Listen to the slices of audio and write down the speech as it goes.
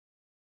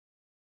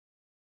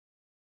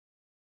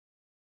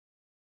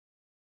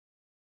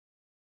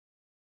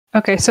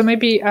Okay, so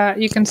maybe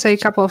you can say a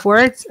couple of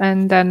words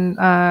and then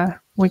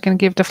we can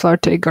give the floor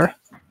to Igor.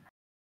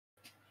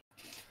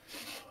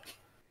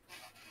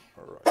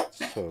 All right,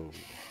 so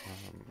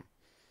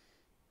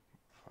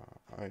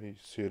I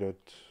see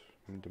that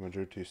the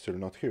majority is still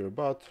not here,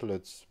 but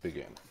let's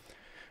begin.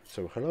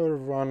 So hello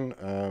everyone,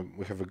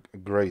 we have a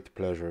great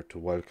pleasure to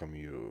welcome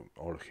you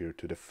all here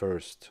to the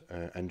first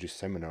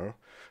NGSeminar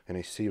in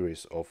a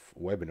series of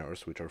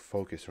webinars which are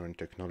focused on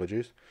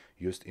technologies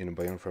used in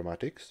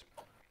bioinformatics.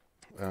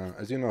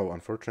 As you know,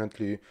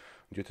 unfortunately,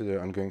 due to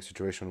the ongoing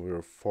situation, we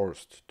were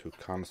forced to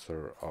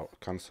cancel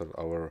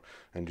our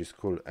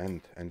NGSchool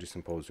and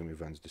NGSymposium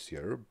events this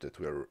year that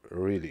we are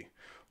really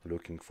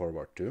looking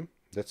forward to.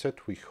 That said,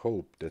 we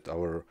hope that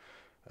our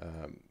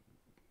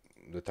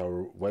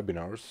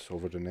webinars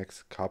over the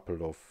next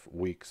couple of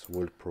weeks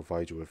will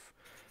provide you with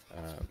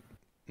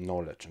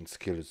knowledge and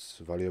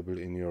skills valuable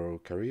in your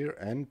career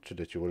and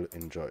that you will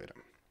enjoy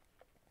them.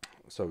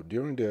 So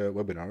during the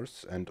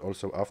webinars and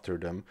also after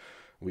them,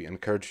 we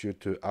encourage you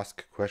to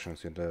ask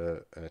questions in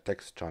the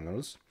text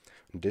channels.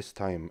 This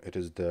time it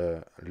is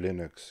the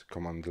Linux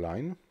command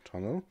line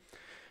channel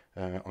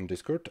on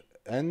Discord,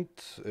 and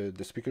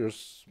the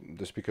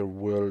speaker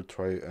will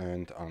try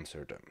and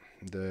answer them.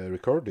 The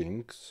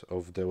recordings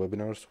of the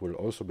webinars will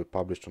also be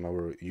published on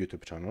our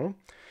YouTube channel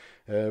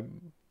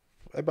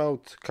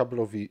about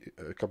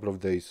a couple of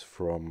days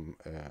from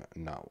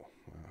now,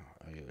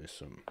 I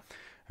assume.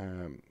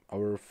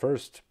 Our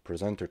first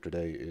presenter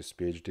today is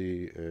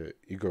Ph.D.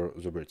 Igor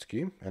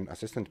Zubrycki, an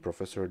assistant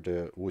professor at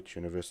the Lodz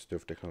University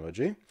of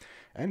Technology,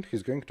 and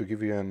he's going to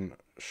give you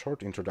a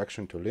short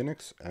introduction to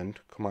Linux and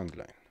command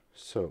line.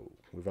 So,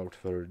 without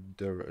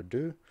further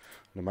ado,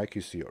 the mic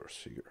is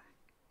yours, Igor.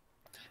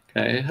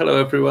 Okay, hello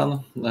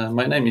everyone.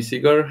 My name is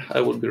Igor.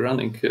 I will be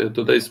running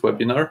today's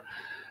webinar.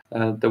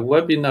 The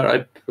webinar,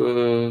 I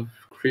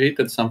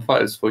created some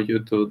files for you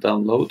to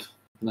download.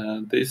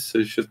 This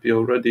should be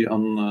already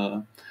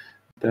on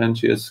the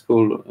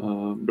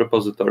NGSchool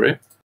repository.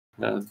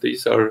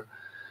 These are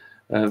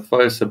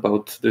files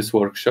about this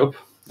workshop.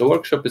 The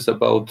workshop is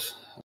about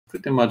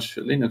pretty much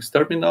Linux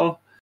terminal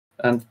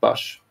and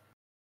Bash.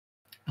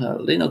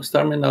 Linux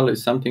terminal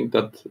is something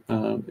that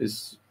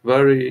is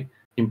very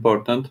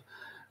important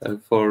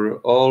for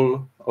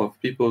all of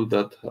people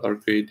that are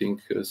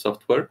creating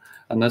software,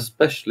 and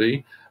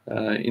especially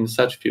in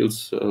such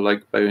fields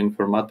like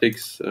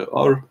bioinformatics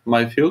or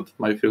my field.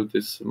 My field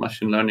is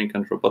machine learning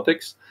and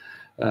robotics.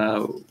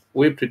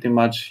 We pretty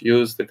much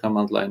use the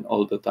command line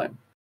all the time.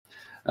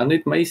 And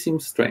it may seem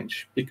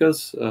strange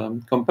because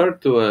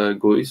compared to a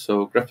GUI,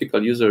 so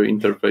graphical user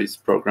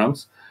interface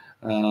programs,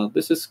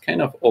 this is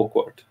kind of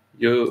awkward.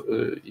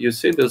 You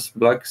see this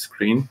black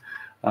screen.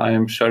 I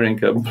am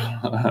sharing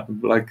a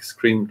black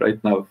screen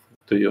right now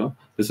to you.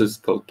 This is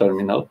called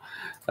terminal.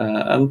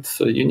 And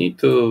so you need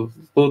to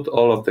put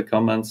all of the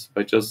commands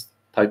by just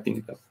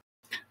typing them.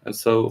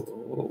 So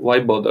why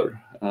bother?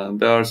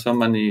 There are so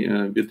many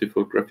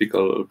beautiful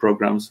graphical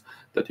programs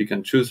that you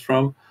can choose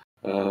from.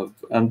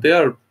 And they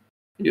are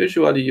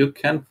usually you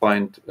can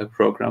find a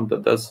program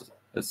that does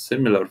a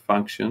similar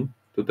function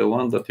to the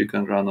one that you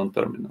can run on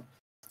terminal.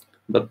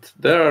 But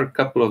there are a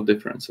couple of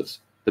differences.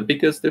 The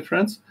biggest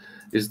difference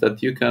is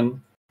that you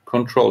can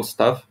control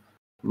stuff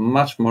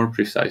much more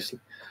precisely.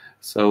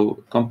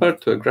 So compared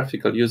to a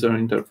graphical user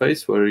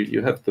interface where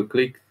you have to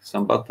click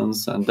some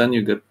buttons and then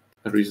you get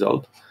a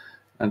result,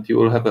 and you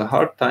will have a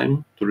hard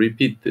time to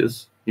repeat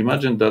this.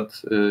 Imagine that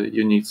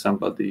you need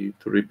somebody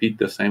to repeat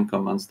the same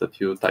commands that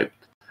you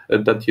typed,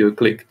 that you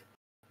clicked.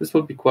 This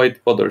will be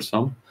quite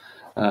bothersome.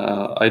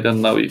 I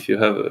don't know if you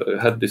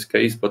have had this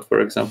case, but for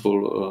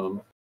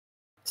example,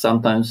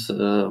 sometimes,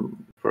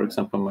 for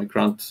example, my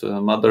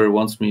grandmother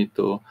wants me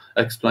to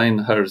explain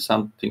her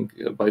something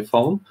by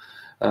phone,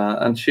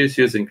 and she's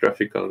using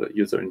graphical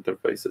user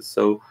interfaces.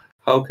 So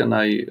how can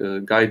I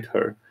guide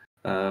her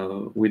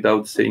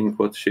without seeing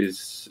what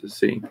she's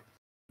seeing?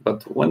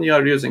 But when you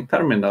are using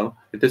terminal,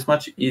 it is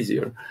much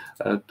easier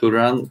to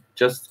run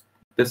just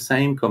the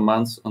same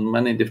commands on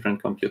many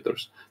different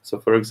computers. So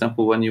for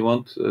example, when you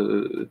want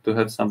to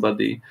have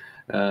somebody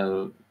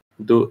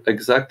do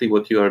exactly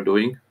what you are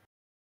doing,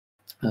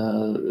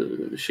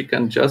 she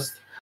can just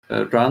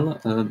run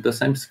the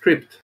same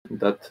script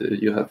that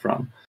you have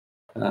run.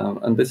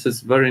 And this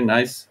is very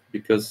nice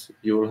because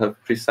you will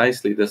have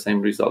precisely the same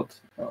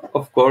result.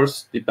 Of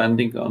course,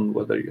 depending on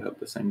whether you have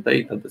the same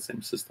data, the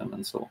same system,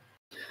 and so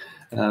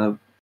on.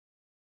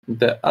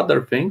 The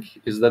other thing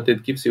is that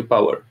it gives you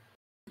power.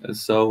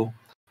 So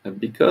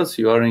because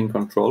you are in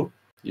control,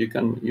 you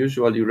can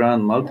usually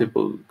run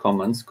multiple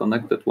commands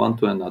connected one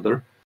to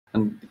another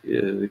and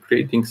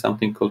creating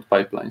something called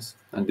pipelines.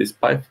 And these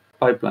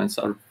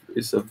pipelines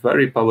is a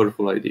very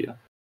powerful idea.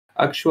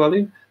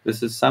 Actually,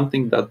 this is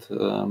something that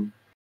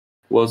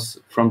was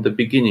from the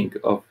beginning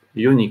of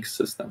Unix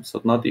systems,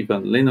 so not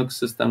even Linux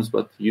systems,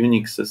 but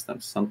Unix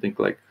systems, something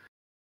like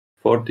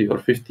 40 or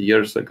 50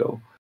 years ago.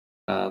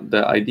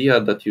 The idea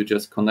that you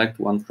just connect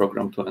one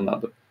program to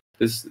another.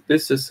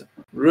 This is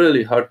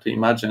really hard to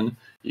imagine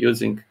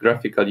using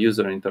graphical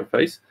user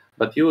interface,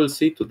 but you will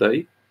see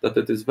today that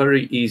it is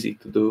very easy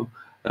to do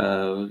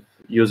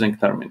using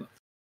terminal.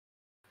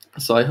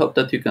 So I hope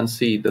that you can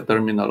see the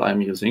terminal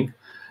I'm using.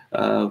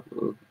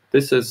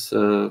 This is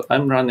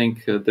I'm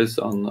running this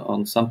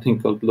on something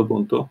called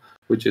Ubuntu,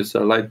 which is a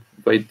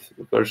lightweight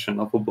version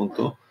of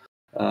Ubuntu.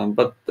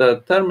 But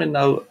the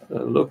terminal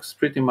looks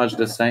pretty much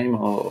the same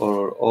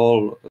or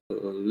all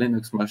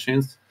Linux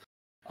machines,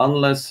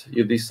 unless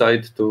you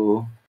decide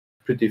to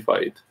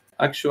prettify it.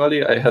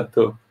 Actually, I had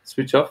to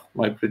switch off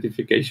my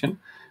prettification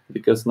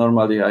because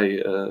normally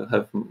I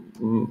have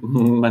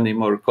many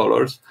more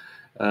colors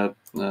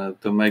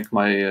to make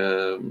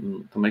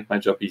my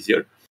job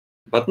easier.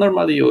 But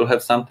normally you will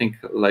have something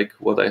like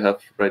what I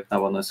have right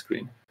now on the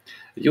screen.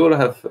 You will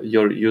have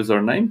your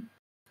username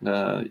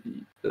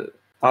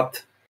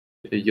at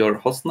your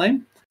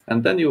hostname,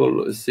 and then you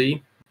will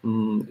see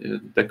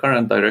the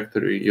current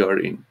directory you are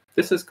in.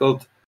 This is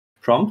called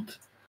prompt,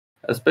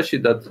 especially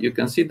that you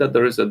can see that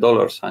there is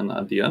a $sign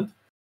at the end.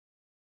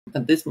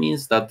 And this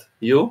means that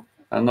you,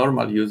 a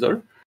normal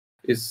user,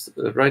 is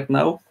right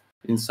now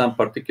in some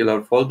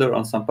particular folder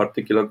on some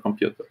particular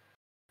computer.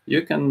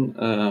 You can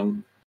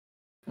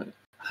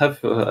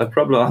have a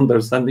problem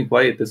understanding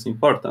why it is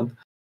important.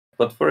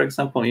 But for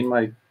example, in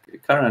my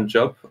current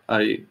job,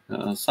 I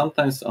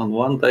sometimes on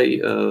one day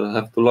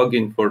have to log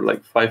in for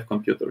like 5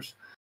 computers.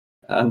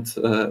 And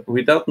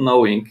without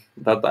knowing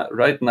that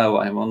right now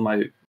I'm on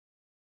my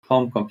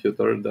home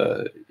computer,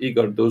 the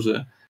Igor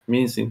Duży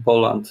means in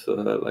Poland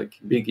like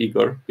big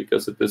Igor,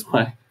 because it is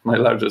my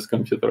largest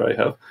computer I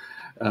have,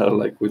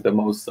 like with the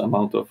most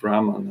amount of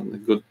RAM and a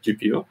good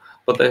GPU.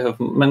 But I have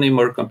many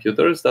more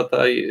computers that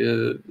I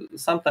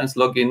sometimes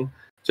log in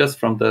just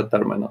from the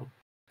terminal.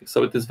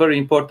 So it is very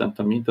important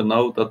to me to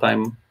know that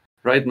I'm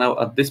right now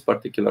at this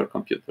particular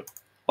computer.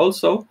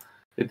 Also,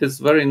 it is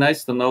very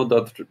nice to know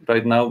that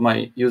right now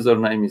my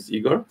username is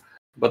Igor,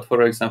 but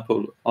for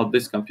example, on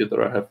this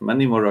computer I have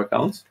many more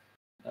accounts,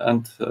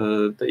 and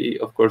they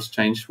of course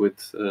change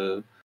with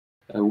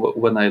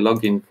when I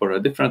log in for a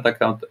different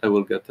account, I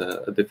will get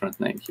a different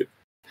name here.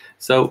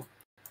 So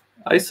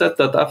I said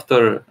that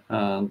after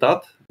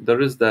that,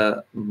 there is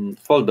the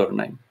folder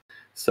name.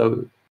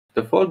 So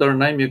the folder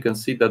name, you can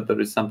see that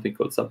there is something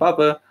called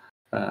Zabawy,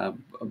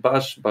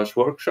 Bash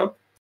Workshop,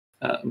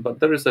 but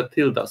there is a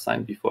tilde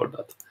sign before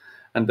that.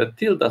 And the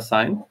tilde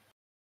sign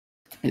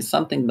is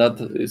something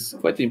that is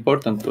quite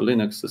important to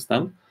Linux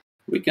system.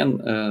 We can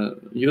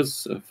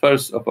use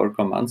first of our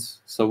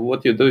commands. So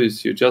what you do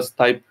is you just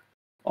type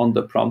on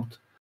the prompt.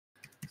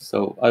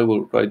 So I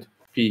will write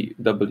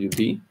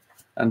pwd,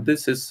 and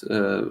this is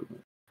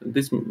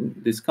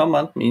this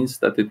command means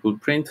that it will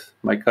print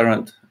my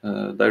current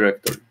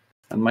directory.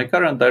 And my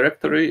current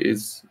directory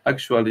is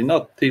actually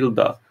not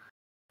tilde,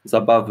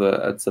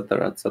 Zabawy,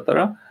 etc.,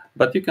 etc.,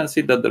 but you can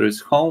see that there is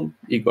home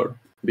Igor,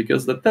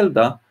 because the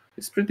tilde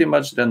is pretty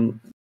much then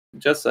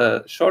just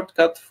a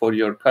shortcut for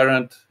your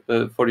current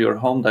for your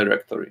home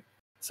directory.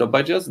 So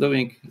by just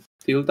doing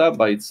tilde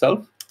by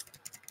itself,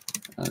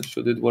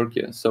 should it work?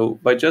 Yeah. So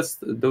by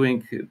just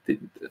doing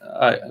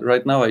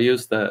right now I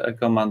use a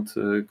command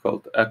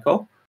called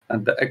echo,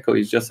 and the echo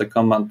is just a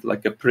command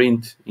like a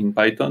print in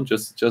Python,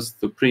 just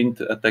to print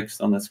a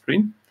text on a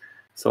screen.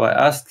 So I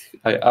ask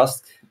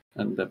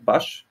the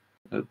bash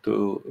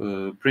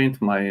to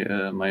print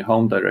my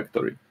home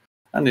directory,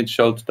 and it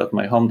showed that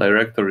my home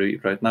directory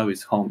right now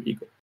is home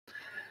Igor.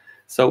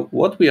 So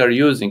what we are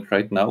using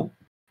right now,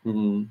 I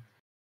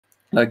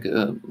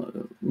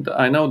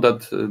know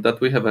that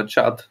we have a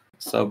chat,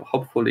 so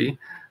hopefully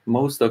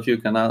most of you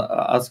can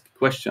ask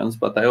questions,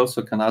 but I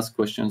also can ask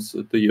questions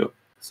to you.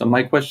 So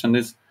my question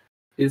is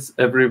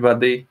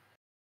everybody,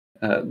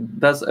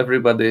 does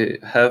everybody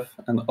have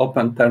an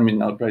open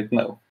terminal right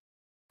now?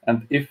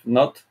 And if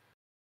not,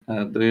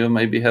 do you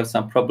maybe have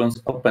some problems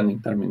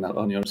opening terminal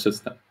on your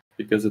system?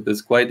 Because it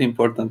is quite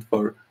important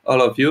for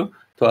all of you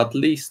to at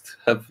least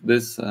have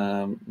this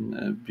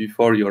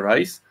before your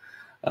eyes.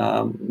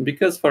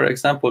 Because, for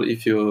example,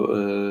 if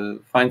you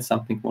find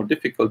something more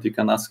difficult, you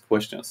can ask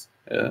questions.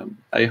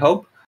 I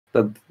hope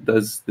that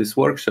this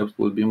workshop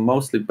will be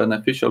mostly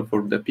beneficial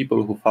for the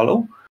people who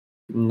follow,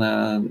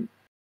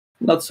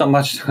 not so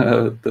much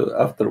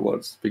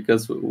afterwards,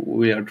 because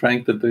we are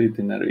trying to do it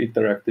in an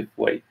interactive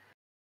way.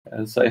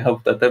 So I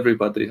hope that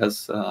everybody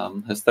has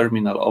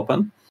terminal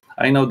open.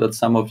 I know that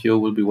some of you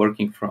will be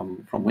working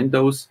from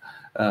Windows.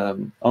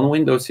 On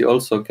Windows, you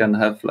also can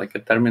have like a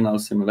terminal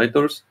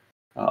simulators.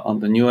 On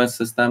the newest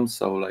system,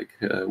 so like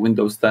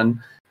Windows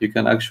 10, you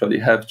can actually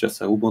have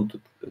just a Ubuntu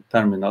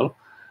terminal.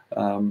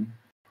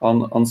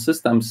 On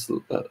systems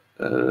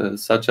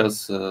such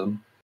as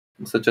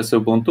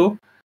Ubuntu,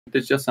 it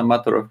is just a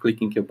matter of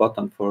clicking a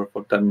button for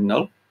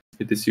terminal.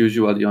 It is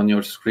usually on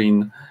your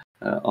screen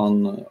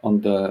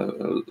on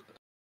the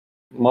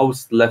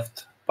most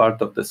left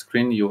part of the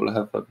screen. You will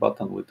have a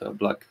button with a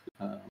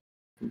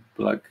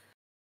black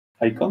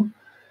icon,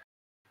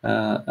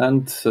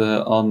 and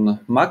on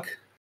Mac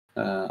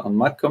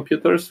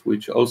computers,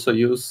 which also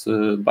use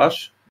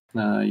Bash,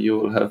 you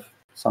will have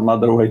some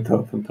other way to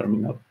open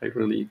terminal. I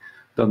really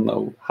don't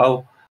know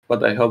how,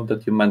 but I hope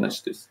that you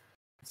manage this.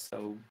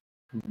 So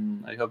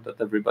I hope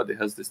that everybody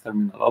has this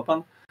terminal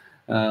open.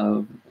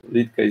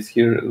 Lidka is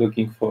here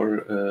looking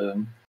for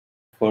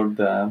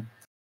the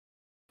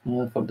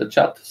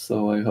chat,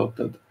 so I hope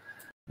that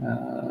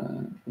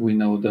we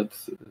know that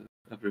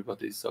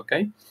everybody is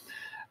okay.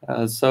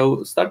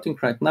 So starting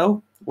right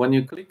now, when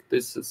you click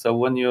this, so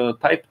when you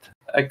typed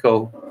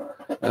echo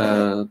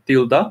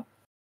tilde,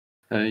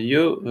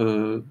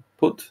 you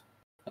put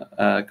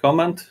a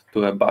command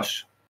to a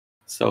bash.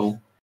 So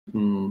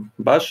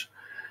bash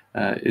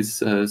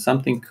is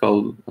something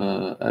called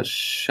a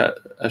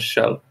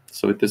shell.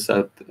 So it is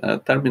a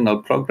terminal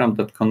program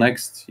that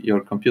connects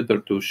your computer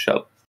to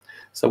shell.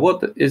 So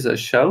what is a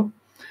shell?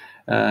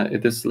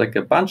 It is like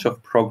a bunch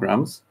of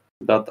programs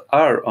that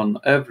are on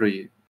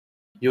every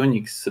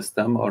Unix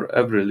system or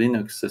every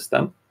Linux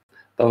system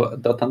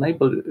that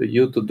enable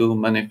you to do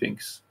many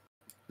things.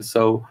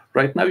 So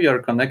right now you are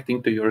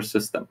connecting to your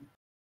system,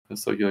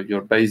 so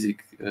your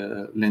basic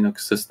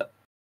Linux system.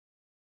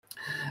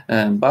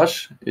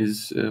 Bash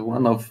is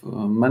one of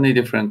many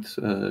different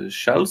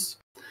shells.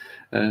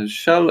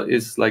 Shell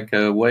is like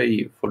a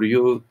way for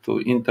you to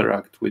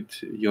interact with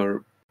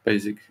your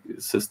basic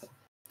system.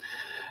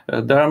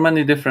 There are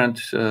many different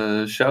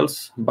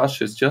shells.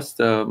 Bash is just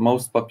the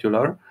most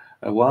popular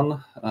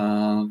one.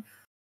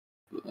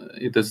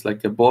 It is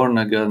like a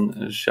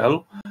born-again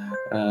shell,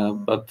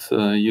 but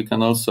you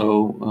can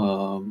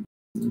also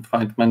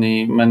find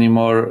many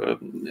more.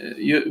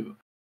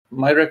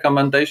 My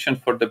recommendation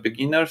for the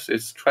beginners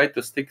is try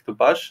to stick to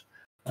Bash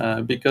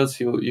because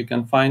you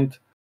can find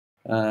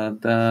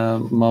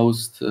the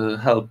most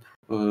help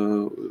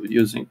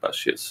using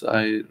Bash. Yes,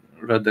 I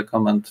read the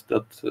comment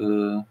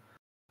that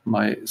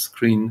my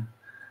screen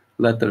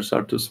letters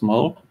are too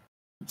small,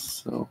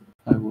 so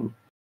I will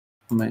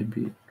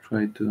maybe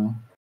try to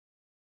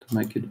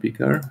make it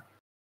bigger.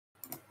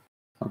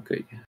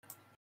 Okay,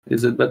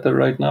 is it better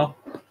right now?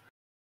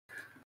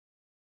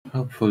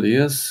 Hopefully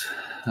yes.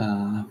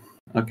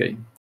 Okay,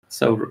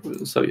 so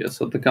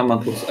the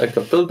command was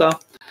echo tilde.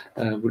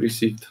 We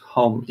received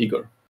home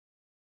Igor.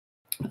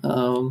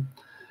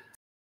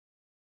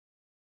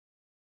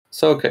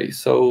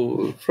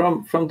 So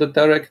from the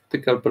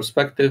theoretical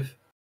perspective,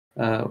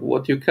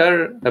 what you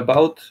care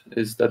about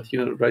is that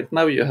right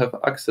now you have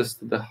access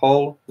to the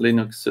whole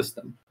Linux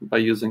system by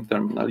using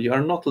terminal. You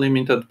are not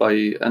limited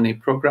by any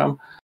program.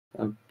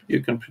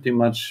 You can pretty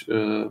much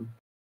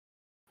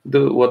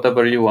do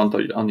whatever you want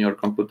on your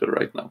computer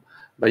right now.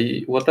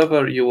 By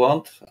whatever you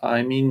want,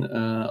 I mean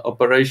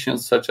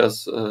operations such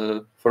as,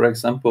 for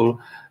example,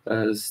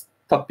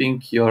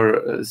 stopping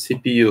your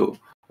CPU,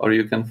 or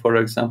you can, for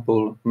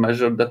example,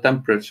 measure the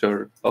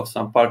temperature of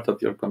some part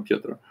of your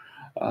computer.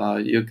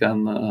 You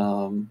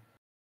can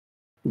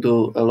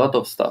do a lot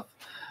of stuff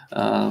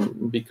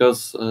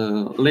because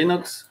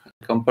Linux,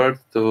 compared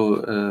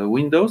to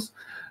Windows,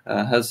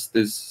 has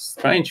this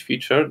strange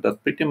feature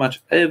that pretty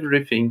much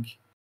everything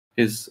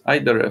is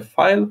either a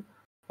file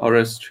or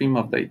a stream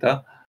of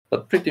data,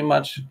 but pretty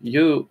much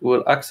you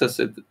will access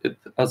it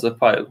as a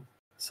file.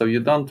 So you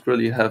don't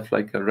really have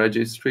like a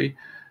registry,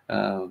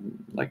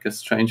 like a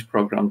strange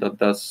program that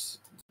does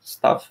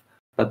stuff,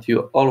 but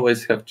you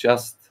always have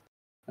just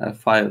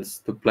files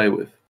to play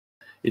with.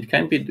 It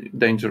can be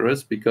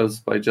dangerous because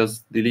by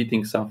just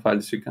deleting some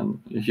files, you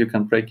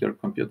can break your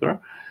computer.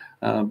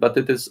 But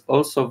it is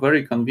also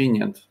very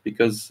convenient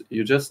because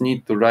you just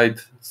need to write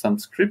some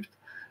script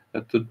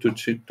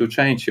to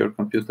change your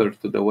computer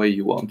to the way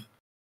you want.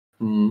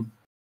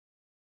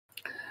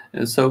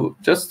 So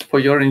just for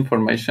your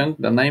information,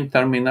 the name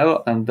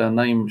terminal and the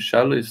name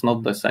shell is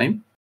not the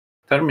same.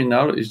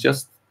 Terminal is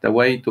just the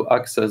way to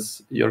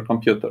access your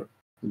computer.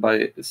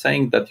 By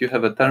saying that you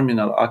have a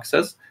terminal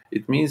access,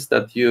 it means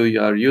that you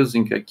are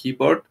using a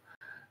keyboard,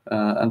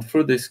 and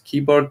through this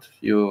keyboard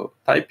you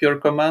type your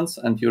commands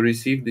and you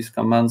receive these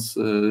commands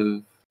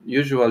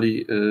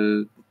usually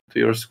to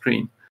your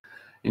screen.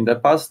 In the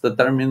past, the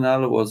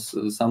terminal was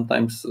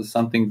sometimes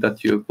something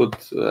that you put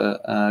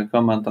a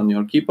command on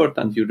your keyboard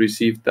and you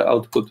receive the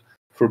output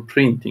through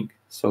printing.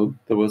 So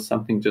there was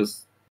something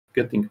just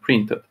getting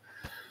printed.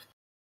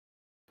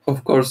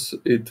 Of course,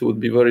 it would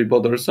be very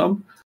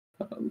bothersome,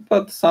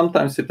 but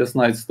sometimes it is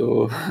nice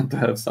to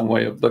have some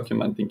way of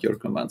documenting your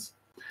commands.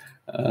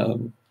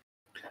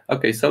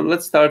 Okay, so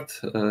let's start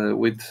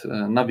with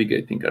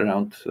navigating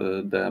around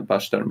the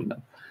Bash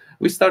terminal.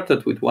 We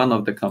started with one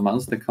of the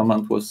commands. The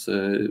command was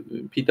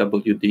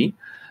pwd,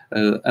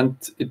 and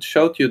it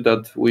showed you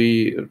that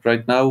we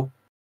right now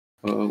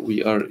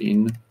we are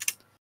in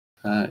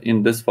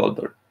this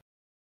folder.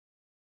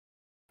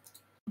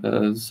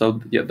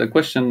 So yeah, the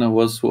question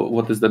was,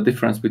 what is the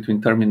difference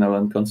between terminal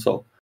and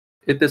console?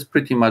 It is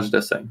pretty much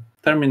the same.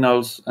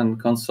 Terminals and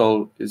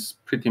console is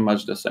pretty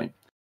much the same.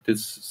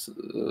 It's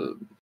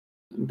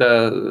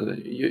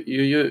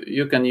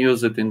you can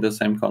use it in the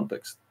same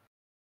context.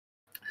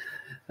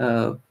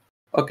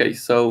 Okay,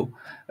 so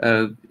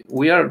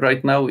we are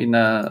right now in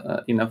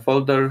a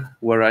folder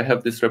where I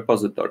have this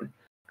repository.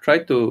 Try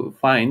to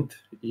find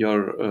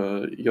your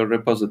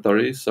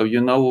repository so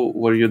you know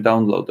where you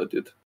downloaded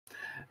it.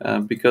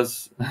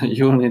 because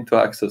you will need to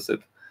access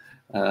it.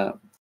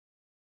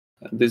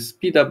 This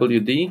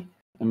PWD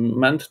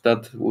meant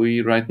that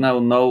we right now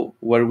know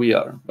where we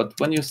are. But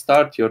when you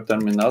start your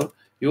terminal,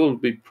 you will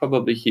be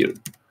probably here.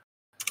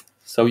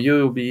 So you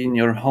will be in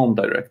your home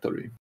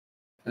directory.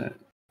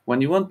 When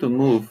you want to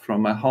move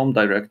from a home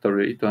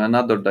directory to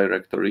another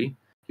directory,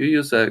 you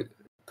use a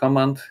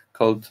command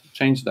called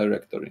change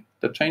directory.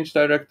 The change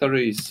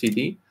directory is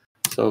cd,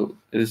 so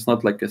it is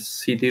not like a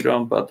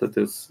cd-rom, but it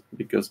is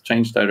because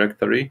change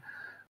directory.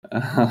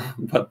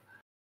 But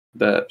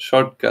the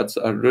shortcuts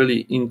are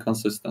really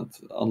inconsistent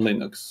on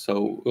Linux.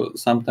 So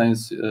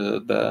sometimes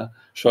the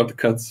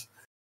shortcuts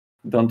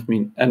don't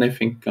mean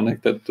anything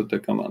connected to the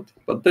command,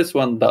 but this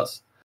one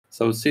does.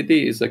 So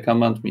cd is a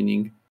command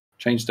meaning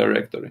change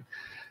directory.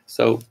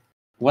 So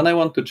when I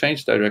want to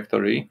change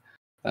directory,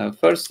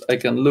 first I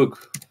can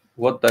look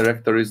what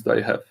directories do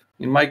I have.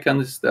 In my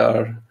case, there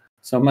are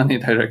so many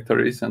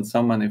directories and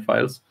so many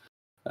files.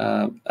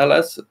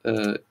 ls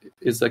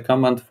is a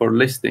command for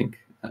listing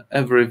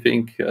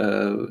everything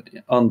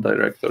on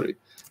directory.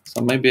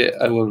 So maybe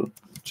I will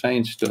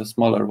change to a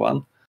smaller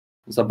one.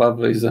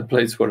 Zabawy is a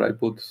place where I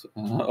put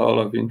all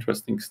of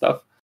interesting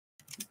stuff.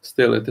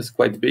 Still, it is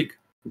quite big,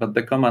 but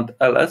the command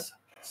ls,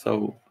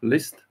 so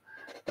list,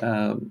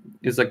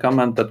 is a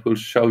command that will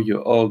show you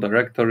all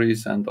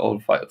directories and all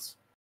files.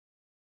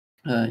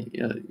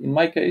 In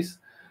my case,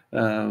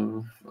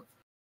 the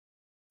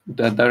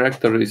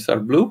directories are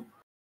blue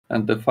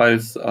and the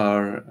files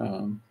are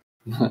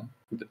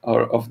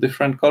are of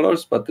different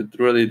colors, but it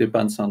really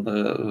depends on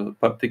the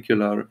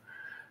particular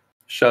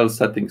shell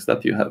settings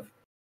that you have.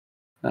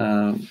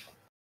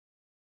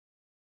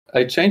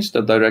 I changed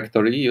the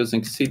directory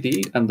using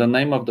cd and the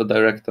name of the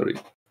directory.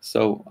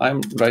 So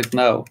I'm right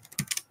now,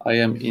 I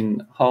am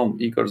in home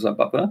Igor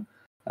Zubrycki,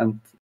 and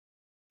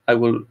I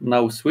will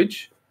now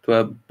switch to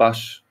a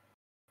bash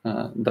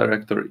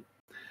directory.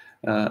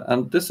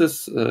 And this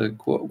is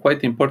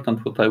quite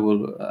important. What I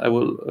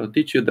will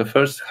teach you the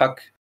first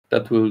hack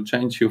that will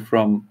change you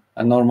from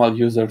a normal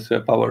user to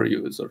a power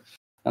user.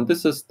 And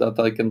this is that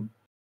I can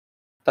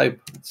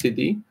type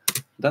cd,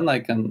 then I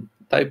can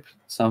type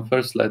some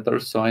first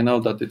letters, so I know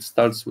that it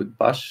starts with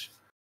bash,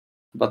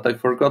 but I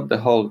forgot the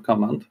whole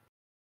command,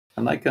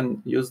 and I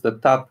can use the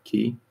tab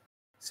key.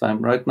 So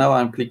right now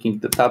I'm clicking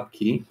the tab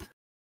key,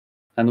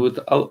 and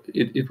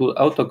it will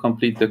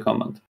auto-complete the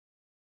command.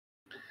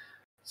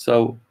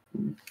 So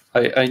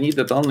I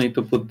needed only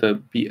to put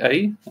the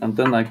BA, and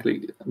then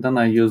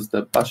I use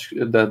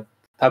the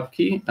tab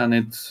key, and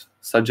it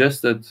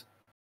suggested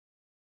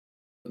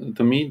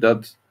to me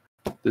that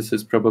this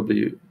is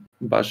probably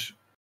bash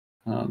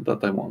that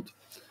I want.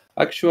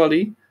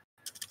 Actually,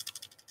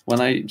 when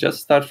I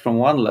just start from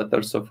one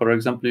letter, so for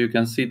example, you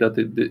can see that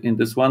in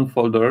this one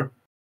folder,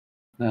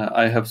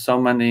 I have so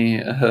many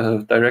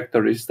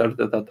directories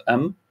started at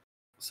M.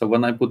 So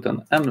when I put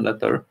an M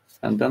letter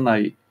and then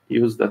I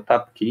use the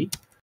tab key,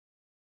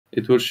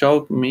 it will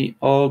show me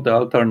all the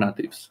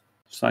alternatives.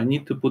 So I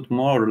need to put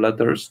more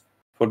letters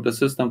for the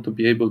system to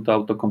be able to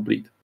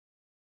autocomplete.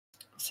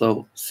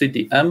 So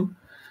cdm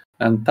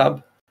and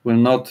tab will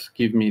not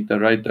give me the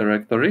right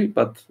directory,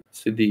 but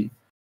cd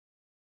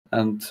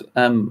and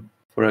m,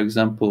 for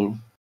example,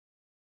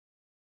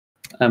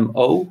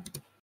 mo,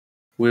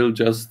 will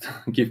just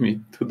give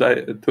me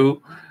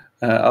two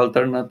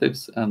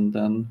alternatives, and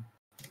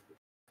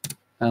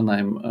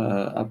I'm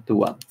up to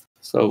one.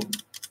 So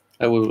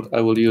I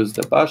will use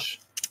the bash.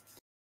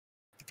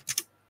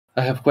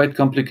 I have quite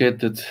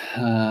complicated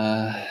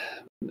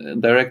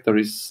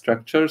directory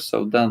structure,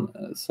 so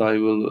I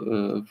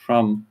will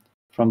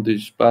from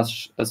this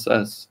bash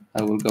ss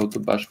I will go to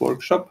bash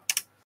workshop,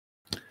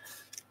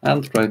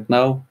 and right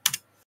now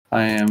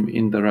I am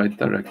in the right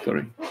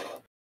directory.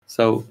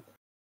 So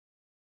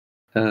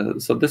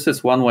this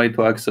is one way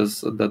to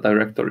access the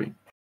directory.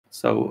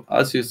 So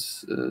as you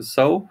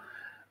saw,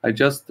 I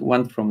just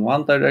went from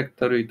one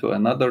directory to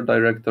another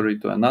directory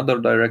to another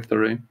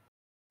directory.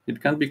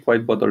 It can be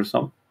quite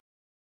bothersome.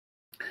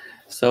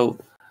 So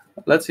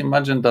let's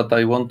imagine that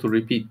I want to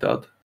repeat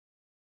that.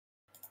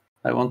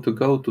 I want to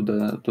go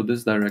to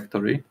this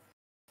directory,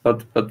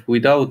 but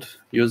without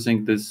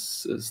using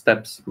these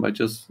steps, by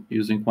just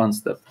using one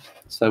step.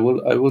 So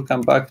I will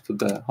come back to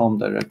the home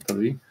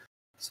directory.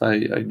 So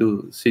I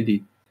do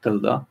cd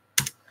tilde.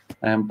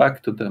 I am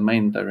back to the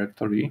main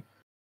directory,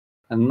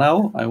 and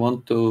now I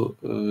want to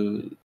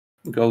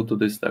go to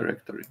this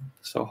directory.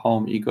 So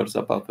home Igor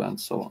Zubrycki and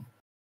so on.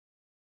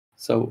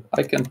 So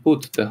I can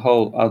put the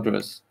whole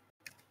address.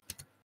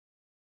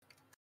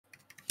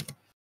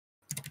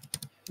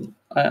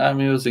 I'm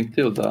using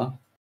tilde,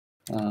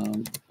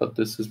 but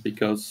this is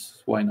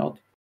because why not?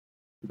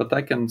 But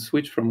I can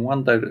switch from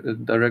one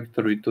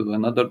directory to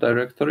another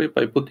directory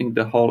by putting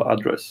the whole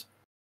address.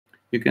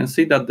 You can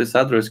see that this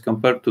address,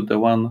 compared to the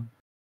one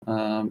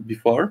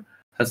before,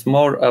 has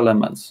more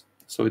elements.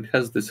 So it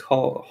has this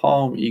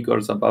home Igor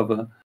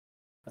Zubrycki,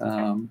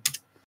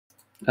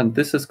 and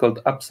this is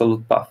called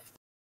absolute path.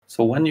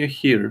 So when you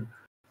hear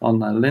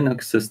on a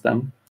Linux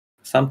system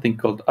something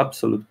called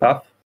absolute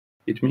path,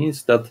 it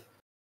means that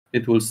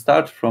it will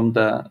start from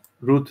the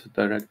root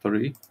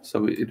directory.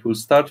 So it will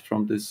start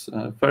from this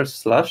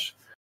first slash.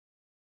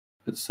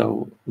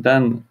 So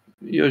then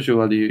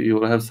usually you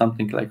will have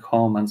something like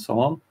home and so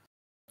on.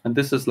 And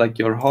this is like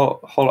your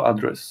whole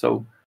address.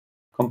 So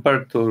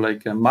compared to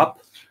like a map,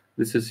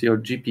 this is your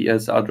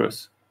GPS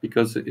address,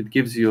 because it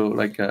gives you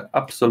like an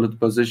absolute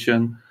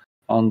position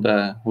on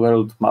the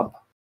world map.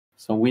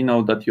 So we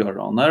know that you are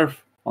on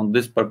Earth on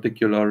this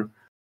particular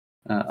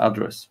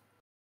address.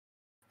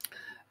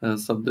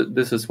 So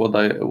this is what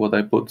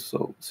I put.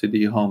 So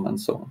cd home and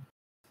so on.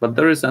 But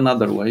there is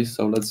another way.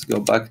 So let's go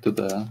back to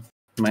the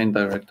main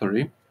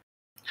directory.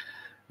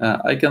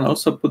 I can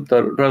also put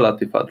the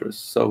relative address.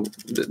 So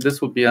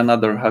this would be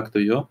another hack to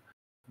you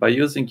by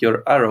using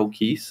your arrow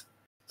keys.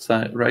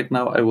 So right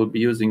now I will be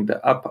using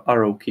the up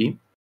arrow key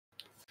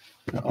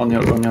on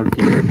your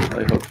keyboard.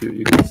 I hope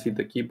you can see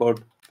the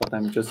keyboard, but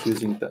I'm just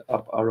using the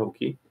up arrow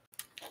key.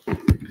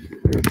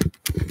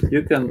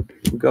 You can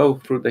go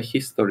through the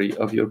history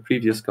of your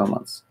previous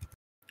commands.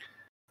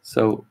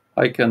 So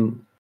I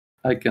can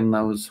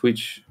now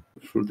switch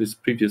through these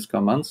previous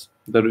commands.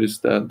 There is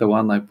the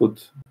one I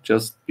put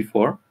just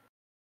before.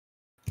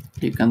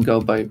 You can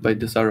go by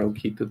this arrow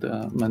key to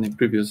the many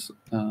previous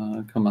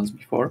commands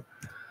before.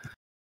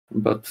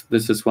 But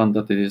this is one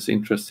that is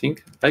interesting.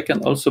 I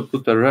can also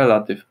put a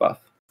relative path.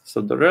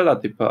 So the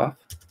relative path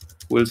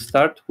will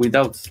start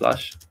without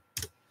slash.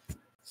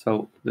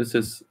 So this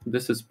is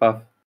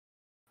path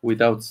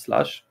without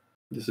slash.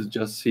 This is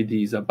just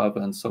cd is above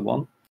and so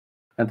on.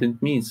 And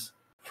it means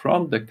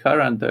from the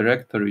current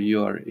directory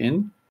you are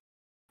in,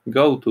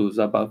 go to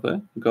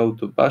Zabave, go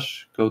to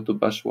bash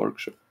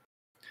workshop.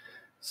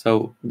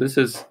 So this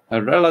is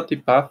a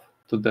relative path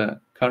to the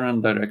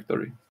current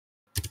directory.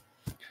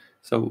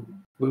 So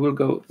we will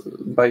go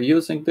by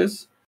using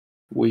this.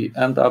 We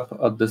end up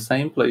at the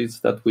same place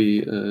that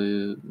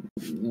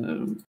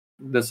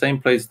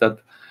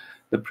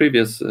the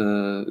previous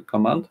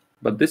command.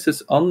 But this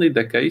is only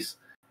the case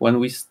when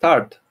we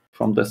start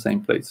from the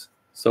same place.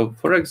 So,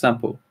 for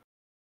example,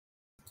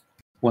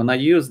 when I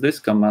use this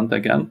command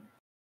again,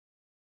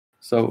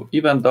 so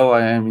even though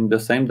I am in the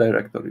same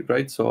directory,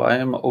 right? So I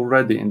am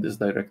already in this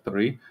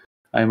directory.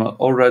 I'm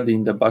already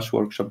in the bash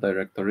workshop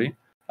directory.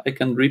 I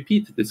can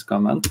repeat this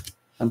command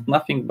and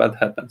nothing bad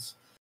happens.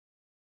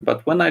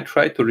 But when I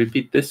try to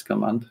repeat this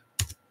command,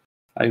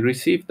 I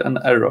received an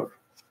error.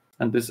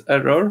 And this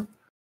error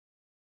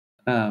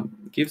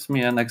gives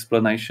me an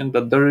explanation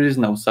that there is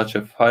no such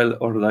a file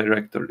or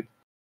directory,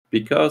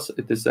 because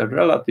it is a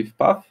relative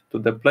path to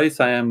the place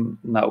I am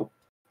now.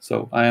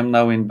 So I am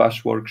now in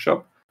bash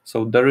workshop.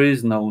 So there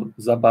is no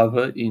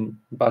Zabave in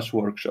bash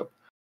workshop.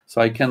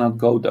 So I cannot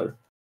go there.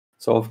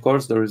 So of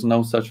course there is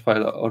no such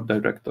file or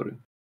directory.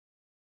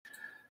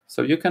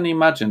 So you can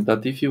imagine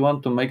that if you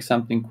want to make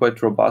something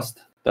quite robust,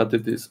 that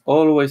it is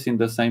always in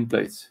the same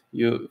place.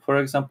 For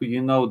example,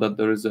 you know that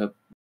there is a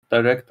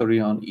directory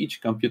on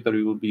each computer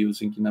you will be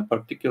using in a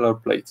particular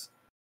place.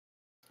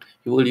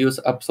 You will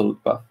use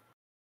absolute path.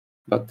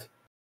 But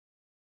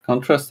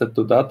contrasted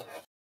to that,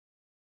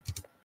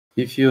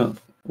 if you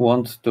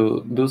want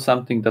to do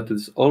something that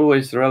is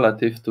always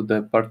relative to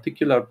the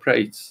particular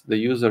place the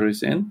user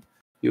is in,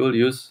 you will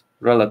use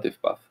relative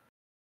path.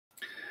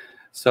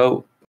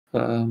 So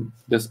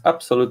this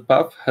absolute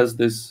path has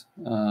this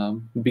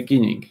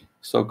beginning.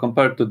 So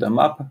compared to the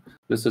map,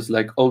 this is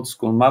like old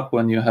school map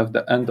when you have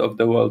the end of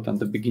the world and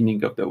the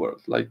beginning of the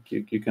world. Like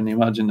you can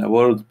imagine a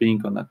world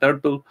being on a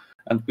turtle,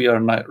 and we are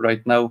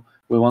right now,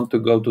 we want to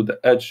go to the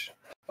edge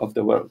of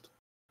the world.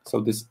 So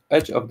this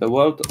edge of the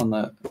world on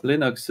a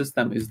Linux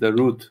system is the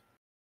root.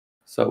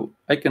 So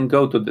I can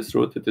go to this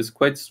root. It is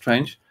quite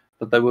strange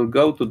that I will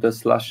go to the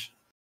slash,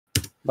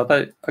 but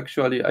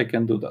I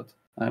can do that.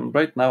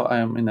 Right now I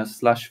am in a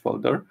slash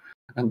folder,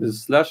 and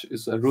this slash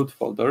is a root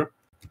folder.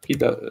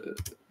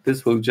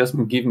 This will just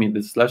give me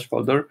the slash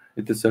folder.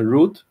 It is a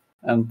root,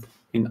 and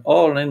in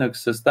all Linux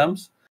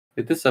systems,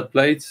 it is a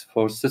place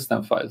for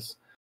system files.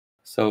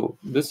 So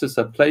this is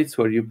a place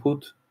where you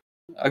put,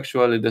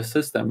 actually the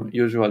system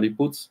usually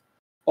puts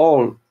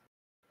all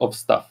of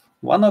stuff.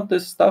 One of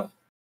this stuff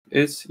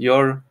is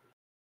your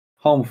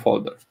home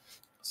folder.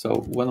 So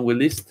when we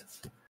list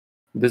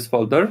this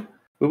folder,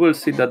 we will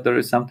see that there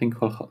is something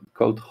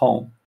called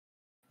home,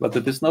 but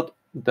it is not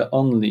the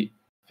only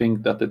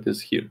thing that it is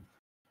here.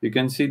 You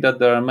can see that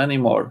there are many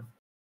more.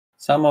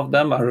 Some of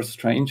them are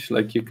strange,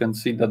 like you can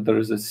see that there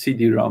is a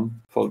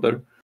CD-ROM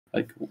folder.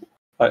 Like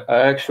I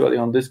actually,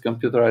 on this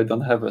computer, I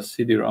don't have a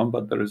CD-ROM,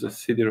 but there is a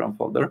CD-ROM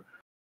folder.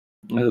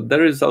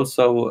 There is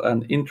also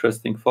an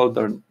interesting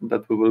folder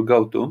that we will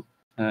go to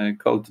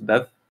called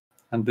dev,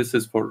 and this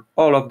is for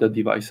all of the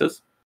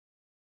devices.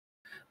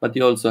 But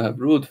you also have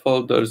root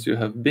folders, you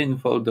have bin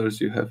folders,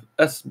 you have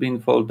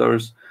sbin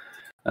folders,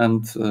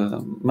 and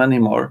many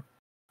more,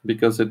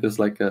 because it is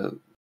like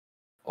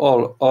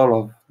all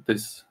of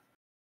this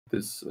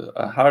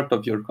heart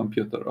of your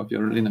computer, of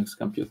your Linux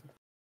computer.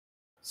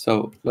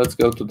 So let's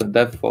go to the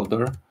dev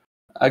folder.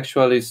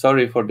 Actually,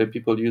 sorry for the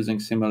people using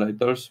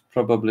simulators.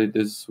 Probably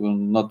this will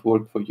not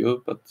work for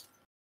you, but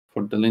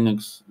for the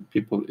Linux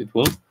people, it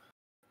will.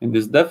 In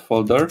this dev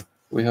folder,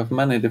 we have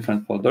many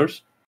different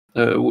folders,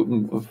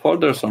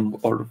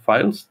 or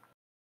files.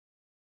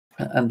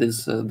 And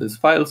these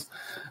files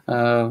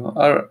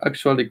are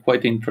actually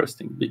quite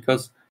interesting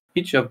because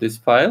each of this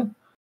file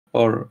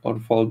or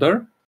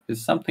folder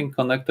is something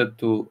connected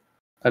to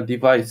a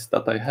device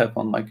that I have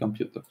on my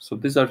computer. So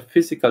these are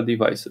physical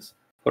devices.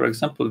 For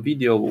example,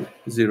 video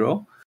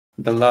 0,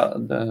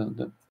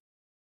 the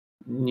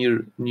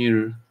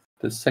near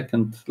the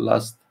second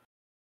last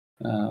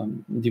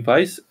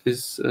device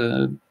is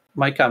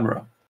my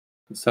camera.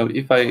 So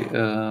if I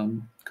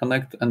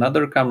connect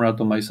another camera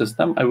to my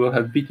system, I will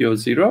have video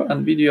 0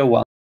 and video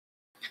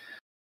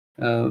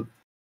 1.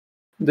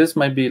 This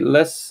might be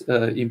less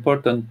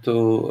important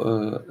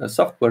to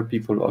software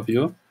people of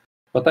you,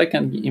 but I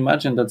can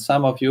imagine that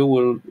some of you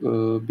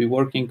will be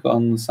working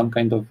on some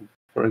kind of,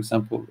 for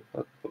example,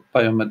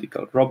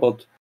 biomedical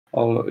robot,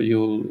 or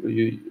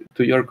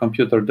to your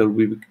computer there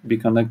will be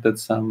connected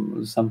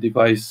some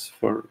device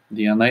for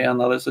DNA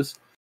analysis,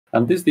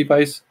 and this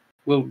device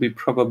will be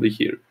probably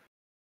here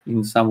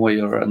in some way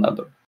or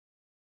another.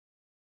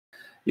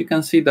 You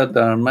can see that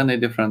there are many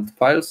different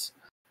files,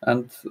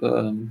 and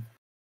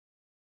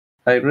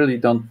I really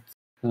don't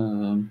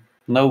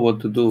know what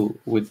to do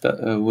with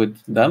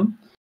them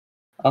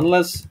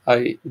unless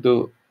I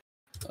do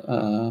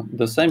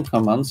the same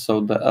command, so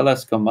the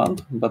ls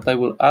command, but I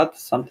will add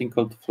something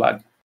called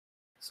flag.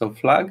 So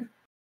flag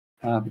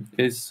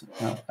is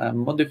a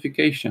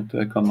modification to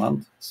a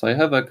command. So I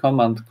have a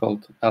command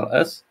called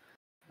ls,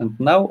 and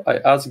now I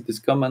ask this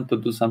command to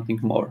do something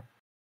more.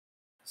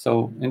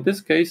 So in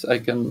this case, I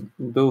can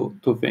do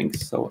two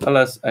things. So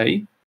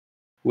lsa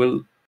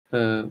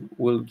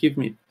will give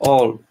me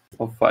all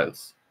of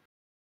files.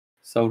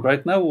 So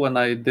right now, when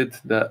I did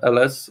the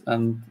ls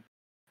and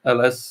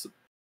lsa,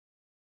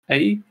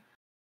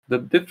 the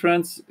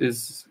difference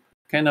is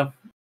kind of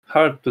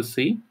hard to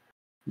see,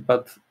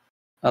 but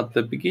at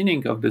the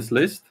beginning of this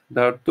list,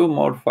 there are two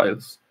more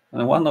files.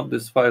 And one of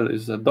this file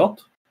is a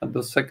dot, and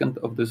the second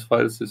of these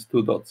files is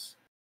two dots.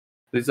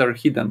 These are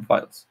hidden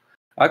files.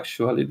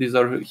 Actually, these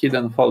are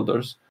hidden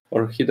folders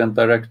or hidden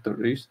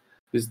directories.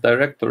 These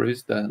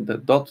directories,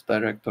 the dot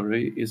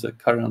directory is a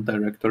current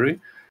directory,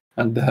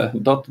 and the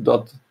dot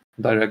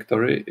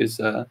directory is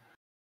a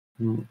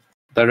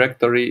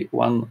directory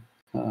one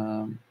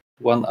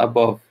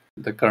above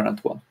the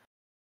current one.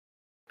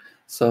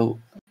 So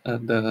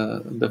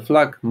the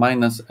flag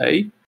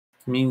 -a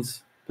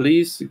means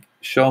please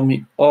show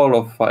me all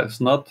of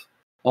files, not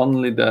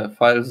only the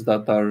files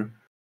that are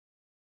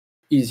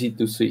easy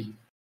to see.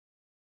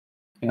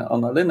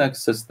 On a Linux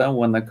system,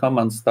 when a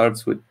command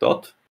starts with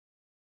dot,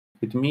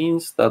 it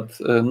means that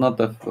not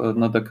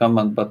a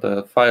command but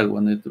a file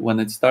when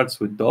it starts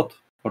with dot,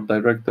 or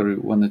directory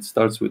when it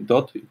starts with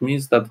dot, it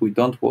means that we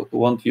don't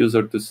want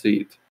user to see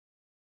it.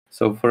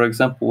 So for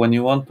example, when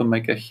you want to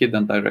make a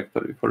hidden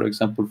directory, for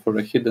example, for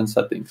a hidden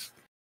settings,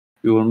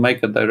 you will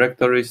make a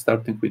directory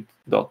starting with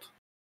dot.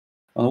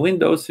 On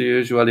Windows, you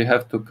usually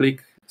have to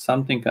click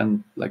something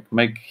and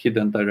make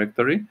hidden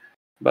directory.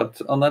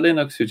 But on a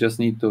Linux, you just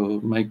need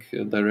to make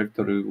a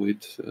directory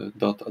with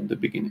dot at the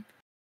beginning.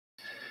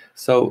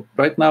 So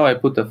right now I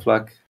put a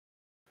flag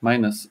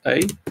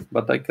 -a,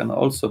 but I can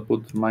also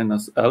put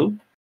 -l.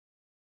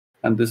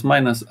 And this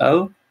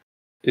 -l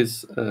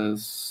is,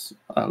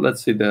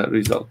 let's see the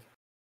result.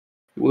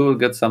 We will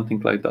get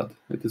something like that.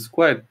 It is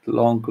quite a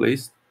long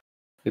list.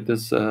 It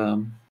is a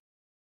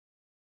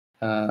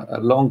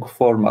long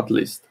format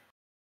list.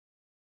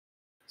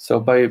 So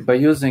by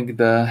using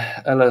the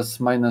ls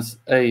 -a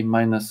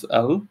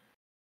 -l,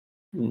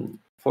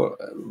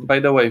 by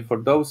the way, for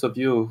those of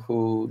you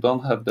who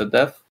don't have the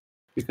dev,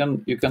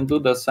 you can do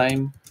the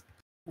same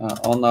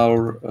on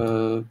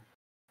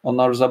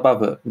our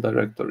Zabave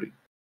directory.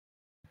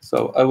 So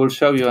I will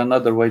show you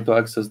another way to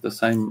access the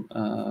same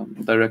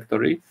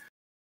directory.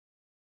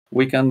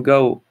 We can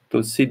go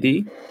to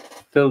cd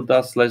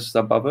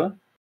 /Zabave,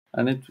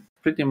 and it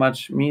pretty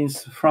much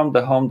means from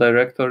the home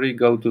directory,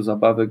 go to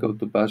Zabave, go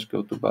to bash,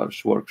 go to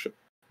bash workshop.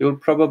 You'll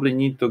probably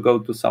need to go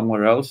to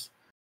somewhere else.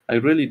 I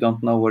really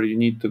don't know where you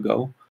need to go,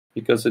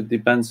 because it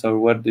depends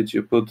on where did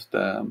you put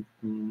the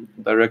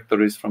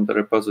directories from the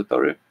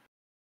repository.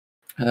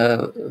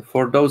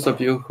 For those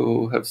of you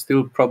who have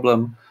still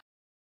problem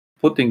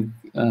putting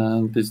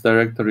this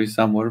directory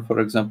somewhere, for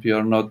example, you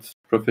are not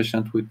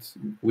proficient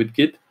with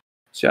Git,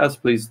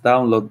 just please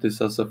download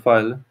this as a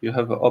file. You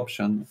have an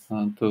option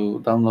to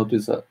download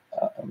this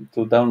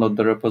to download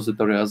the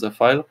repository as a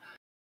file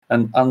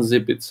and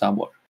unzip it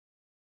somewhere.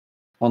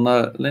 On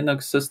a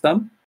Linux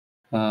system,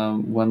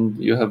 when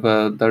you have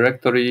a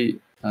directory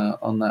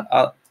on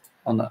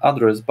the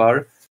address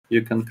bar,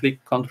 you can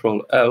click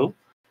Ctrl-L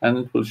and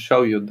it will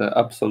show you the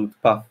absolute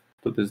path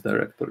to this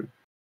directory.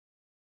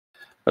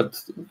 But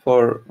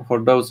for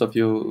those of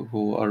you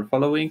who are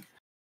following,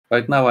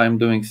 right now I'm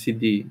doing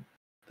cd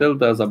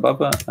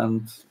 /Zabave,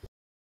 and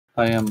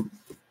I am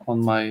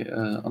on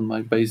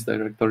my base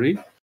directory.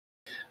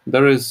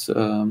 There is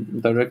a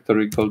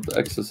directory called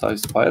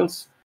exercise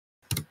files,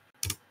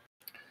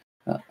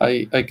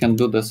 I can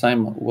do the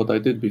same what I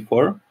did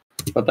before,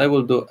 but I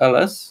will do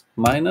ls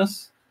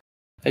minus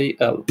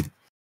al,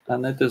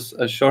 and it is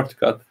a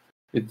shortcut.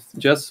 It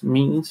just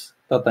means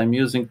that I'm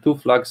using two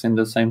flags in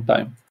the same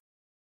time.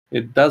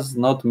 It does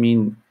not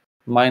mean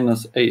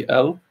minus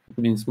al, it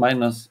means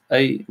minus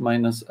a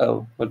minus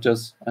l, but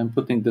just I'm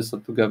putting this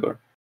together.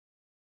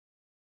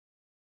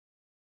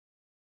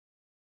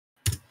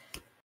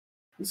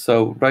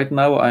 So right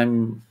now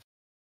I'm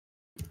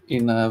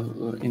in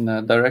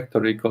a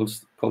directory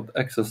called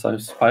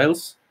exercise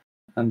files,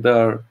 and there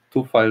are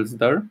two files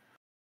there.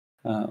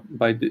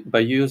 By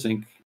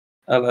using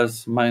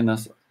ls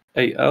minus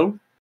al,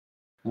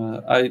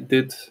 I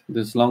did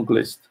this long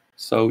list.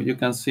 So you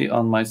can see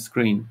on my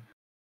screen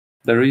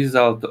the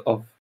result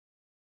of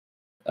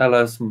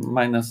ls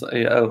minus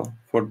al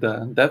for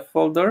the dev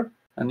folder,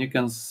 and you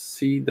can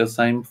see the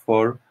same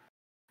for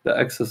the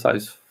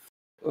exercise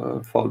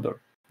folder.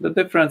 The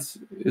difference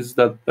is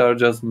that there are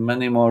just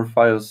many more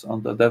files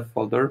on the dev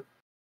folder.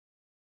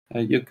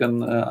 You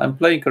can. I'm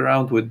playing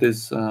around with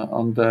this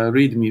on the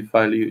README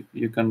file.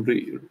 You can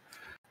read.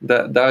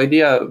 The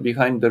idea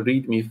behind the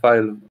README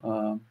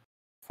file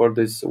for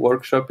this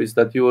workshop is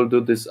that you will do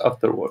this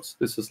afterwards.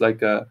 This is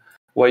like a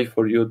way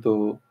for you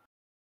to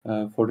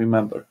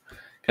remember.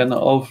 Can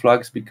all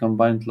flags be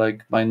combined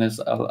like minus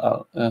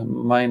al?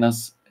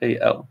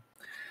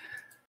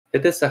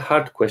 It is a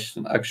hard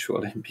question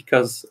actually,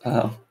 because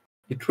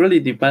it really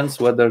depends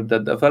whether the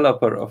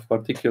developer of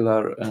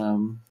particular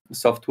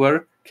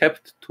software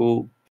kept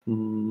to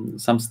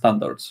some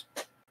standards.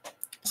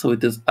 So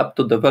it is up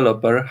to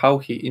developer how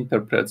he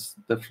interprets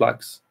the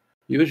flags.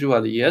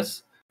 Usually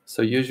yes,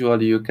 so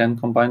usually you can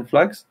combine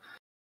flags,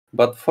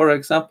 but for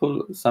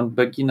example, some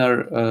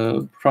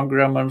beginner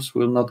programmers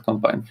will not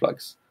combine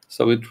flags.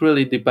 So it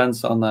really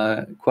depends on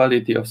the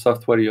quality of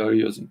software you are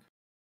using.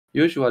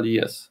 Usually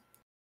yes.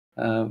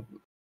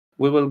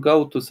 We will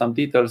go to some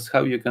details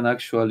how you can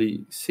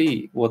actually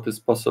see what is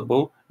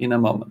possible in a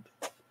moment.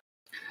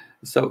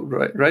 So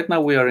right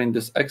now we are in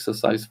this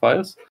exercise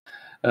files.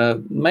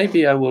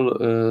 Maybe we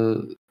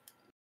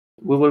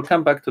will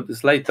come back to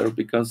this later,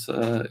 because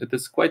it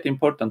is quite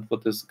important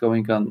what is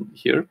going on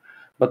here.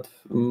 But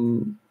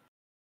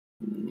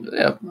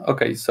yeah,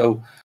 okay.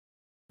 So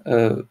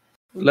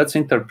let's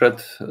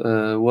interpret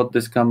what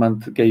this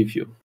command gave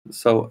you.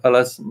 So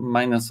ls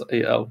minus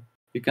al.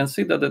 You can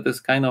see that it is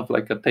kind of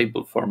like a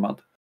table format.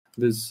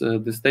 This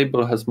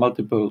table has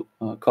multiple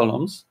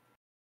columns.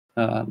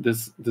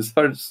 This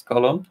first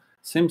column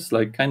seems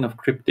like kind of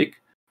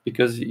cryptic,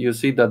 because you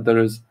see that there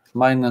is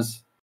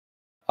minus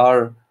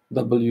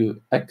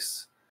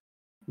rwx,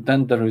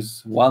 then there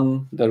is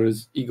 1, there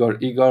is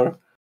Igor,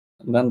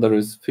 then there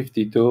is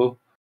 52,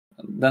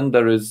 then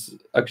there is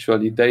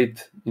actually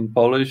date in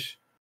Polish,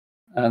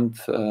 and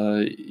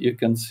you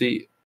can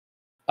see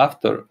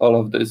after all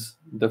of this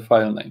the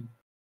file name.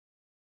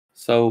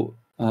 So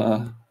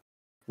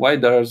why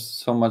there's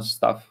so much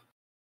stuff?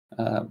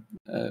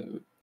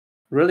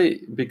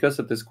 Really, because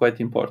it is quite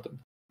important,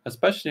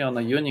 especially on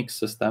a Unix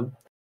system.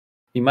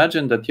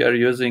 Imagine that you are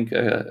using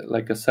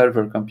like a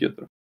server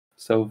computer.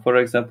 So for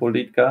example,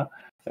 Litka,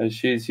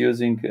 she is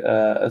using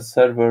a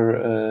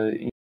server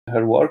in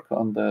her work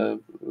on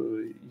the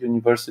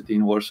university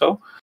in Warsaw,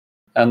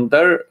 and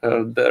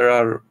there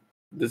are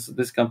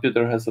this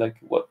computer has like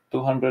what,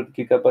 200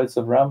 gigabytes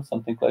of RAM,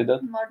 something like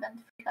that. More than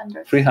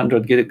 300.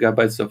 300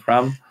 gigabytes of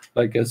RAM,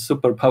 like a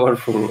super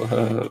powerful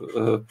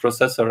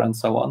processor and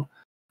so on.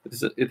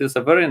 It is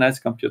a very nice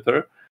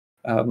computer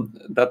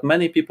that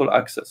many people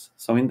access.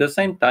 So in the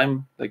same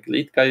time, like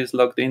Litka is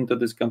logged into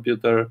this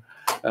computer,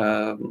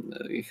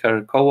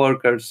 her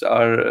coworkers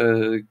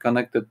are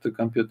connected to the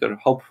computer.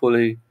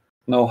 Hopefully,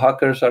 no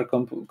hackers are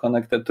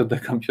connected to the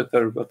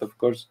computer, but of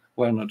course,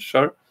 we're not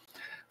sure.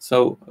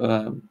 So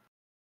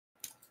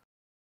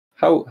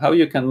how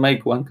you can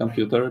make one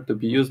computer to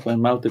be used by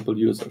multiple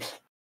users?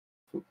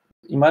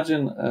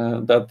 Imagine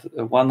that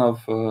one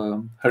of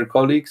her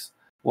colleagues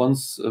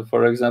wants,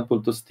 for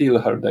example, to steal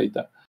her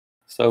data.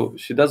 So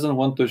she doesn't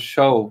want to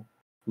show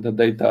the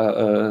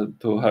data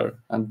to her.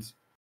 And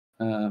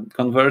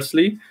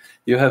conversely,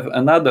 you have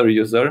another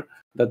user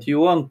that you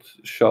won't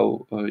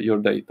show your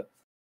data.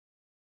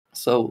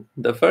 So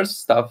the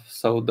first stuff,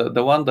 so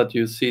the one that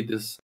you see,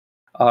 this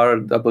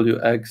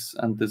RWX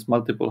and this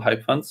multiple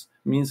hyphens,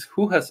 means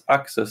who has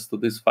access to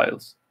these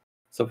files.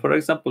 So for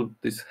example,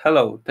 this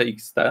hello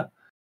txt,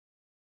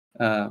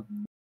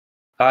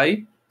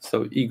 I,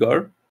 so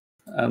Igor,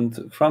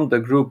 and from the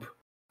group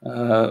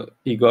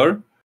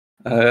Igor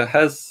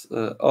has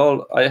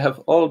I have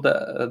all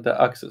the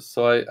access.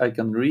 So I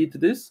can read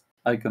this,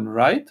 I can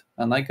write,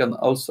 and I can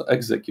also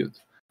execute.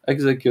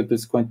 Execute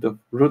is kind of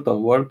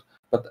brutal word,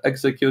 but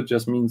execute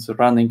just means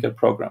running a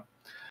program.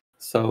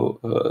 So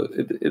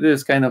it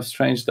is kind of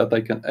strange that I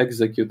can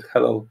execute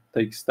hello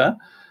txt,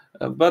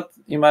 but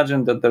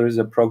imagine that there is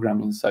a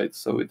program inside.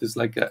 So it is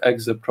like an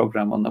exe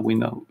program on a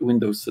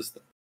Windows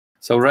system.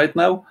 So right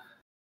now,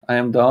 I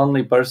am the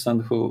only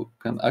person who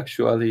can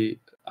actually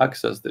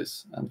access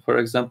this. And for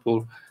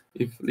example,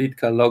 if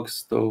Litka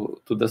logs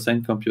to the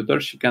same computer,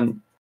 she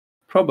can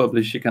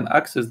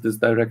access this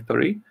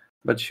directory,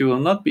 but she will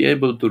not be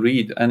able to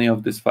read any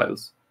of these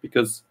files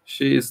because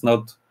she's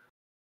not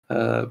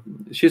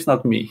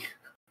me,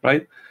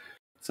 right?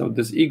 So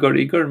this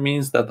Igor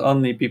means that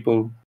only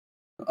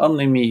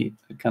me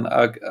can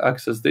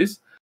access this,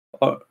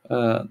 or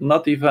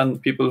not even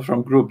people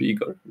from group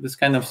Igor. This is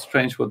kind of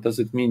strange. What does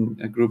it mean,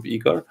 a group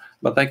Igor?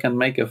 But I can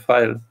make a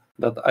file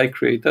that I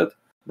created,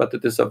 but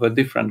it is of a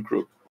different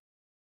group.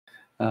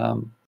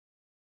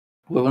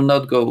 We will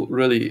not go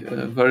really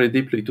very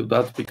deeply to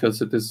that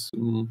because it is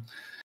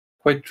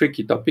quite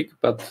tricky topic,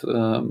 but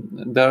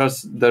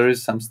there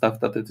is some stuff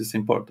that it is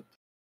important.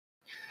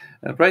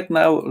 Right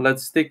now,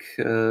 let's stick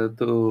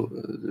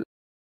to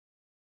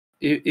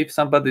if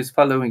somebody is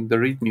following the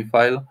README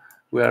file,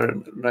 we are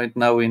right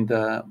now in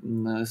the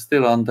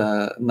still on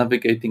the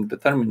navigating the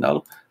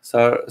terminal.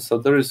 So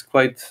there is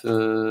quite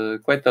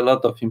a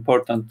lot of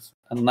important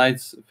and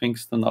nice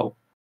things to know.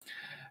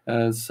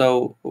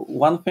 So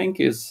one thing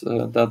is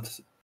that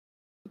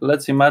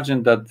let's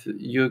imagine that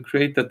you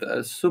created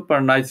a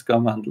super nice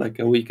command like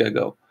a week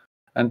ago,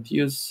 and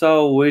you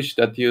so wish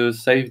that you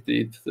saved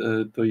it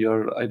to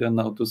your, I don't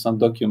know, to some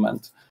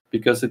document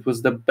because it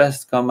was the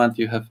best command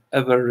you have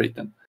ever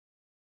written.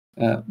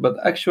 But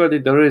actually,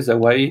 there is a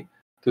way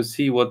to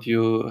see what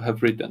you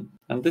have written,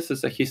 and this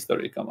is a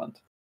history command.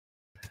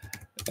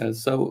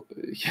 So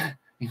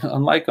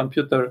on my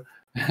computer,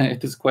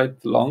 it is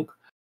quite long.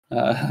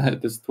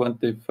 It is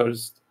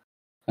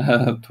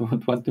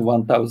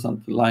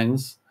 21,000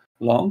 lines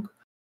long.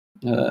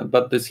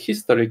 But this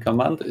history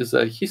command is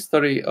a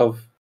history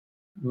of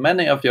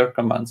many of your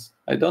commands.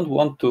 I don't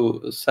want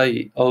to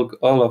say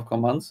all of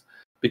commands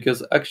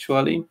because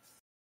actually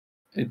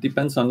it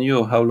depends on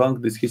you how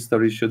long this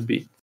history should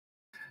be.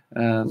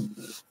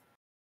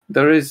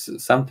 There is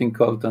something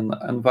called an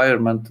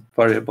environment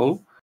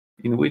variable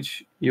in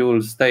which you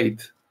will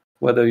state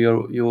whether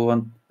you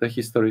want the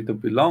history to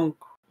be long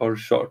or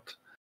short.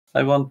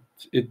 I want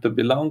it to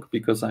be long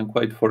because I'm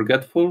quite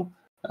forgetful,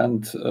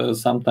 and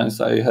sometimes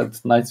I had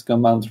nice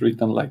commands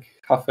written like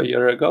half a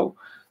year ago.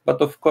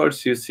 But of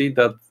course, you see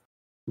that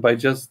by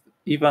just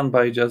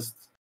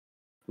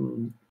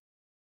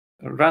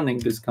running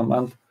this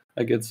command,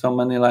 I get so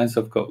many lines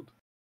of code.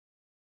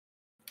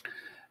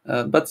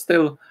 But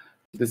still,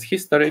 this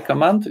history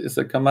command is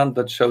a command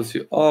that shows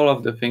you all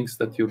of the things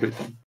that you've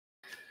written.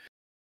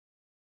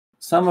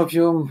 Some of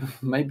you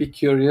may be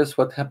curious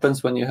what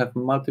happens when you have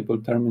multiple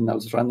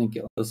terminals running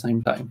at the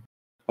same time.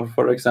 Or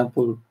for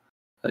example,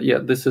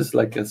 this is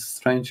like a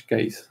strange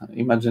case.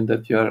 Imagine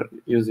that you are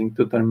using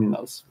two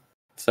terminals.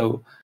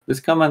 So this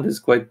command is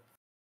quite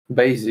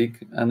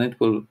basic, and it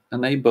will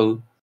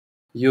enable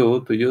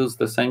you to use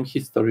the same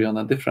history on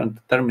a different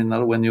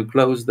terminal when you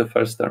close the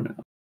first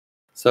terminal.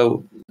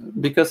 So,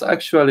 because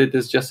actually it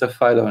is just a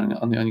file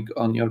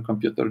on your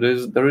computer,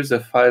 there is a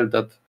file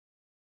that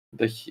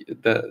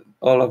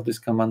all of these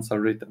commands are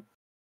written.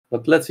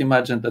 But let's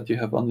imagine that you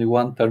have only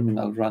one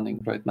terminal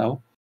running right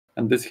now,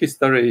 and this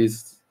history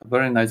is a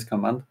very nice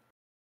command.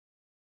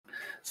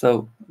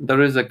 So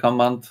there is a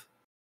command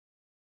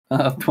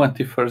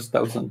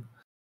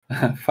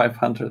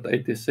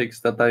 21,586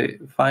 that I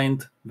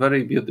find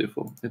very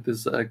beautiful. It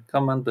is a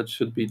command that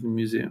should be in the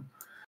museum.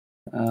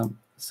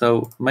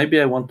 So maybe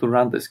I want to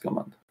run this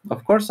command.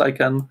 Of course, I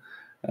can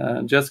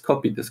just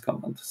copy this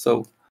command.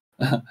 So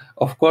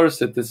of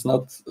course, it is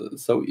not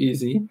so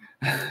easy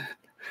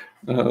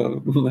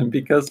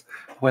because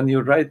when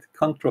you write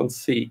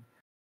Control-C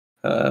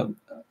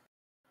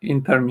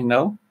in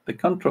terminal, the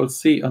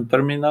Control-C on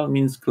terminal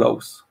means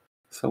close.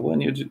 So when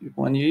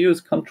you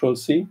use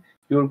Control-C,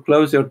 you will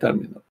close your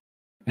terminal.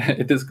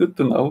 It is good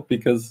to know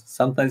because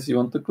sometimes you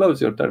want to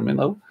close your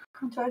terminal.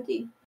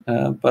 Control-D.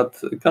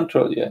 But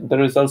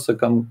there is also a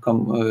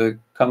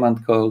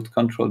command called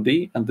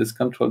Control-D, and this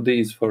Control-D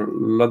is for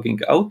logging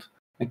out,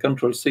 and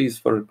Control-C is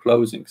for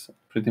closing, so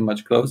pretty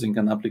much closing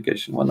an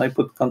application. When I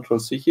put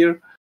Control-C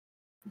here,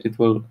 it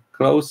will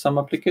close some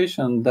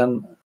application,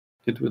 then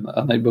it will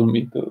enable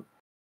me to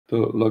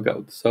log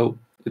out. So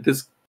it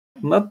is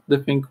not the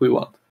thing we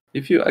want.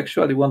 If you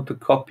actually want to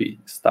copy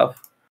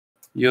stuff,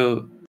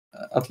 you,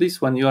 at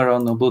least when you are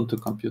on a Ubuntu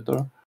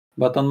computer,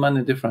 but on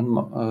many different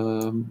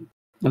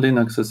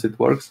Linuxes it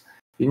works,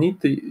 you need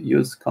to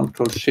use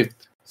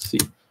Control-Shift-C.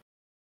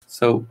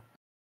 So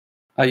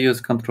I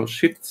use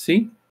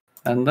Control-Shift-C,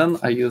 and then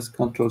I use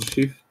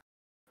Control-Shift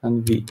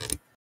and V.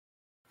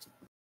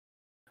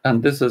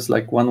 And this is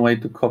like one way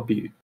to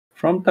copy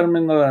from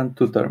terminal and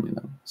to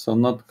terminal. So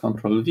not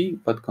Control-V,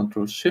 but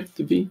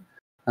Control-Shift-V,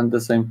 and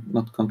the same,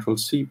 not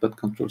Control-C, but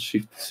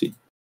Control-Shift-C.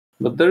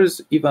 But there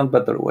is even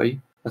better way,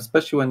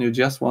 especially when you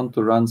just want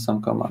to run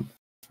some command.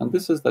 And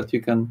this is that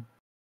you can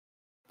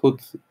put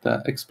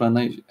the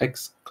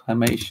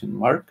exclamation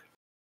mark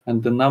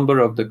and the number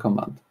of the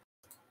command.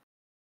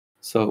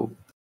 So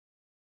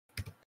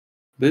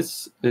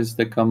this is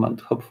the command.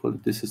 Hopefully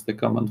this is the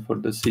command for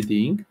the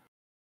CDing.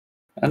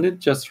 And it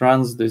just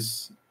runs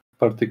this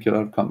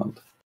particular command.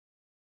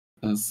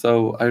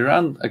 So I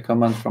ran a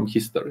command from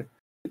history.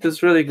 it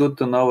is really good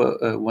to know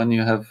when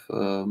you have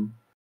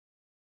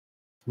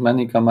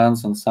many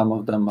commands and some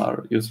of them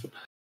are useful.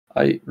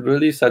 I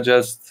really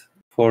suggest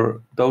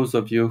for those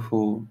of you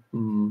who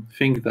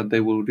think that they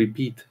will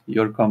repeat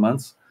your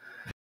commands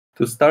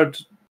to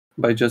start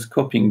by just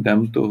copying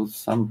them to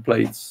some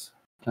place.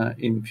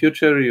 In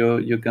future,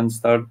 you can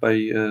start by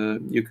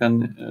you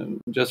can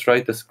just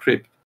write a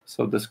script.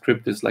 So the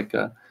script is like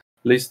a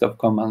list of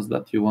commands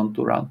that you want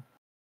to run.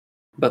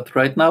 But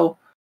right now,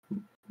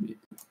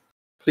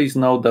 please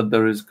note that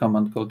there is a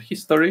command called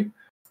history,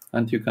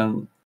 and you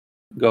can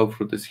go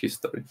through this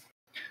history.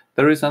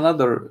 There is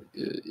another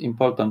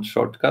important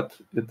shortcut.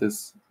 It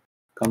is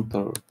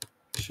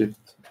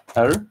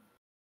Ctrl-Shift-R,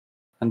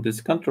 and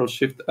this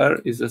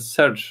Ctrl-Shift-R is a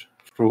search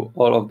through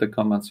all of the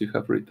commands you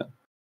have written.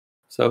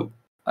 So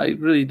I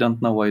really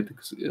don't know why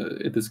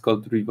it is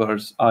called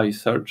reverse I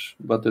search,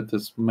 but it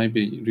is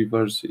maybe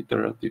reverse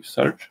iterative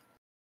search.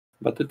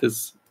 But it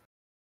is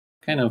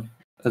kind of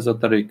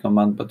esoteric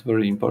command, but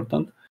very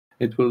important.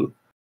 It will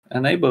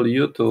enable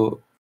you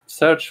to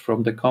search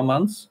from the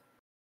commands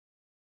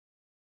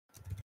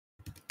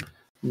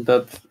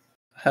that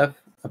have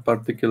a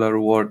particular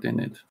word in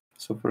it.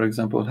 So for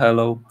example,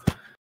 hello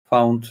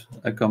found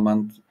a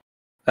command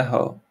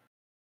echo,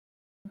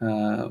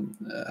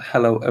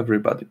 hello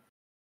everybody.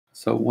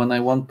 So when I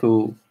want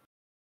to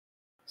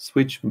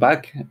switch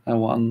back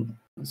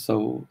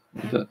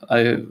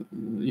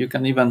you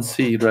can even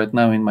see right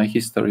now in my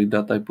history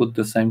that I put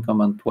the same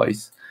command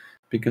twice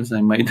because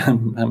I made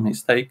a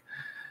mistake.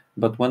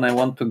 But when I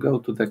want to go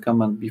to the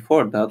command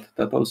before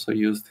that also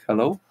used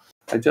hello,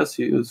 I just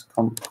use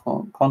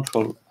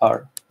Control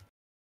R.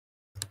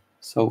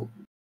 So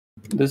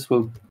this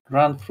will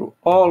run through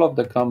all of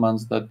the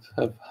commands that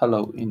have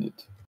hello in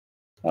it.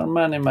 There are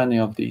many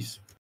of these.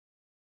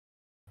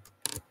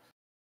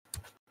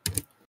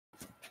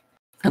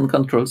 And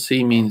Control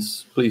C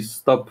means please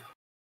stop.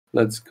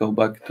 Let's go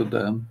back to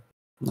the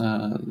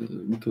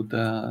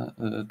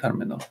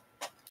terminal.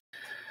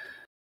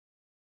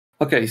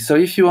 Okay, so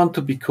if you want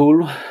to be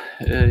cool,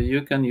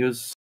 you can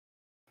use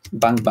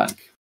bang bang.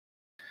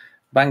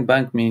 Bang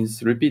bang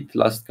means repeat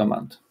last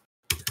command.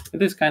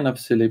 It is kind of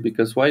silly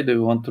because why do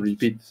you want to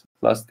repeat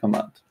last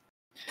command?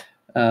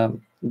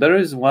 There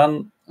is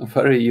one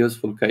very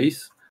useful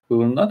case. We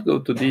will not go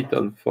to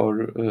detail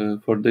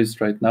for this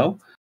right now,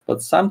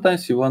 but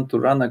sometimes you want to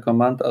run a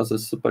command as a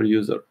super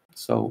user.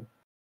 So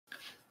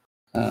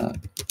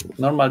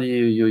normally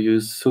you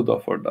use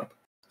sudo for that.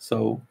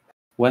 So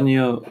when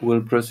you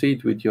will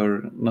proceed with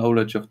your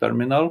knowledge of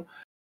terminal,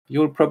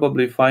 you'll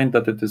probably find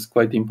that it is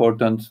quite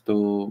important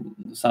to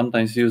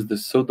sometimes use the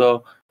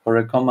sudo for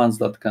a commands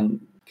that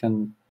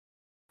can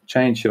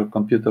change your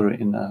computer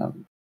in a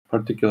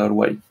particular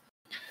way.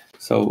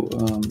 So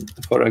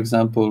for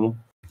example,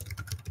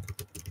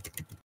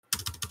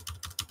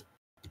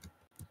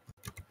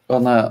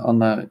 on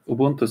a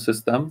Ubuntu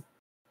system,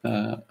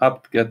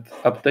 apt-get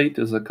update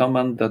is a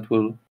command that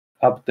will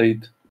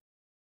update.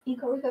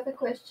 Igor, we have a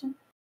question.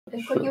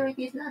 Could you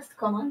repeat last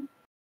command?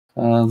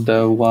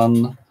 The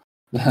one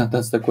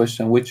that's the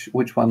question.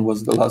 Which one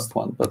was the last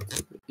one?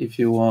 But if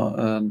you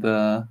want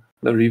the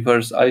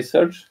reverse I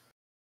search,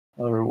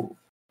 or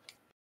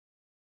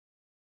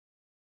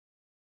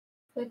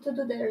to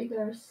do the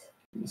reverse.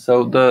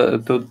 So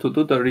to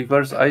do the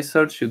reverse I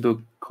search, you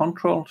do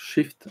Control,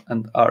 Shift,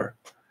 and R.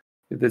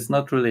 It is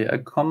not really a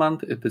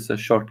command; it is a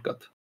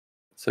shortcut.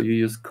 So you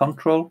use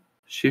Control,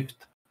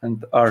 Shift,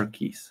 and R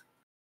keys.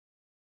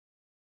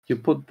 You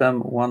put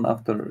them one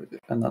after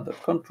another.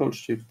 Control,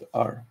 Shift,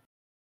 R.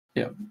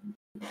 Yeah.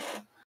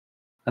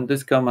 And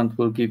this command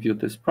will give you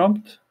this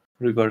prompt,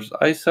 reverse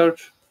I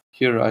search.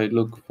 Here I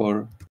look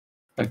for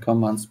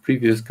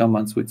previous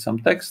commands with some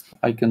text.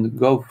 I can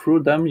go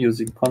through them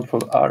using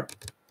Control R.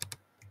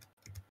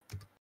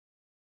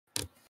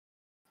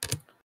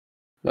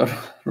 There are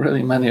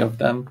really many of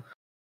them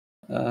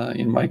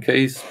in my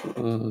case,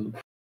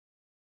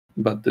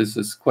 but this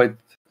is quite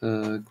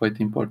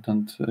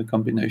important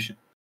combination.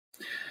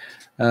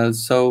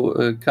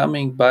 So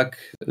coming back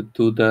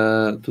to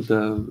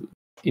the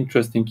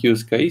interesting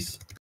use case,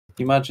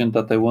 imagine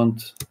that I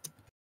want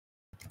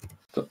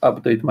to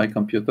update my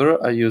computer.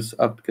 I use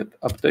apt-get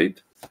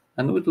update,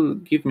 and it will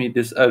give me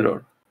this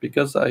error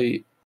because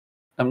I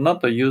am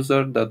not a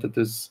user that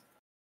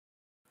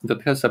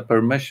has a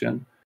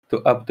permission to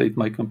update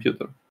my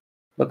computer.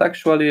 But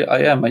actually,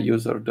 I am a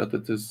user that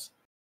it is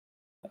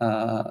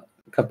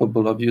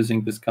capable of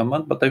using this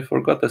command, but I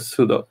forgot a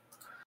sudo.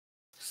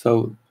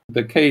 So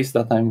the case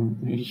that I'm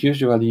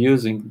usually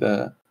using,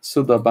 the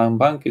sudo bang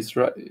bang, is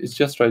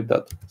just right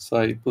that. So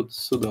I put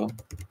sudo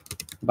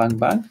bang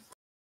bang,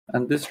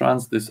 and this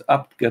runs this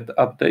apt-get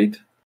update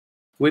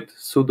with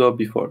sudo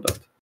before that.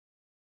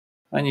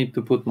 I need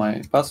to put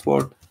my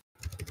password,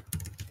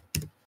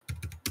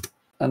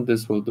 and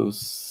this will do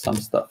some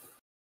stuff.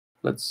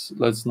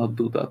 Let's not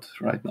do that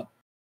right now.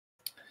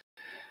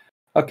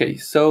 Okay,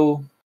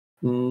 so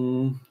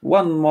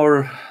one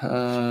more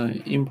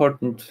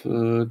important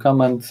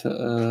comment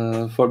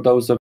for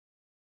those of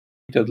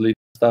you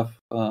stuff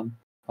on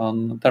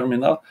on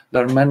terminal.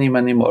 There are many,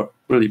 many more.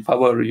 Really,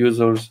 power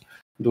users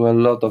do a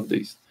lot of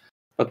these.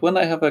 But when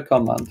I have a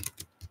command,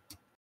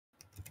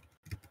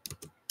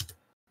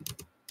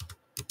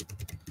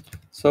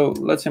 so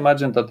let's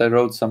imagine that I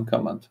wrote some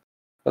command,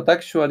 but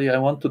actually I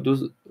want to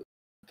do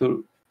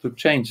to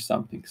change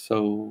something.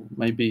 So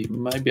maybe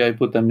I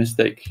put a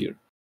mistake here.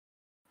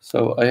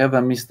 So I have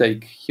a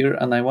mistake here,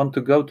 and I want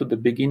to go to the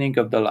beginning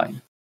of the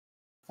line.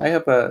 I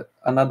have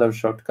another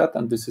shortcut,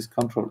 and this is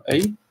Control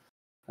A,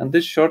 and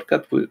this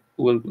shortcut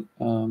will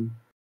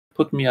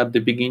put me at the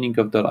beginning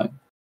of the line.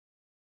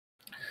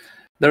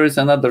 There is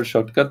another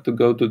shortcut to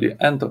go to the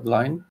end of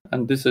line,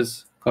 and this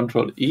is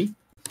Control E.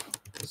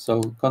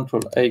 So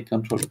Control A,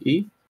 Control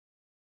E.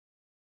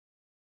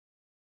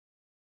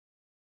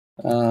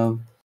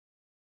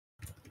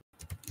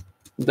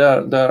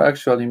 There are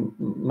actually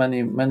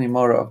many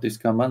more of these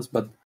commands,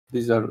 but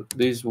these are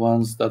these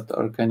ones that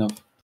are kind of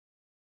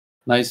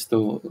nice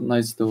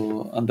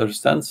to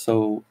understand.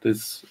 So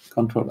this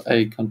Control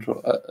A,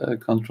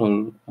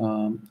 Control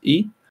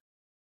E.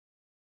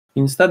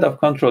 Instead of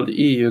Control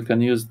E, you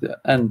can use the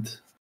End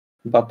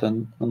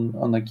button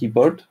on a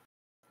keyboard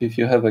if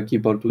you have a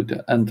keyboard with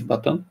the End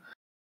button.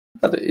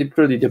 But it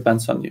really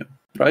depends on you.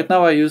 Right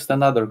now, I used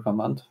another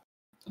command.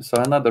 So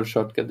another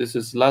shortcut. This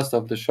is last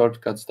of the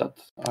shortcuts that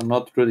are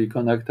not really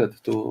connected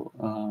to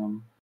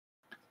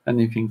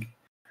anything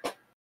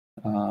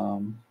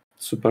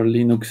super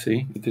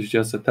Linuxy. It is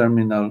just a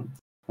terminal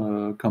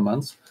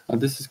commands.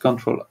 And this is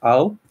Control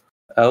L,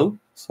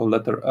 so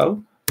letter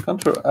L.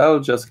 Control L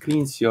just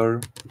cleans your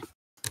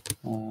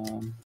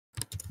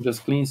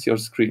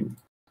screen.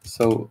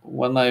 So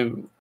when I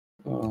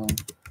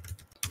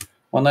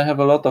have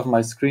a lot of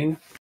my screen,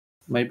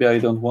 maybe I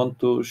don't want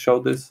to show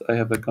this. I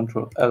have a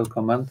Control L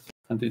command,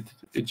 and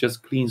it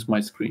just cleans my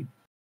screen.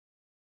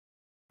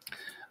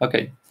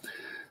 Okay,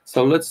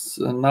 so let's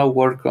now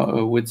work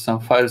with some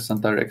files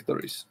and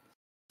directories.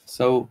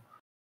 So,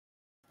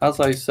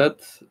 as I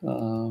said,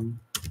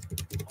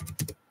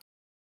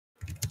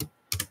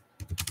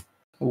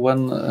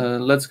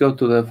 let's go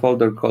to the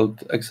folder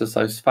called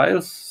exercise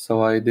files.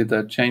 So I did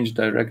a change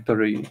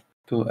directory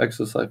to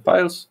exercise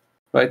files.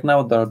 Right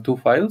now there are two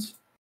files.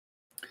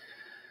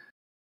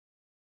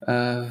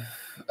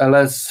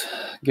 ls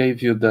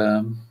gave you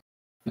the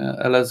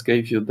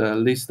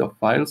list of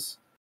files.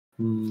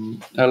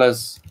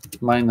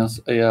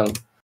 ls-al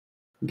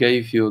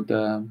gave you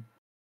the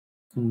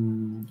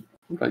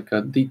like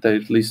a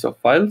detailed list of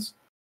files.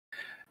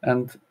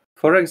 And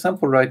for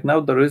example, right now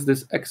there is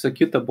this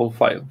executable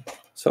file.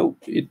 So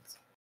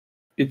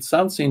it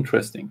sounds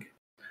interesting.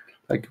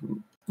 Like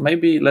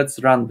maybe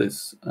let's run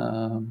this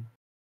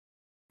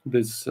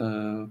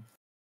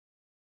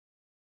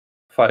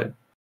file.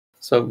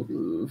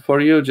 So for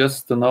you,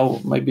 just to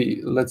know,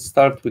 maybe let's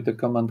start with a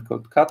command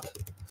called cat,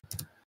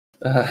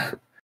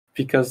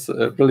 because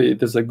really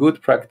it is a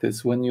good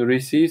practice when you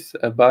receive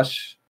a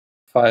bash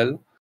file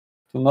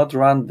to not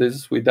run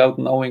this without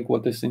knowing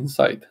what is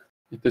inside.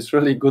 It is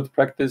really good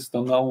practice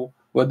to know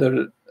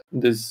whether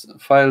this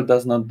file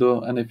does not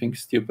do anything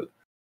stupid.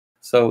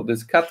 So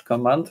this cat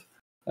command,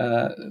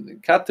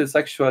 cat is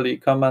actually a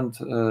command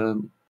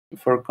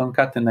for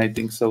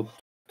concatenating, so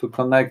to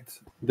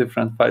connect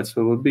different files.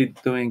 We will be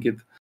doing it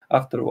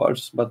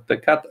afterwards, but the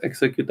cat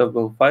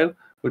executable file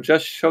will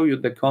just show you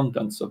the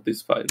contents of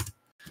this file.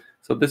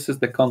 So this is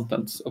the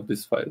contents of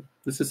this file.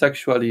 This is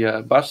actually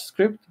a bash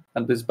script,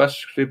 and this bash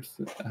script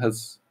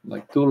has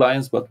like 2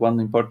 lines, but one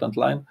important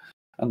line,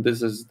 and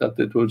this is that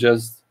it will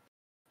just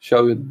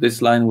show you,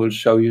 this line will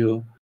show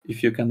you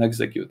if you can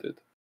execute it.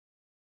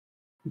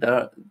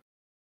 There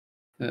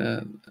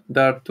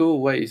are 2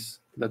 ways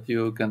that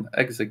you can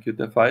execute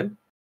a file.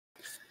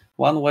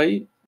 One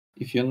way,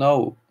 if you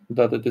know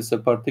that it is a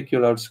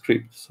particular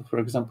script. So for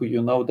example,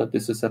 you know that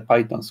this is a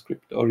Python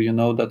script, or you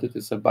know that it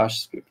is a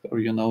bash script, or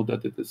you know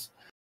that it is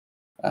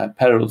a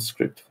Perl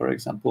script, for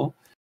example.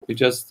 You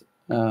just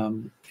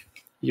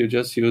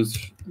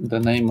use the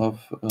name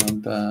of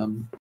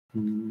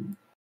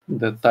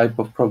the type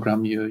of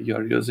program you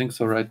are using.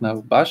 So right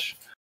now, bash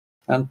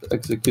and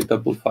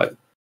executable file.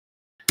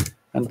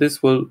 And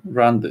this will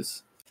run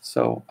this.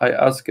 So I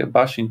ask a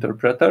bash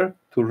interpreter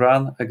to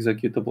run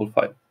executable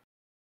file.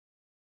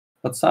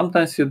 But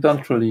sometimes you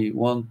don't really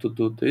want to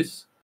do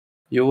this.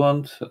 You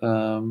want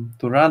to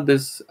run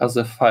this as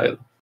a file,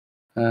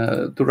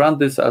 to run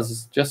this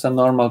as just a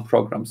normal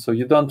program. So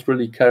you don't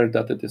really care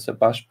that it is a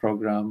bash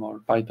program or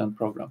Python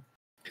program.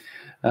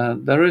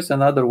 There is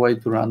another way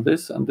to run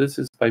this, and this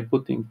is by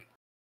putting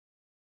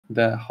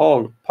the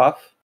whole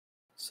path.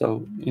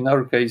 So in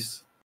our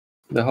case,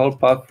 the whole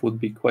path would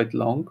be quite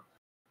long,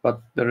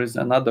 but there is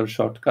another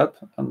shortcut,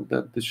 and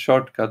the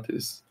shortcut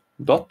is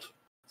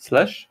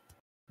 /.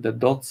 The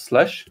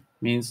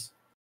 / means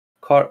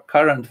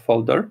current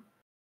folder.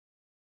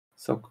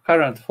 So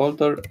current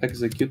folder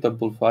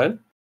executable file.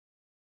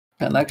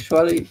 And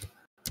actually,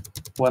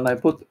 when I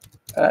put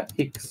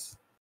x,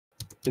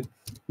 it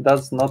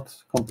does not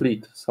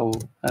complete. So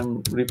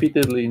I'm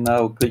repeatedly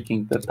now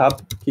clicking the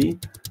tab key,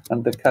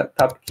 and the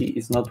tab key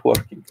is not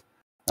working.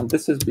 And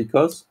this is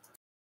because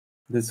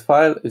this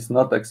file is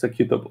not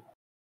executable.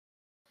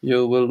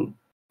 You will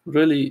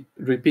really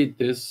repeat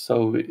this.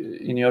 So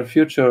in your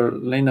future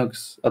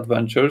Linux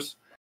adventures,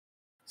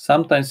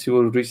 sometimes you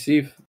will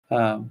receive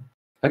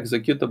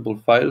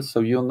executable files. So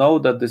you know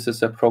that this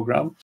is a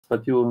program,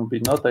 but you will be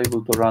not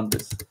able to run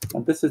this.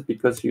 And this is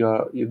because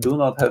you do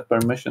not have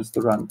permissions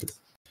to run this.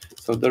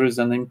 So there is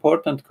an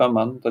important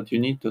command that you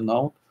need to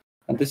know,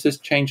 and this is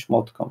change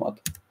mode command.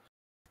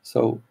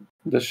 So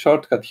the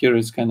shortcut here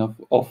is kind of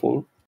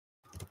awful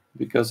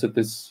because it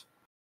is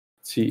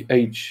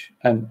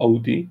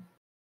chmod,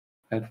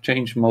 a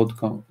change mode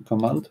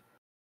command,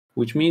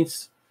 which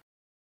means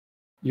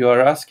you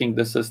are asking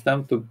the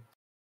system to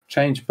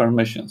change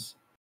permissions.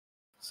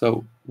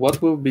 So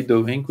what we'll be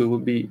doing, we will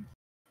be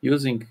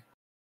using,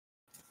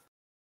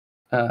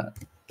 we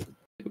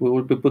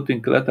will be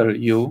putting letter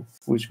U,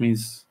 which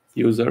means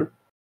user,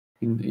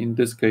 in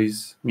this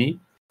case me,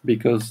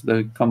 because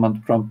the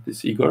command prompt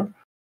is Igor.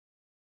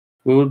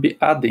 We will be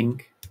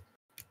adding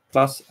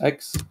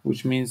 +x,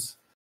 which means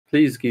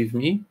please give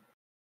me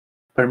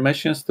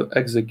permissions to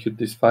execute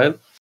this file,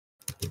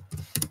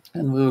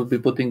 and we will be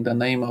putting the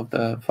name of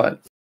the file.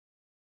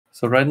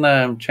 So right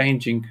now I'm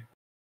changing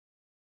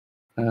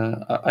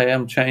the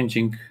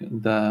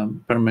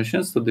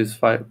permissions to this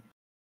file.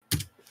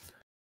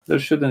 There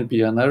shouldn't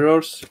be any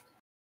errors.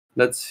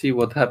 Let's see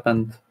what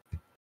happened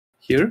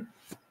here.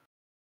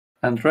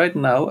 And right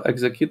now,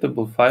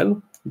 executable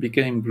file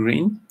became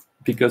green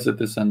because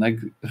it is an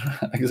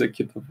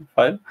executable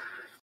file.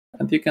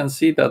 And you can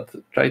see that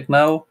right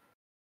now,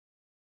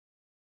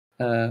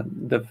 right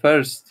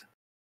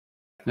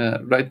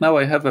now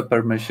I have a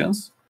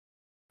permissions.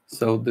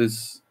 So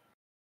this,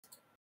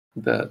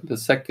 the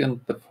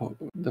second,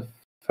 the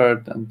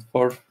third, and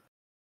fourth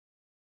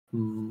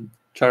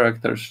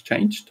characters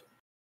changed,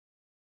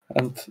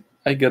 and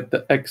I get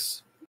the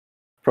X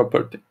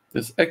property.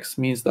 This X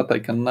means that I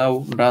can now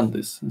run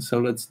this. So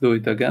let's do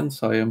it again.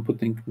 So I am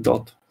putting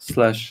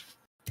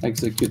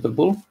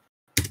 ./executable,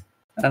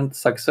 and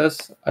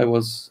success, I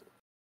was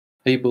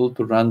able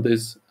to run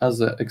this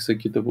as an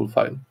executable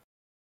file.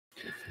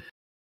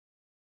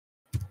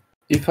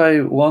 If I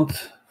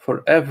want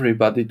for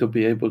everybody to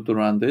be able to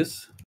run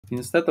this,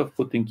 instead of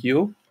putting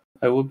U,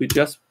 I will be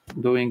just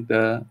doing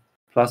the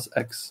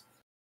 +X.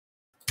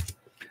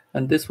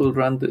 And this will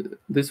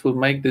this will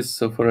make this,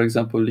 so for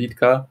example,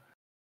 Litka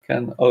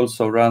can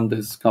also run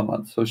this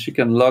command. So she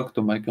can log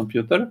to my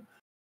computer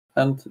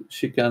and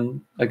she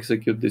can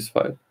execute this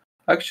file.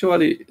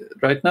 Actually,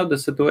 right now the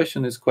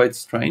situation is quite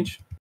strange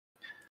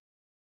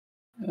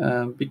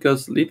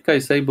because Litka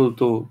is able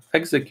to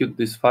execute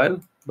this file,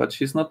 but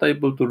she's not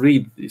able to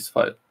read this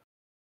file.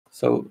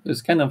 So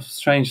it's kind of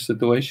strange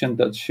situation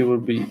that she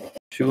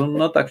will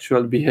not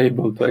actually be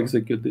able to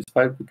execute this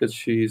file because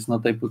she is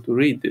not able to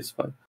read this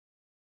file.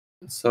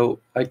 So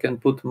I can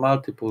put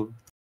multiple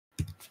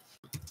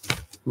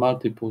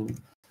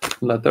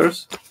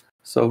letters.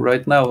 So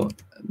right now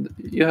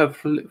you have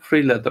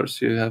 3 letters.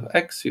 You have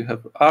X, you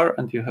have R,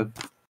 and you have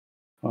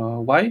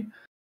Y.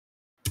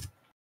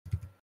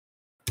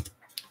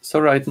 So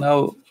right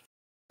now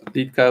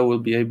Litka will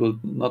be able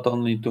not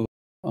only to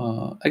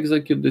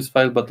execute this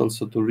file, but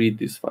also to read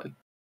this file.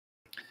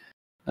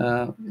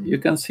 You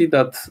can see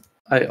that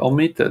I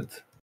omitted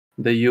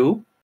the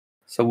U.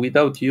 So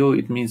without U,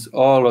 it means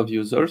all of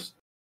users.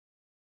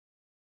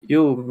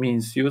 U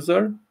means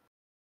user.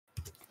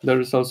 There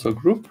is also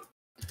group,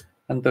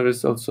 and there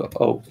is also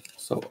O.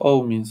 So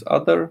O means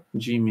other,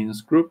 G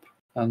means group,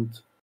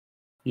 and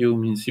U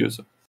means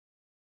user.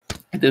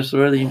 It is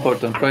really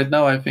important. Right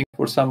now, I think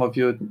for some of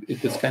you,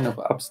 it is kind of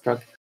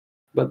abstract,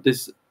 but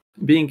this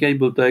being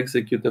able to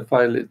execute a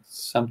file is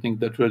something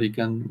that really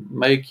can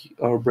make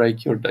or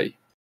break your day.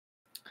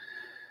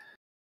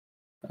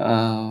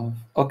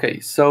 Okay,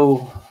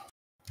 so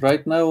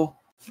right now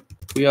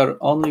we are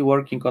only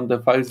working on the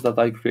files that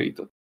I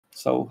created.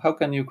 So how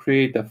can you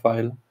create a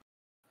file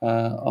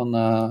on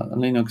a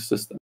Linux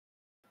system?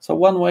 So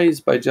one way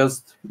is by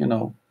just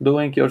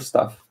doing your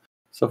stuff.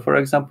 So for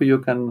example, you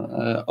can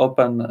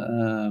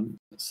open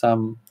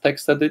some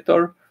text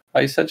editor.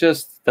 I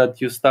suggest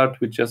that you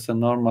start with just a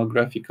normal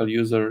graphical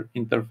user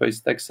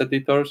interface text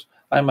editors.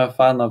 I'm a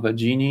fan of a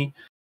Genie,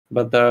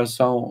 but there are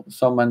so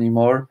many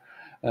more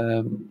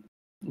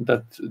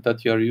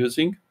that you are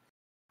using.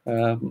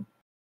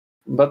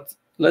 But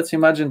let's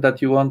imagine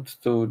that you want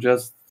to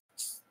just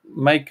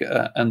make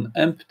an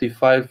empty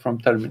file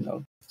from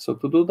terminal. So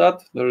to do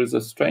that, there is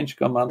a strange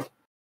command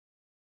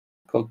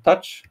called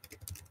touch,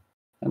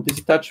 and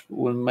this touch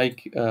will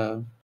make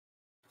an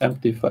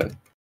empty file.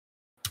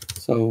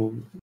 So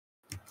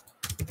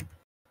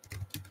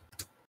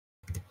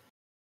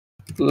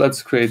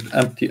let's create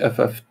empty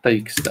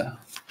ff_txt.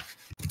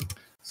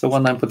 So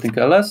when I'm putting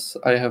ls,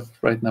 I have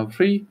right now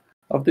 3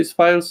 of these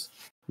files.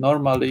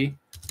 Normally,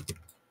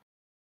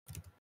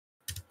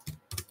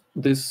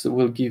 this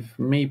will give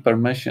me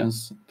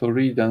permissions to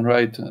read and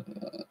write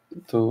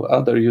to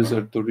other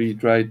users to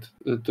read, write,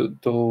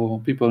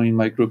 to people in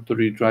my group to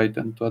read, write,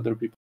 and to other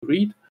people to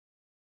read.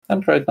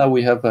 And right now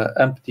we have an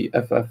empty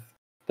ff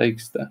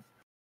txt.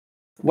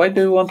 Why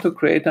do you want to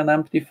create an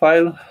empty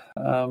file?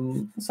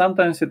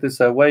 Sometimes it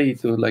is a way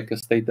to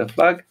state a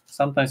flag.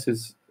 Sometimes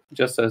it's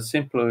just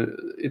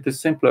it is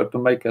simpler to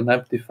make an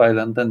empty file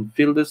and then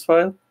fill this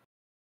file.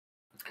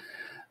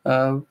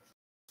 And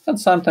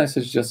sometimes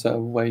it's just a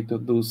way to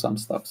do some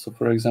stuff. So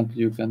for example,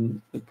 you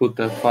can put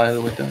a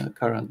file with a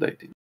current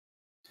date in.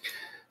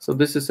 So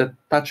this is a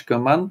touch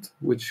command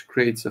which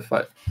creates a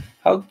file.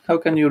 How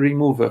can you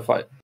remove a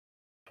file?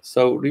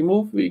 So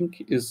removing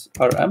is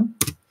rm.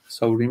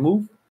 So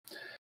remove.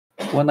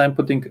 When I'm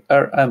putting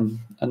rm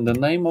and the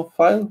name of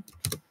file,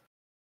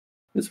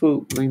 this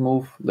will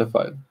remove the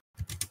file.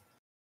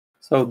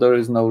 So there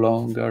is no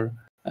longer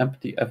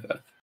empty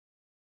ff.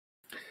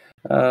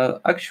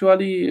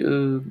 Actually,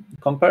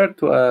 compared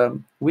to a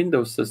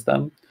Windows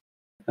system,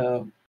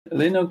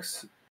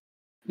 Linux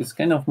is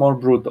kind of more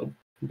brutal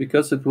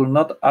because it will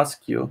not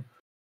ask you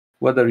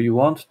whether you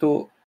want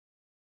to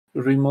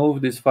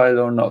remove this file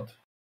or not.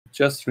 It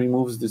just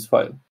removes this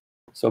file.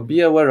 So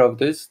be aware of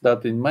this,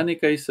 that in many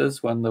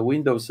cases when the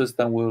Windows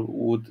system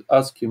would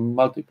ask you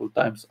multiple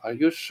times, are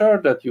you sure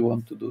that you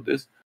want to do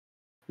this?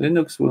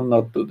 Linux will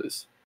not do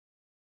this.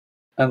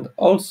 And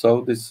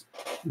also this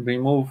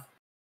remove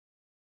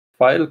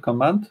file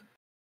command,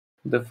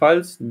 the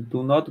files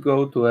do not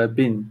go to a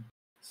bin.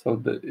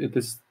 So it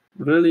is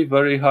really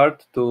very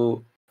hard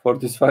for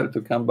this file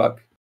to come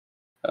back.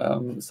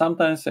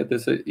 Sometimes it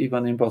is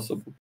even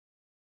impossible.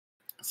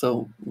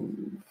 So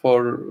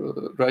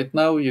for right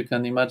now, you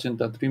can imagine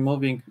that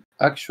removing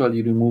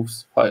actually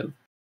removes file.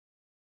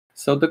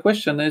 So the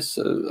question is,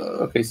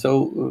 okay,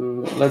 so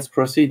let's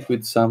proceed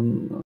with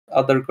some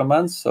other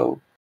commands.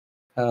 So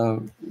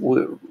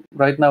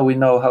right now we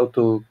know how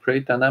to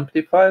create an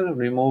empty file,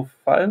 remove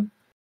file,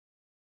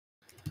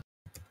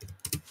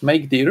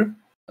 make dir.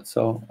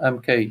 So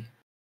mkdir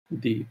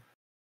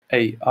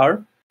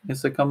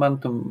is a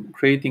command to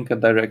creating a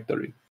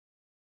directory.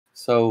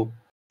 So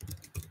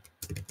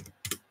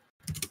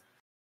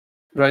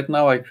right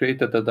now I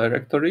created a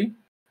directory.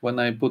 When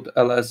I put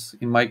ls,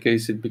 in my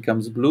case, it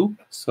becomes blue.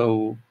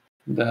 So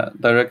the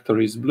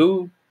directory is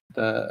blue,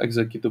 the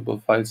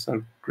executable files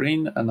are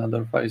green, and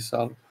other files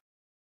are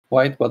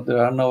white, but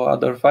there are no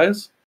other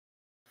files.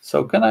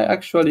 So can I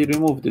actually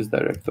remove this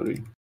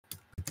directory?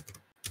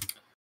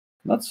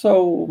 Not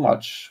so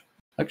much.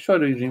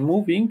 Actually,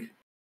 removing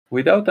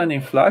without any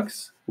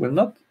flags will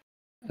not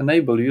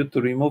enable you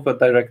to remove a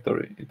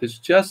directory. It is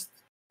just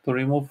to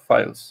remove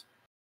files.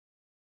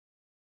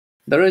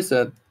 There is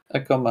a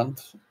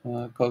command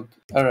called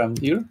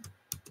rmdir,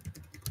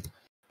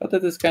 but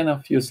it is kind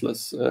of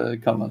useless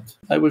command.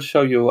 I will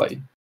show you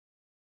why.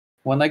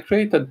 When I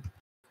create a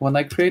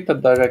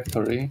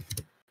directory,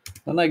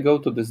 then I go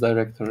to this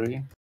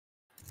directory,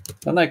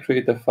 then I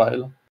create a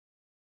file.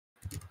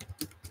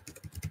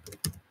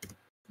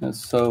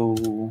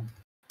 So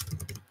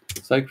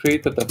I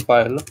created a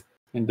file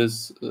in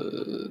this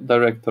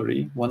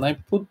directory. When I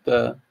put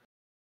the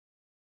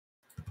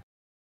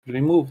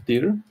remove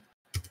dir,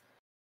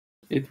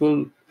 it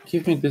will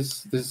give me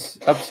this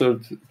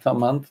absurd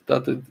command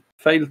that it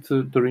failed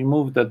to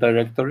remove the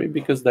directory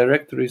because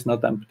directory is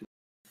not empty.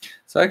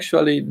 So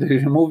actually, the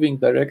removing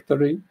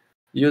directory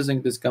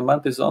using this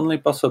command is only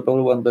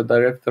possible when the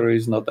directory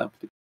is not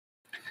empty.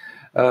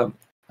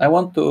 I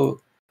want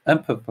to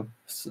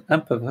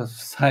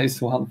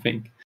emphasize one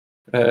thing,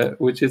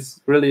 which is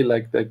really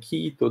like the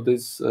key to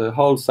this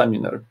whole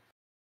seminar.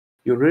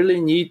 You really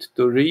need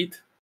to read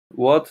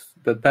what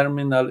the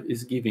terminal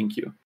is giving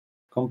you.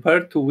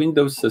 Compared to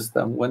Windows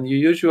system, when you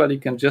usually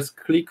can just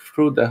click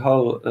through the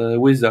whole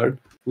wizard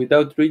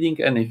without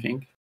reading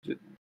anything,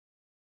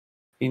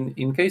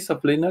 in case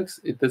of Linux,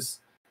 it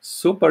is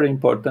super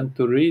important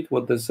to read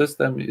what the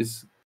system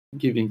is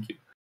giving you.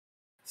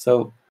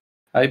 So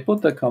I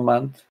put a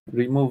command,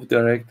 remove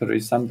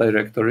directory, some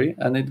directory,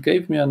 and it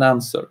gave me an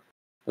answer.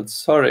 But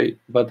sorry,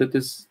 but it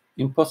is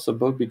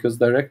impossible because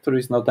directory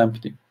is not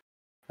empty.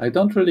 I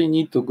don't really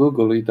need to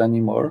Google it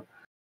anymore.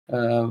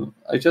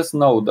 I just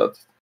know that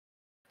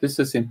this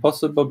is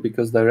impossible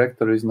because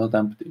directory is not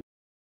empty.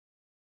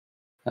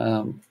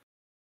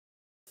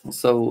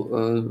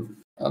 So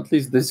at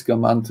least this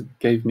command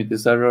gave me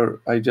this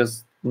error. I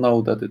just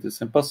know that it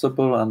is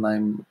impossible and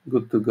I'm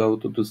good to go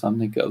to do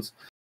something else.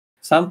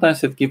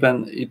 Sometimes it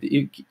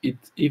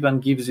even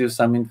gives you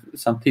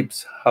some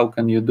tips. How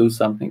can you do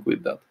something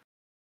with that?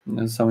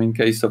 And so in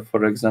case of,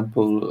 for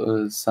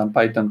example, some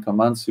Python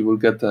commands, you will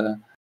get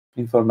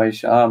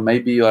information.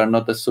 Maybe you are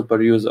not a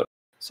super user.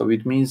 So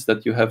it means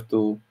that you have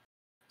to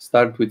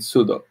start with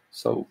sudo.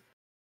 So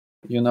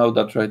you know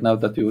that right now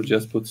that you will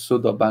just put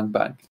sudo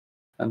bang,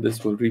 and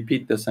this will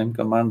repeat the same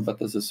command,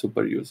 but as a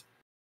super user.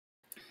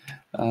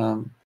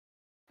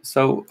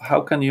 So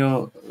how can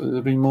you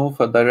remove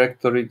a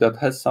directory that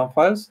has some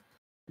files?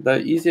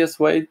 The easiest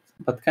way,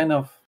 but kind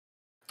of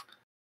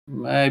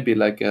maybe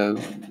like a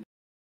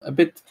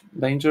bit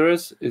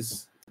dangerous,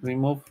 is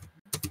remove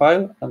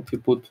file and you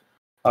put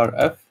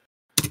rf,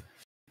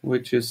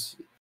 which is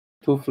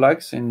two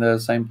flags in the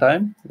same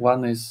time.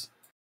 One is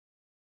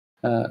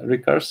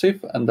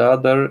recursive and the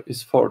other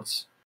is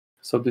force.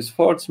 So this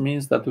false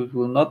means that it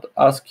will not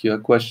ask you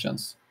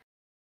questions.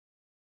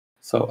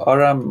 So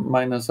rm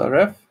minus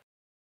rf,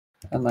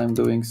 and I'm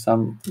doing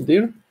some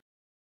dir,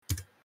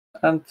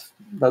 and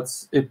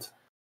that's it.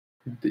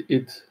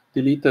 It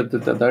deleted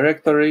the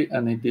directory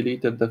and it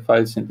deleted the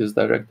files in this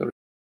directory.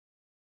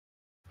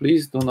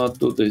 Please do not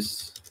do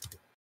this.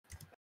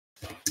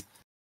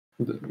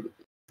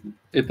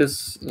 It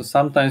is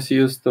sometimes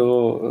used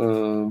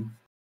to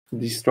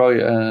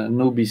destroy a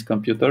newbie's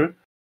computer,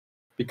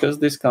 because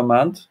this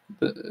command,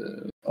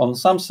 on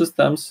some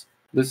systems,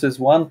 this is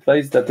one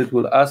place that it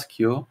will ask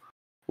you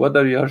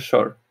whether you are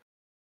sure.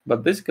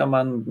 But this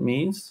command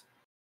means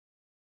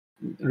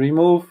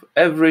remove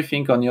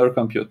everything on your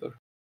computer.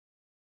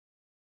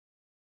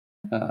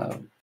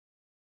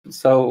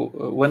 So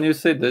when you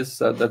say this,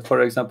 that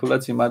for example,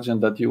 let's imagine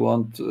that you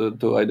want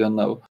to, I don't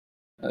know,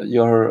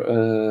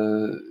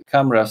 your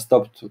camera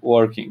stopped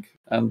working,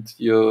 and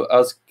you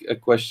ask a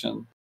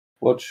question,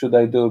 what should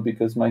I do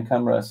because my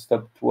camera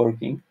stopped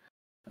working?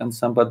 And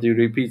somebody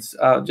repeats,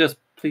 just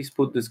please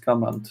put this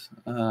command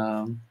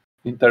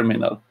in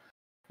terminal.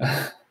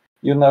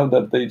 You know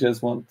that they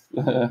just want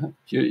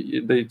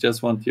they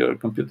just want your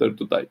computer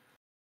to die.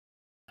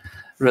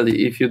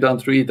 Really, if you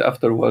don't read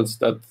afterwards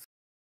that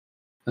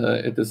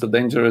it is a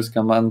dangerous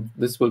command,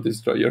 this will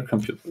destroy your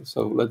computer.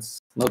 So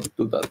let's not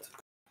do that.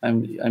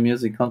 I'm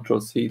using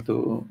Ctrl+C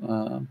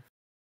to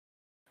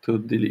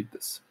delete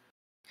this.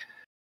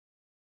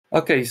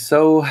 Okay,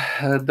 so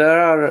there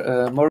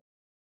are more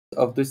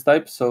of this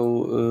type. So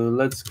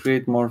let's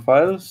create more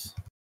files.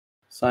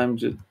 So I'm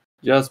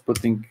just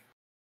putting,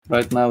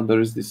 right now there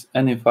is this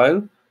any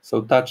file.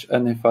 So touch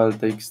any file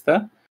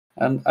txt,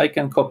 and I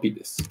can copy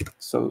this.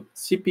 So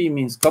cp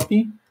means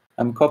copy.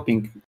 I'm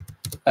copying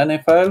any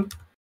file,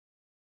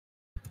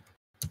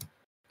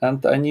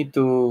 and I need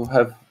to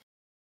have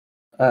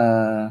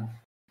a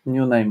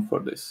new name for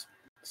this.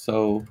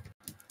 So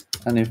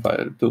any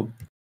file 2.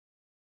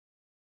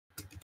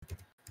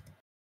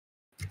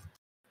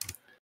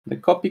 The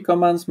copy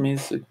commands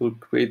means it will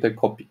create a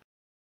copy.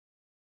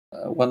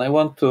 When I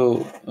want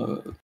to,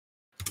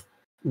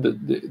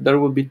 there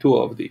will be 2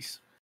 of these.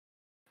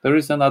 There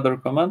is another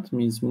command,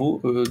 means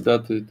move,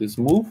 that it is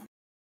move.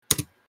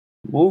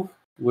 Move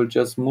will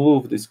just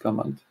move this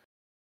command.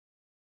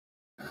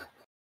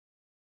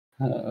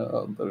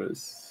 There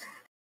is.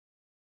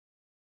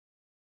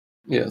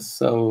 Yes,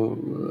 so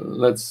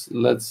let's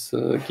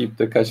keep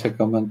the cache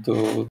command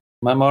to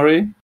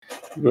memory.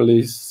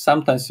 Really,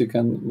 sometimes you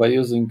can, by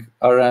using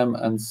rm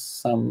and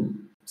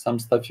some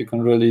stuff, you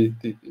can really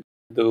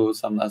do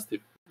some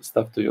nasty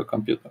stuff to your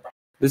computer.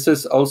 This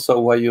is also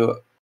why you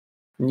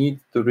need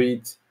to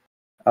read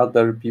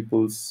other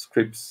people's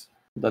scripts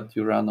that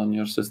you run on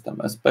your system,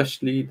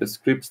 especially the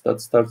scripts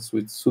that starts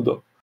with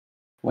sudo.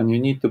 When you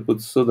need to put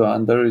sudo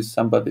and there is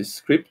somebody's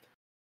script,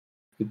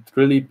 it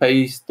really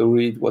pays to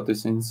read what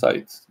is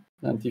inside.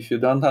 And if you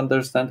don't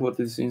understand what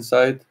is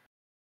inside,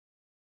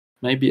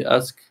 maybe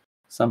ask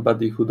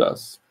somebody who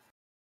does.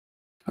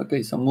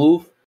 Okay, so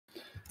move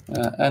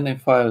any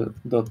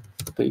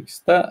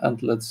file.txt,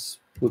 and let's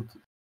put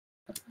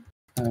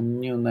a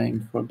new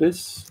name for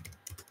this.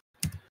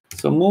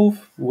 So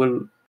move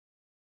will,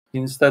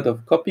 instead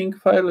of copying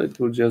file, it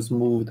will just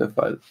move the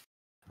file.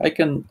 I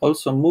can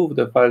also move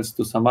the files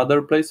to some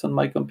other place on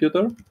my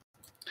computer.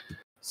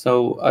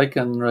 So I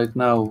can right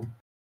now,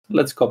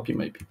 let's copy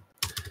maybe.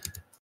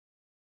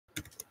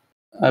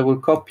 I will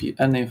copy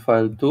any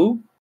file to,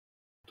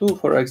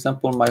 for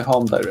example, my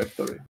home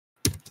directory.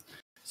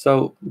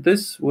 So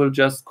this will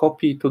just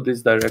copy to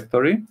this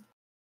directory.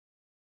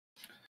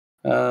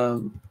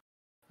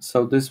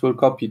 So this will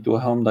copy to a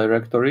home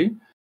directory,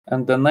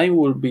 and the name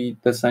will be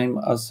the same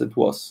as it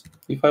was.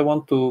 If I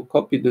want to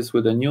copy this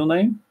with a new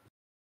name,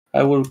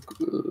 I will,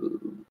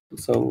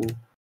 so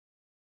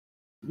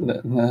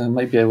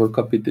maybe I will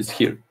copy this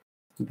here.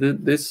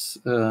 This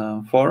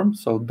form,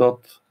 so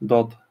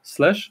dot/,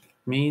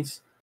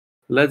 means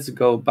let's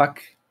go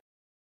back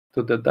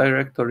to the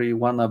directory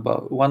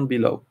one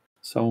below.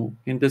 So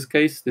in this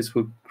case, this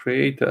will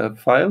create a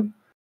file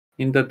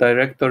in the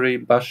directory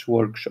bash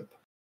workshop.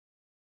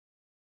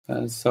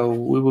 So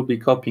we will be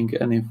copying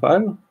any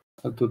file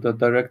to the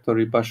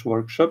directory bash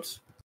workshops.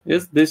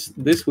 Yes,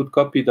 this would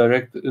copy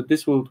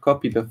this will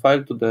copy the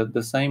file to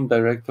the same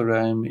directory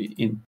I am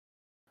in,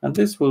 and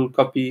this will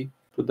copy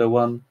to the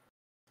one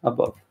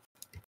above.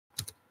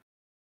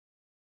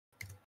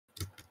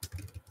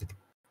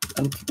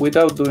 And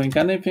without doing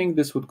anything,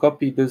 this would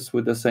copy this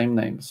with the same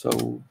name.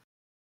 So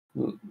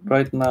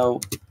right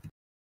now,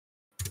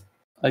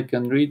 I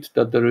can read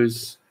that there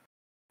is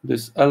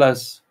this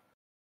ls ...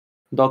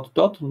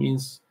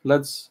 means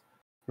let's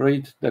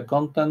read the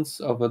contents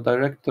of a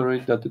directory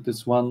that it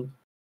is one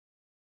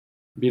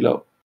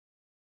below.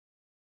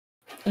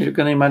 You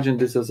can imagine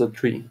this as a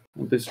tree,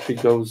 and this tree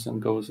goes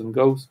and goes and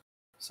goes.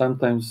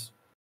 Sometimes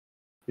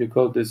you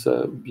call this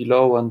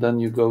below, and then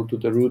you go to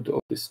the root of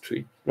this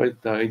tree, right?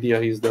 The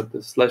idea is that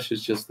the slash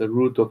is just the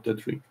root of the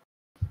tree.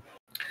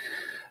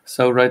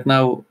 So right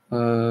now,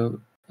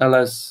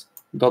 ls ...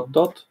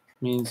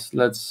 means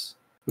let's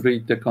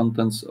read the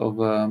contents of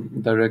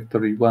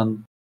directory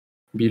one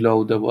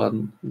below the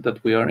one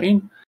that we are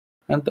in,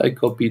 and I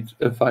copied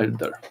a file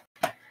there.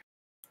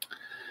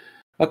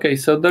 Okay,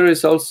 so there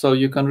is also,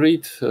 you can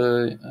read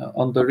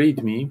on the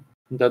README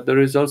that there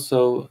is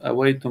also a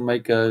way to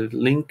make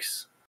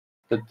links,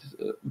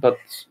 but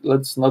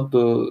let's not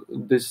do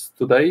this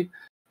today.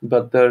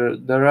 But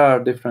there are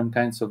different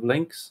kinds of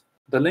links.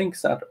 The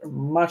links are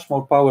much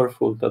more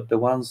powerful than the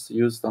ones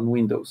used on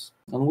Windows.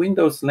 On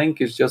Windows, link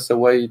is just a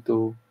way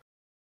to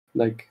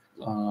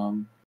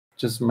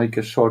just make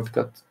a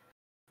shortcut.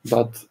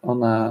 But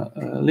on a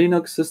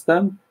Linux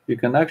system, you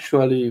can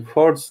actually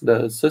force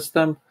the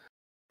system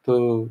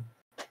to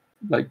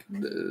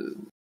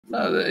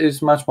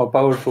it's much more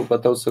powerful,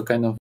 but also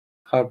kind of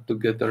hard to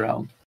get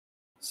around.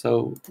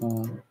 So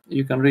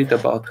you can read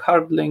about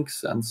hard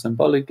links and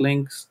symbolic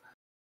links.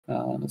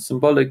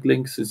 Symbolic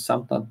links is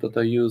something that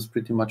I use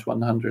pretty much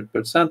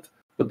 100%,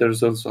 but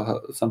there's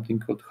also something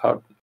called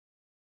hard.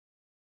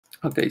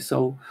 Okay,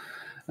 so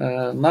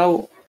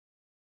now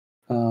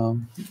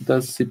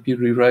does CP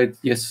rewrite?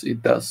 Yes,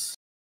 it does.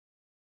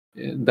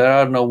 There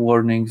are no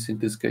warnings in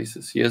these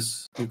cases.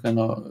 Yes, you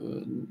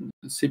can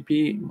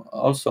CP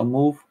also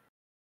move.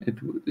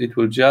 It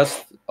will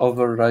just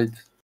overwrite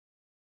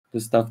the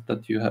stuff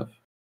that you have.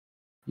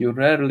 You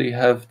rarely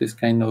have this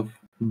kind of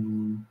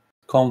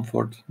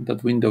comfort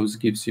that Windows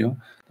gives you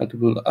that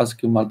will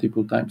ask you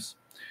multiple times.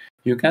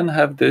 You can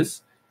have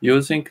this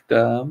using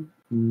the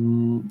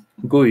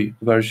GUI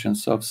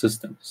versions of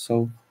systems.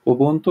 So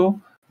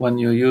Ubuntu, when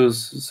you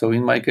use, so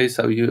in my case,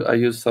 I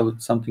use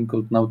something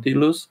called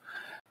Nautilus.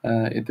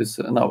 It is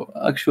now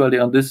actually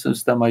on this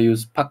system I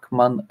use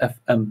Pacman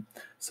FM,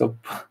 so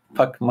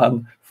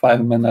Pacman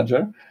file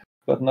manager.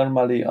 But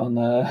normally on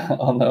a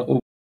Ubuntu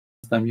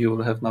system you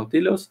will have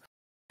Nautilus.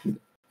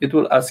 It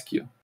will ask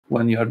you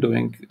when you are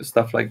doing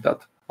stuff like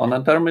that. On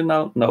a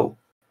terminal, no.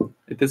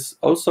 It is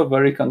also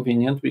very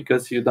convenient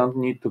because you don't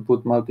need to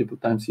put multiple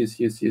times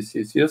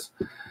yes.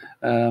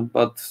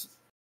 But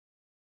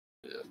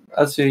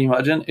as you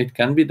imagine, it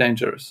can be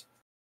dangerous.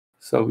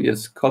 So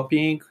yes,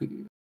 copying,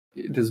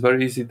 it is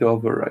very easy to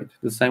overwrite.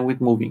 The same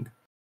with moving.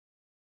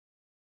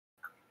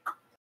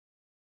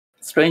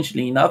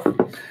 Strangely enough,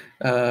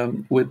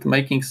 with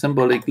making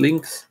symbolic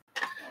links,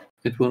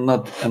 it will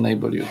not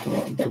enable you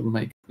to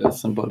make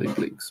symbolic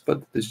links,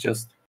 but it's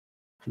just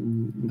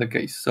the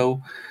case.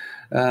 So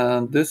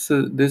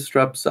this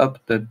wraps up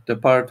the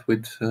part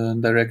with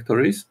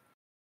directories.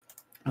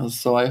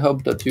 So I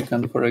hope that you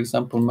can, for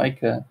example,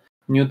 make a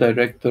new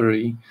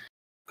directory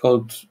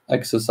called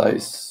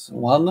exercise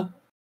 1,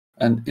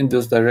 and in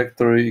this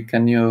directory,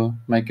 can you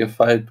make a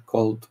file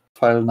called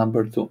file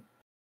number 2?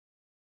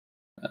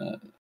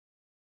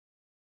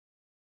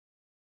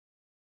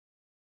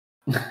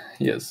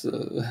 Yes.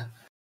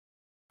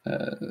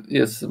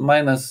 Yes,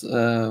 minus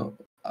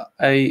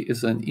A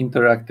is an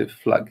interactive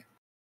flag.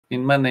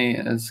 In many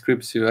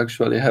scripts, you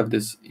actually have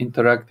this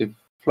interactive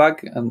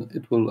flag, and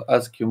it will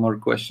ask you more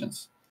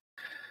questions.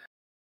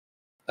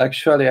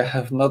 Actually, I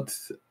have not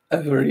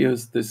ever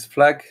used this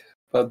flag,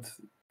 but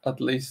at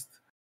least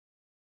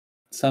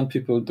some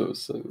people do.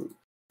 So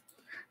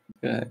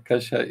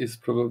Kasia is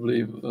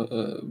probably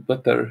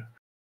better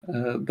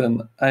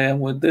than I am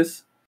with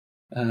this.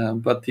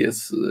 But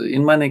yes,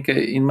 in many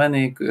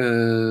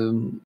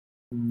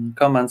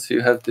commands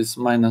you have this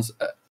minus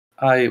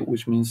I,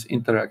 which means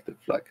interactive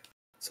flag.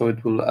 So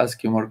it will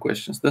ask you more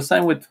questions. The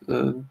same with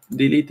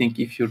deleting.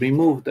 If you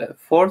remove the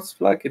force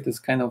flag, it is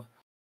kind of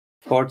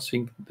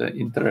forcing the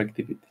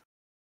interactivity.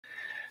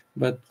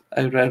 But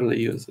I rarely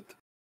use it.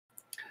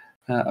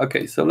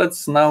 Okay, so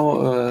let's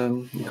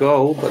now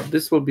go, but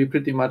this will be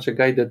pretty much a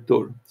guided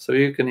tour. So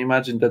you can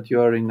imagine that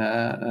you are in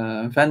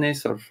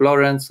Venice or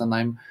Florence, and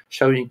I'm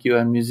showing you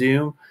a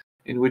museum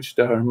in which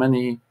there are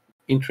many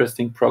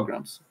interesting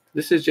programs.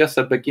 This is just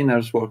a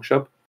beginner's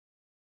workshop.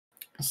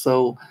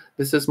 So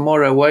this is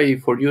more a way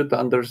for you to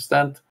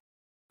understand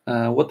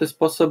what is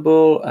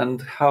possible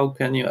and how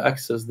can you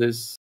access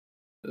this,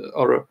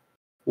 or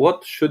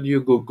what should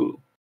you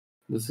Google.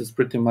 This is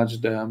pretty much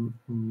the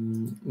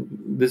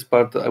this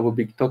part I will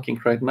be talking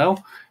right now.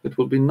 It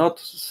will be not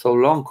so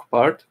long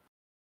part,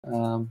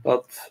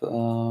 but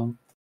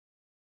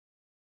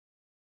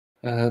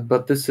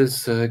this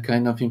is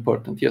kind of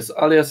important. Yes,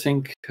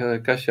 aliasing.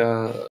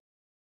 Kasia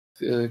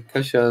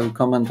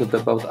commented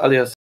about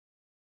aliasing.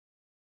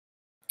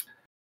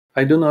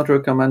 I do not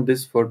recommend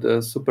this for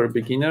the super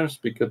beginners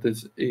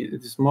because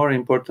it is more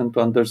important to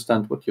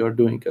understand what you are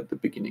doing at the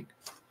beginning.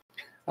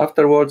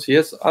 Afterwards,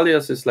 yes,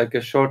 alias is like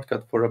a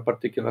shortcut for a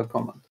particular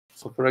command.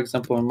 So for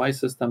example, in my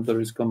system, there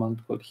is a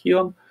command called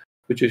hion,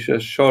 which is a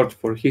short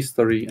for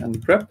history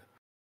and prep.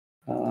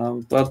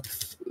 But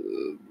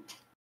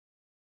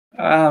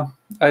I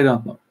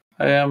don't know.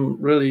 I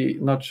am really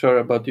not sure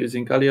about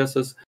using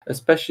aliases,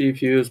 especially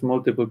if you use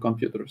multiple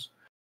computers.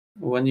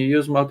 When you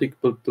use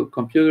multiple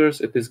computers,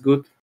 it is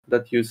good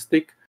that you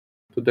stick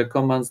to the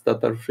commands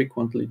that are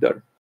frequently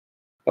there.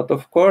 But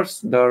of course,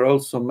 there are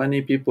also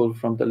many people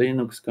from the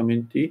Linux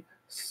community,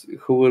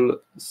 who will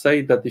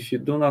say that if you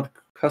do not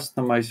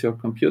customize your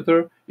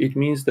computer, it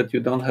means that you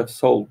don't have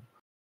soul.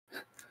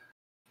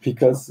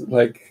 Because,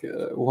 like,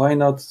 why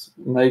not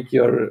make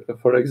your,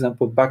 for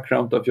example,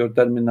 background of your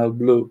terminal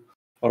blue?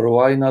 Or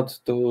why not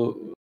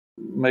to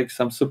make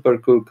some super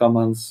cool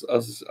commands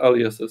as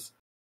aliases?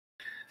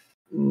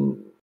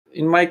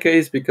 In my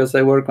case, because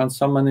I work on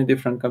so many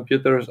different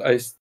computers, I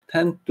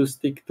tend to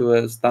stick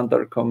to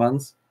standard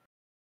commands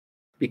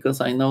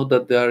because I know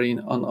that they are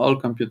on all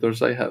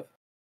computers I have.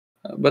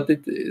 But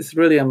it is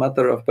really a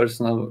matter of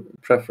personal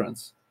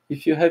preference.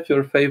 If you have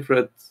your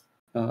favorite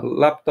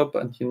laptop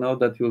and you know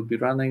that you'll be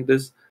running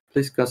this,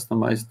 please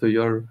customize to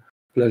your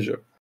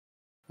pleasure.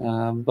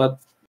 But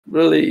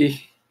really,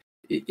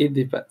 it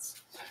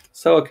depends.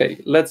 So,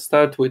 okay, let's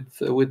start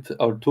with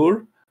our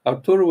tour.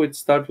 Our tour would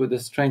start with the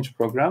strange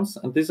programs,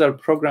 and these are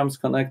programs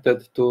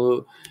connected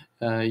to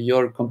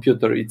your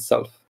computer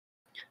itself.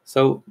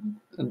 So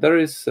there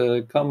is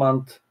a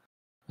command.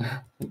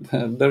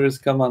 There is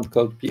command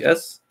called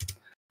PS,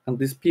 and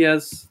this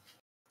PS,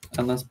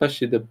 and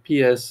especially the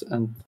PS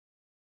and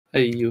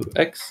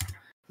AUX,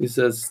 is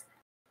a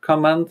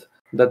command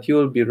that you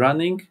will be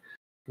running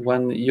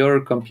when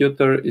your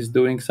computer is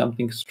doing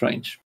something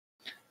strange.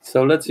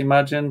 So let's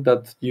imagine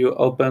that you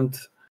opened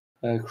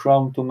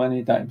Chrome too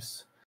many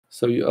times.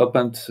 So you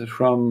opened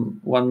Chrome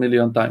 1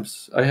 million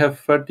times. I have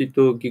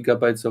 32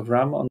 gigabytes of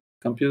RAM on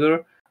the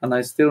computer, and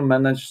I still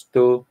managed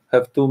to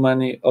have too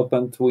many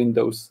opened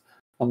windows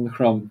on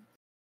Chrome.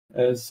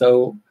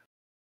 So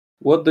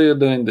what do you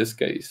do in this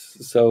case?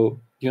 So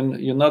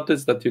you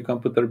notice that your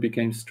computer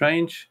became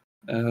strange,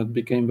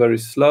 became very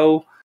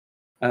slow,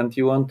 and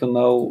you want to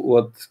know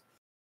what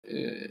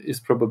is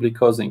probably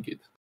causing it.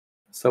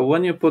 So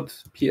when you put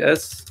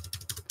PS,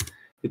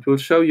 it will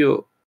show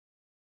you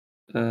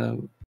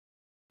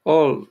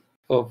all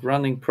of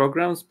running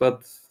programs,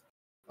 but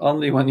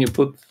only when you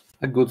put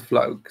a good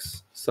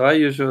flags. So I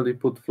usually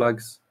put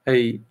flags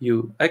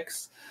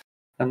AUX,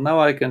 and now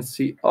I can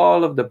see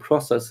all of the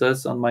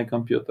processes on my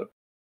computer.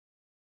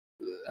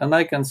 And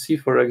I can see,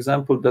 for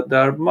example, that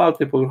there are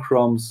multiple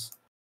Chromes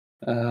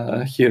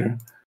here.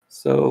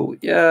 So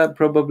yeah,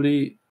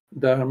 probably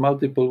there are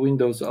multiple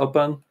windows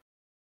open,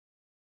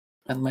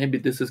 and maybe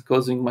this is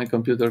causing my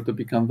computer to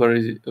become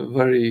very,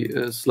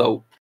 very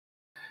slow.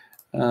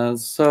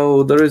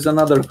 So there is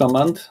another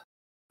command.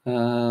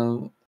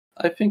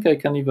 I think I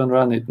can even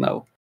run it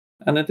now,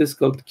 and it is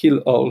called kill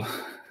all.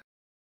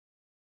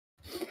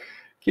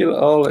 Kill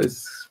all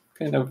is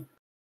kind of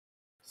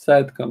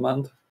sad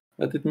command,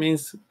 but it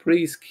means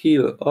please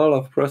kill all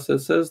of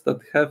processes that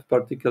have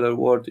particular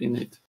word in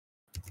it.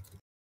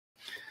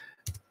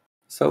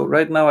 So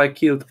right now I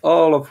killed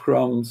all of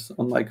Chromes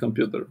on my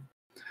computer.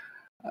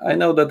 I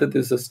know that it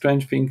is a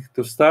strange thing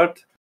to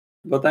start,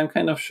 but I'm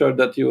kind of sure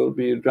that you will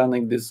be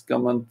running this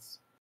command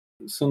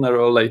sooner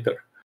or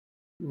later.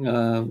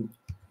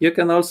 You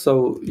can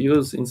also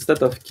use,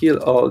 instead of kill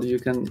all, you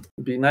can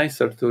be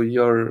nicer to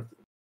your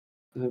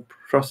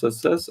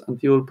processes,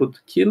 and you will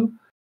put kill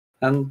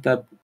and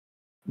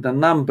the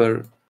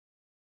number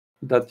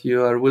that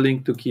you are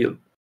willing to kill.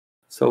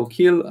 So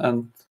kill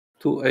and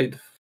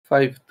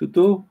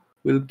 28522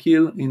 will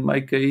kill, in my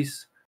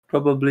case,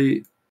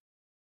 probably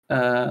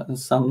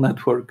some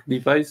network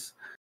device.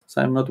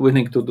 So I'm not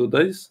willing to do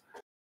this.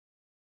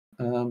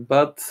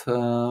 But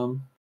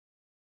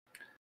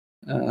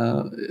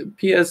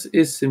PS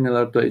is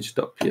similar to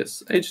HTOP.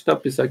 Yes,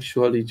 HTOP is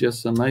actually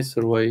just a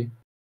nicer way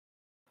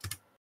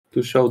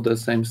to show the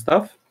same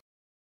stuff.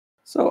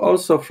 So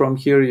also from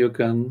here you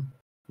can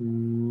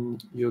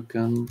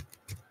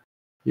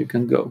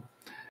go.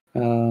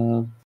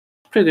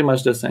 Pretty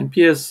much the same.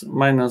 PS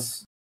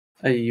minus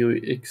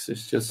AUX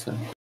is just a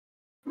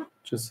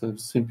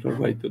simpler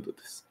way to do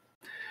this.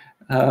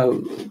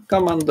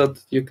 Command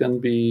that you can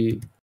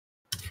be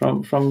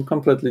from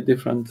completely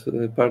different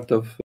part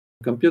of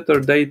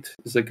computer. Date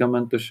is a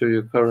command to show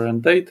you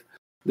current date.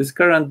 This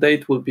current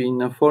date will be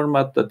in a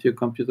format that your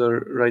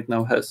computer right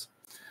now has.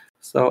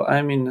 So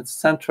I'm in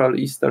Central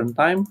Eastern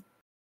Time,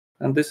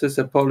 and this is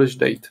a Polish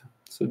date.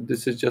 So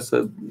this is just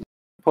a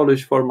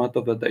Polish format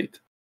of a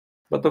date.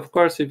 But of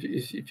course,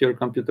 if your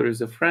computer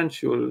is a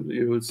French,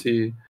 you will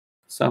see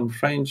some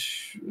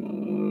French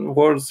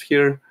words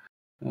here,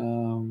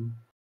 and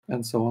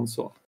so on,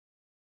 so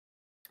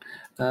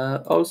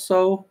on.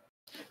 Also,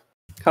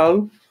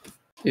 cal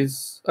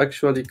is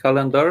actually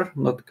calendar,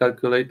 not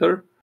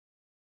calculator.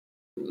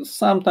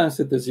 Sometimes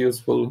it is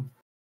useful.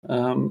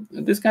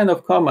 This kind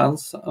of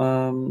commands,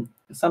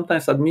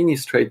 sometimes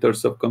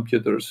administrators of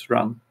computers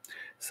run.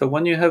 So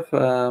when you have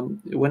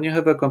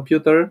a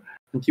computer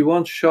and you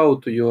want to show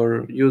to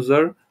your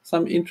user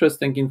some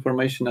interesting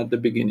information at the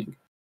beginning,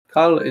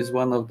 cal is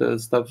one of the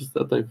stuff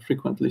that I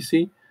frequently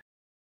see.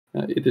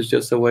 It is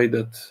just a way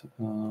that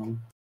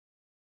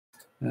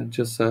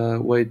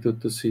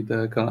to see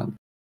the calendar.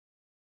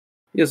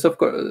 Yes, of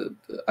course.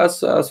 As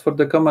for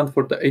the command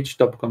for the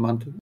htop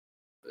command,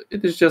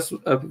 it is just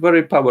a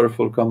very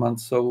powerful command,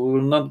 so we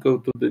will not go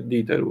to the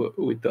detail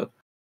with that.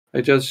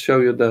 I just show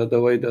you the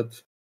way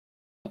that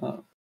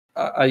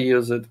I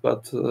use it,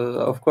 but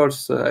of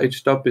course,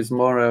 HTOP is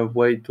more a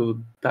way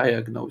to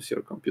diagnose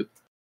your computer,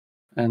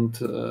 and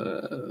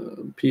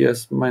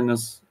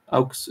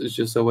PS-aux is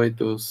just a way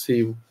to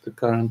see the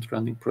current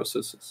running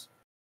processes.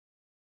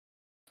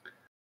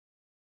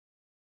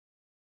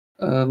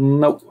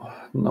 No,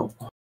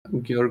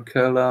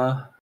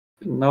 Georgella,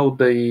 no,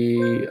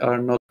 they are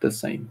not the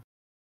same.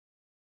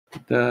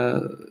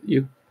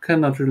 You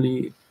cannot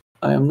really.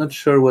 I am not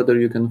sure whether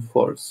you can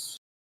force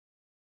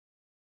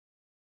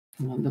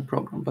the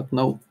program, but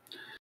no,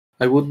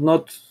 I would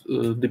not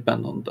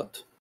depend on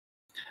that.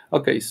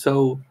 Okay,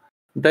 so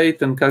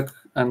date and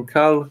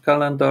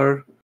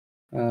calendar.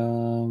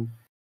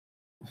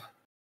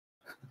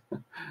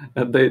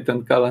 Date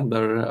and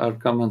calendar are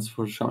commands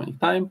for showing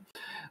time.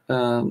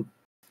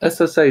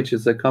 SSH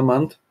is a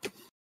command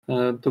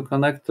to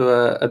connect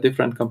to a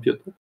different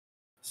computer.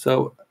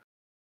 So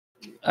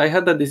I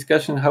had a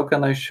discussion, how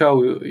can I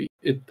show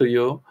it to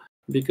you?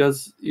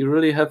 Because you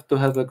really have to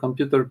have a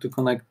computer to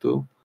connect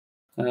to.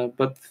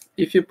 But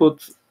if you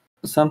put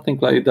something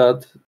like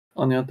that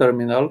on your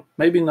terminal,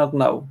 maybe not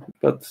now,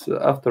 but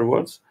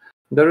afterwards,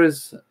 there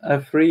is a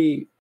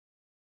free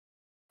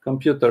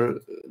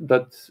computer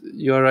that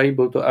you are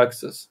able to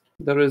access.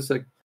 There is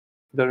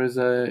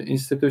a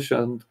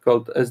institution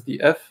called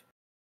SDF,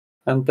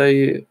 and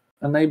they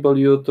enable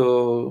you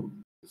to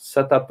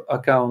set up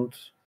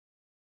account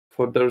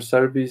for their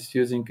service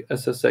using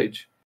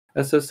SSH.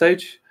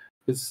 SSH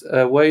is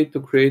a way to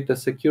create a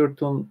secure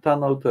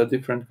tunnel to a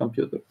different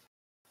computer.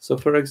 So,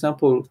 for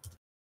example,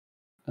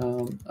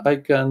 I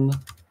can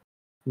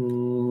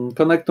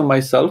connect to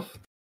myself,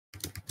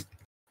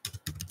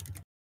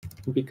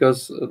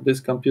 because this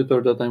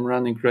computer that I'm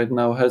running right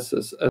now has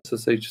a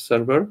SSH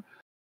server,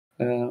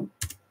 and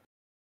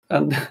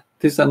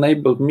this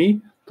enabled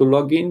me to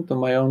log in to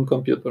my own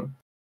computer.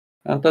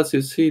 And as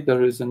you see,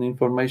 there is an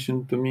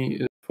information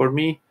for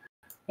me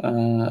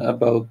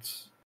about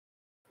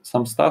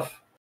some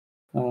stuff.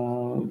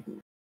 And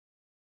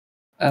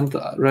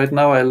right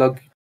now I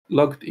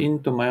logged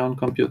into my own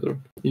computer.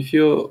 If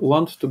you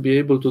want to be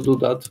able to do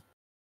that,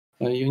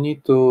 you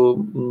need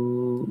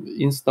to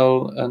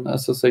install an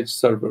SSH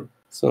server.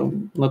 So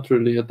not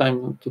really a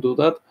time to do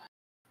that,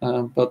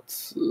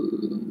 but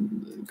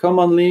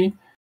commonly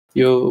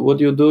what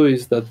you do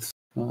is that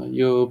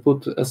you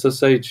put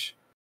SSH,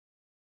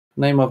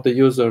 name of the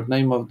user,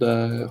 name of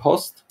the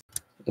host.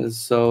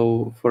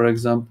 So for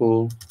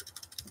example,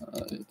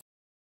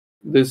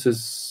 this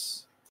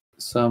is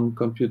some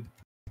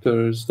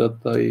computers that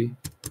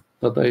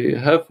I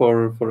have,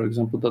 or for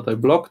example that I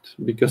blocked,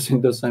 because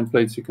in the same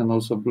place you can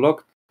also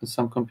block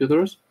some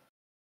computers.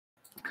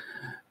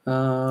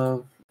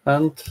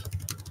 And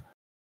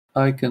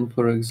I can,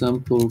 for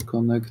example,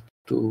 connect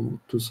to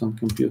some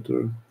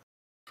computer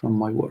from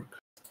my work.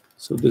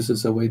 So this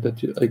is a way that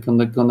I can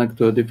connect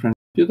to a different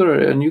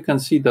computer, and you can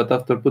see that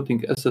after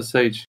putting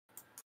SSH,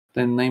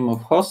 the name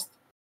of host,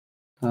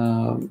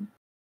 the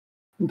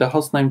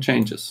host name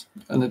changes,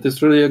 and it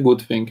is really a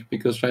good thing,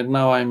 because right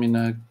now I'm in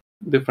a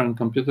different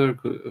computer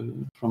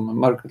from a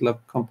market lab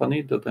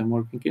company that I'm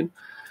working in,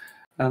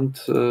 and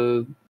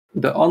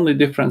the only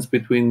difference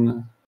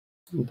between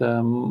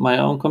my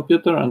own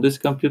computer and this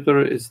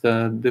computer is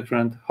the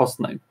different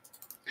host name.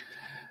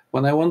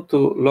 When I want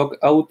to log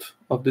out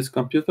of this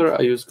computer,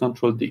 I use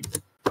Ctrl-D.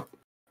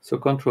 So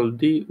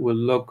Ctrl-D will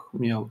log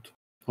me out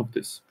of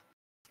this.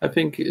 I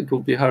think it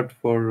will be hard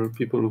for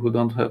people who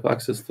don't have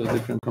access to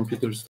different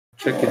computers to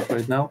check it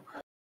right now,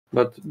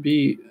 but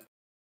be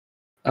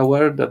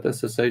aware that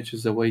SSH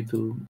is a way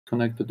to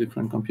connect to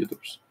different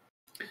computers.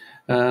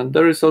 And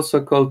there is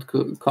also called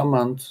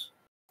command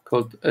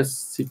called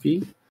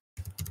SCP,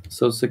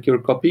 so secure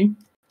copy.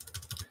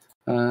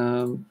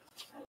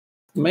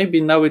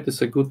 Maybe now it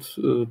is a good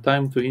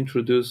time to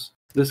introduce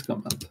this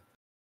command.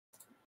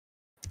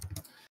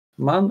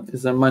 Man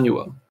is a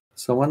manual.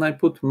 So when I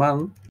put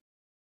man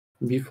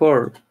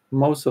before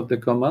most of the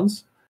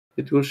commands,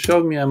 it will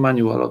show me a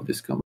manual of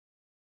this command.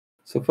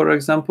 So for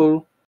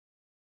example,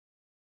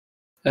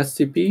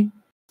 SCP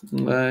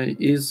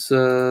is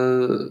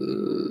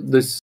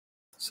this.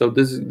 So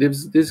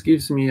this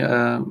gives me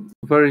a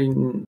very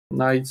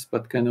nice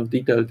but kind of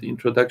detailed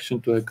introduction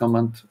to a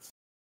command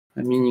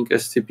meaning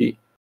SCP.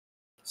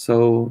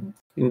 So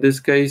in this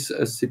case,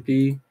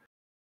 SCP,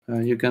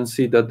 you can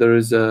see that there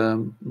is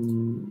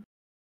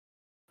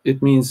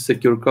it means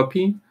secure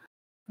copy,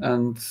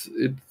 and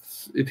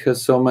it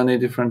has so many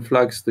different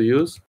flags to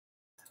use.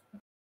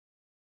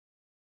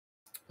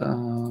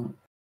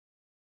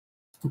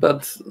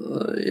 But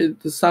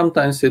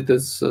sometimes it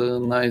is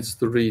nice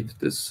to read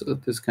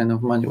this kind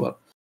of manual.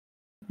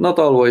 Not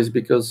always,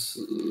 because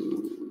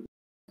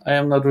I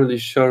am not really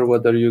sure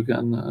whether you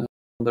can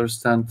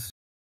understand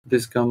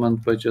this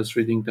command by just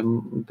reading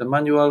the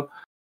manual,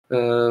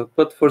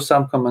 but for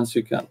some commands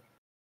you can.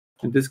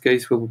 In this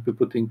case, we will be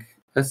putting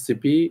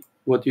SCP.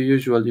 What you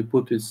usually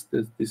put is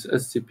this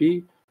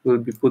SCP will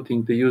be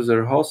putting the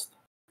user host.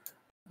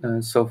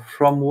 So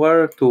from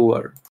where to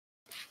where.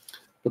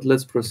 But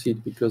let's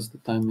proceed, because the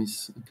time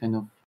is kind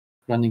of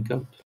running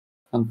out.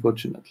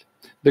 unfortunately.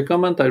 The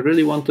comment I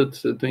really wanted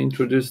to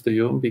introduce to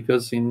you,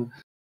 because in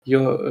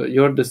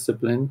your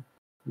discipline,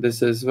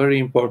 this is very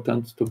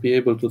important to be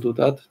able to do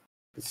that.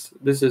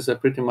 This is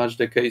pretty much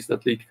the case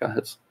that Litka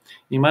has.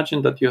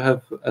 Imagine that you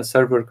have a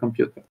server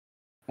computer,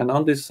 and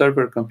on this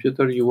server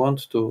computer you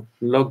want to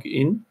log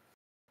in,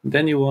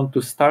 then you want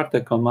to start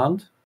a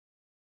command,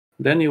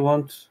 then you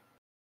want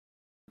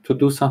to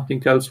do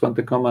something else when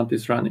the command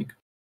is running.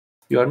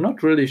 You are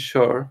not really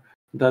sure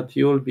that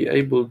you will be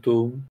able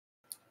to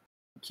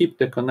keep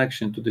the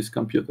connection to this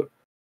computer.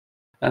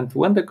 And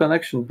when the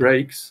connection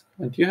breaks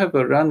and you have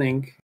a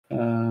running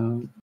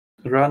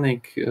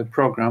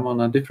program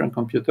on a different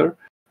computer,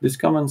 this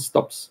command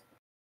stops.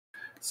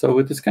 So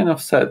it is kind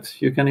of sad.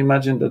 You can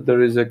imagine that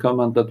there is a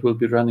command that will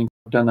be running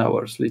for 10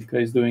 hours.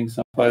 Litka is doing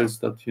some files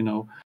that,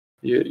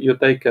 you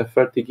take a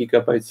 30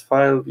 gigabytes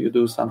file, you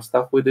do some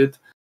stuff with it,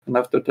 and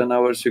after 10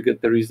 hours you get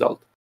the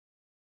result,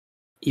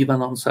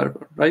 even on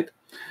server, right?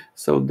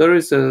 So there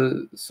is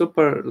a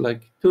super,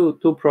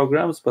 two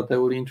programs, but I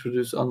will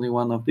introduce only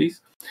one of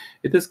these.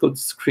 It is called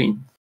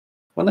screen.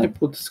 When I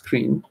put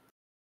screen,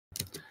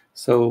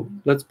 so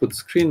let's put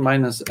screen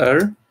minus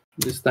R,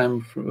 this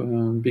time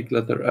big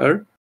letter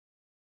R.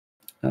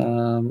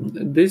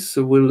 This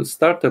will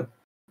start a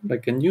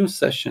new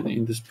session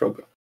in this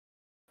program.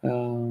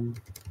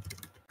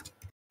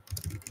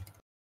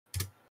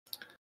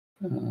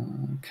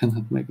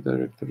 Cannot make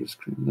directory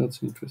screen.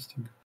 That's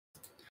interesting.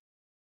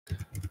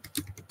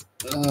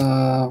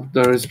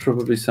 There is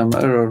probably some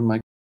error.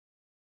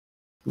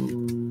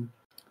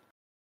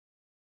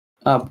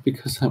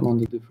 Because I'm on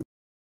the different.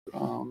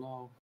 Oh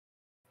no!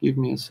 Give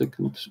me a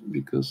second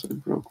because I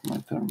broke my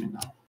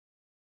terminal.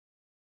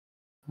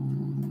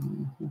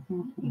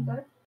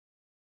 Igor,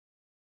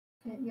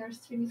 your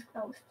stream is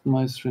closed.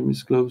 My stream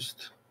is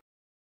closed.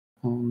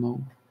 Oh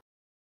no.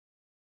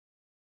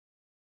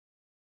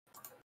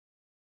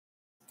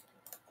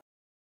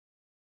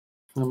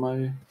 Am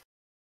I?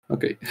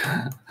 Okay.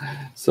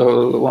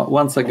 So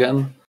once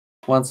again,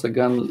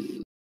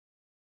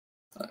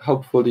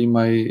 hopefully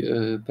my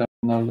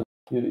terminal,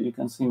 you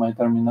can see my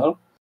terminal.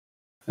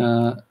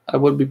 I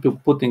will be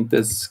putting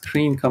the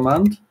screen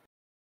command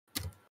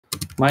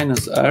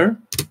minus R,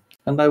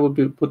 and I will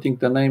be putting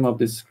the name of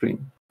this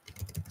screen.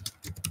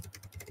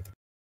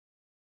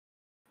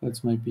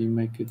 Let's maybe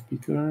make it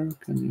bigger.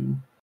 Can you?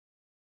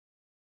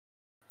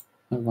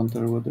 I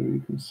wonder whether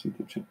you can see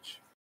the change.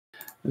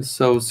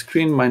 So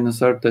screen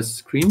minus R test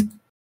screen.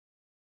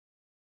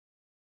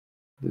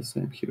 The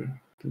same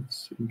here.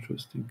 That's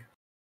interesting.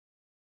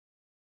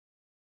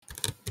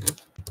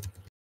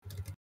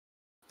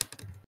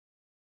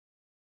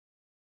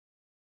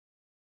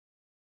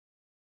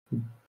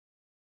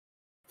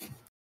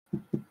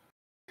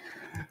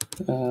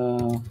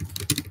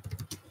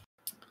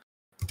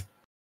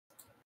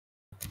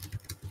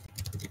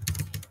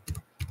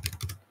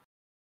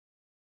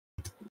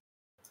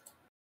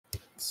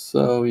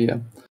 So yeah,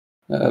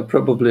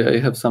 probably I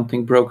have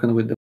something broken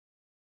with the.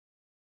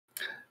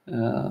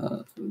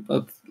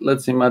 But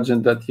let's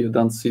imagine that you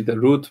don't see the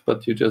root,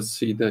 but you just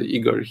see the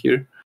Igor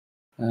here.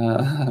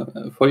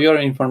 For your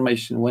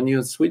information, when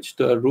you switch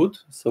to a root,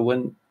 so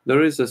when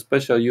there is a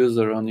special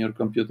user on your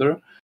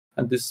computer,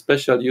 and this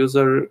special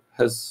user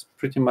has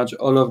pretty much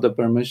all of the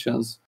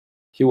permissions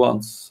he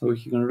wants, so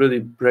he can really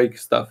break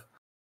stuff.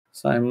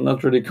 So I'm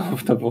not really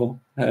comfortable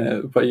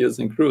by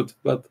using root,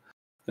 but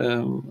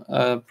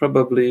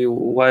probably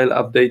while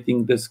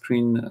updating the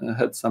screen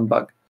had some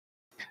bug.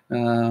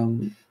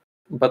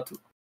 But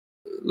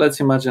let's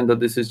imagine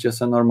that this is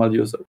just a normal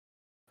user.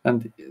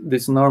 And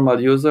this normal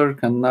user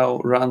can now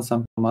run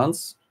some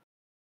commands.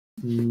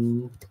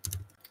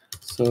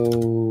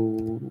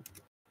 So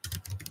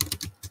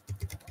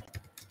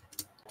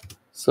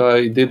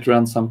I did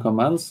run some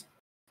commands,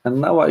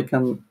 and now I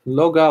can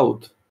log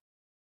out,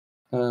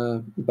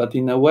 but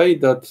in a way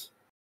that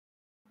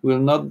will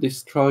not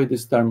destroy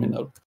this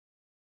terminal.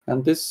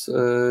 And this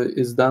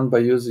is done by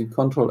using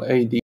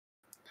Ctrl-AD.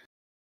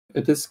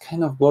 It is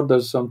kind of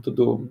bothersome to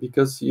do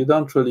because you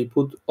don't really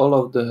put all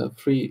of the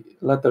three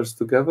letters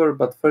together,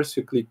 but first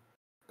you click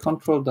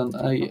Ctrl, then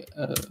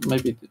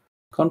maybe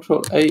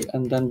Ctrl-A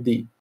and then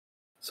D.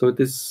 So it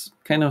is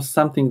kind of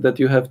something that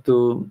you have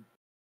to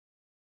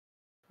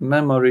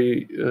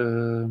memory,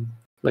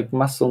 like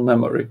muscle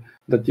memory,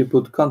 that you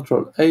put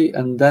Ctrl-A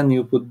and then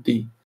you put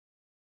D.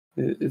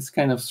 It's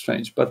kind of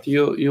strange, but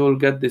you will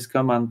get this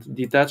command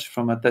detached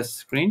from a test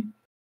screen.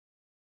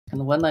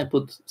 And when I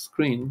put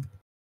screen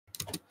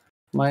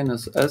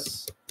minus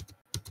S,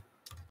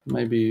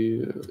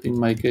 maybe in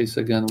my case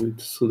again with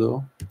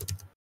sudo,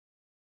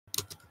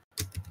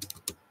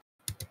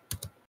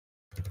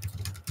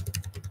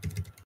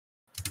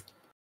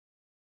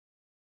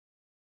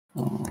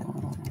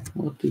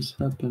 what is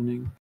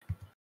happening?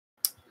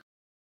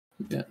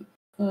 Yeah,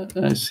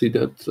 I see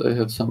that I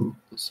have some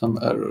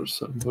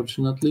errors,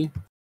 unfortunately.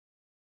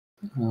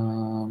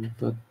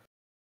 But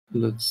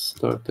let's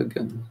start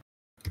again.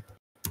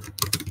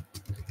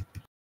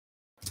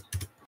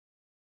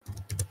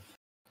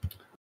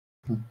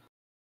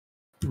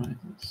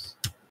 Minus.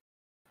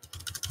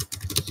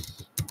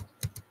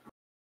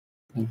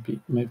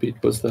 Maybe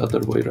it was the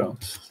other way around.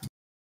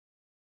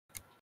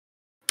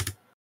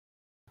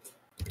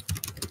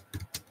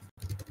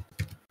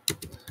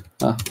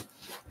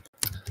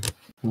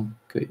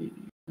 Okay.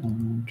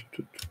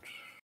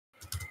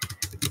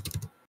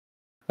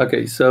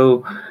 Okay,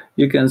 so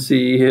you can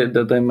see here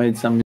that I made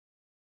some,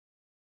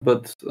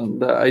 but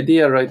the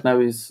idea right now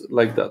is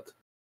like that.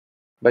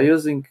 By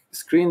using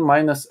screen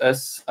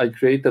 -s, I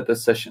created a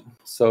session.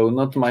 So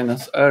not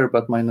 -r,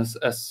 but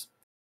 -s.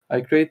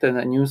 I created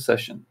a new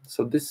session.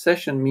 So this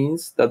session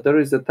means that there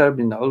is a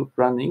terminal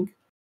running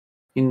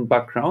in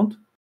background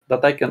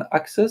that I can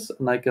access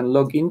and I can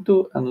log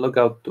into and log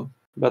out to.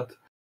 But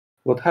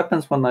what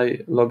happens when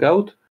I log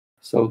out?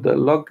 So the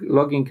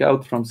logging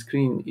out from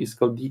screen is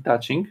called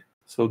detaching.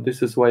 So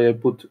this is why I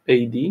put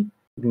AD.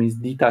 It means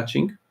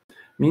detaching.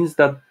 Means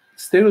that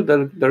still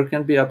there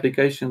can be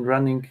application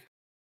running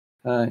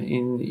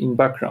in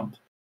background.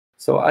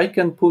 So I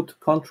can put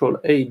Control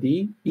AD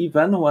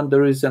even when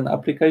there is an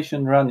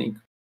application running.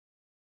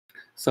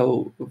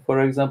 So for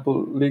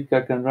example,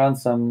 Lika can run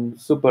some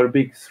super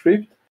big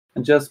script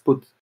and just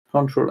put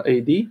Control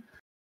AD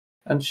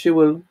and she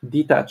will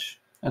detach.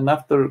 And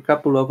after a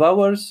couple of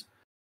hours,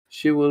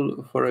 she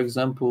will, for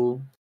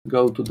example,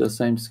 go to the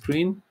same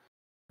screen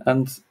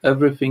and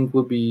everything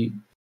will be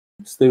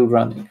still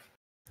running.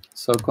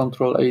 So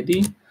Control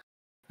AD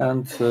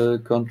and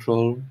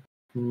Control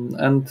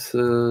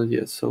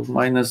yes, so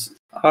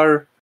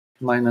 -r,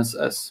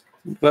 -s.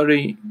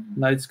 Very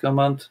nice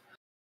command,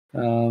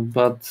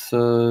 but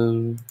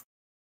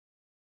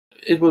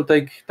it will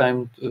take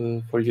time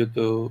for you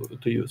to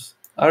use.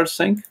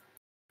 rsync.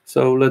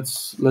 So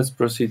let's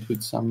proceed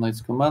with some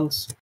nice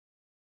commands.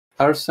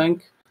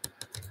 rsync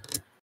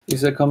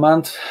is a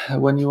command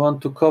when you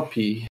want to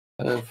copy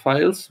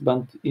files,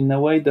 but in a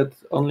way that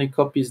only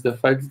copies the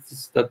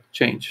files that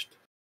changed.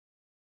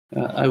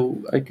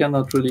 I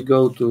cannot really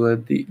go to a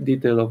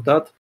detail of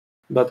that,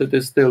 but it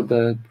is still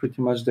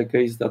pretty much the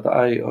case that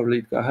I or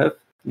Litka have.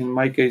 In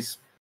my case,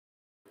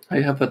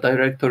 I have a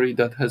directory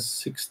that has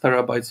 6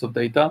 terabytes of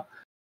data,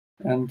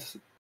 and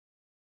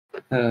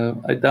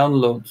I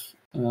download.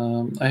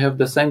 I have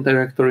the same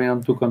directory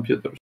on 2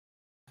 computers.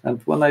 And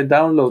when I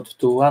download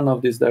to one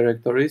of these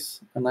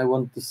directories and I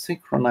want to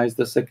synchronize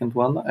the second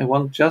one, I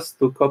want just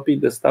to copy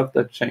the stuff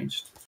that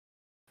changed.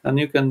 And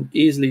you can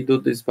easily do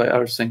this by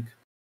rsync.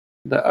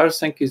 The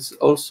rsync is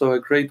also a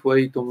great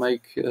way to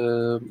make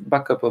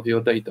backup of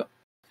your data.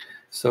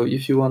 So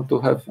if you want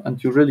to have,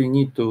 and you really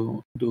need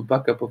to do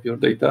backup of your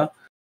data,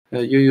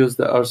 you use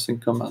the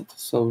rsync command.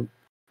 So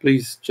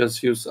please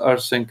just use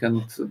rsync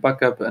and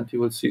backup and you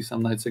will see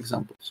some nice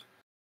examples.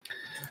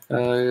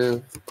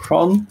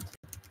 Cron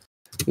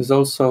is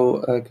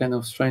also a kind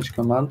of strange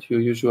command. You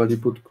usually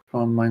put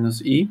cron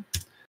 -e,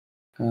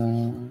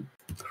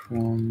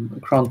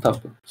 cron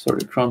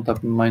tab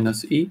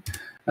 -e,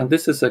 and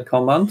this is a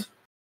command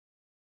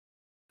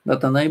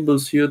that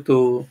enables you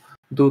to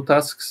do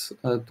tasks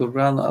to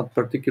run at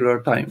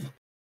particular time.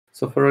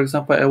 So for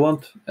example, I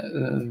want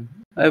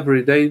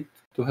every day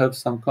to have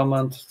some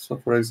command. So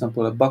for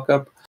example, a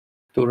backup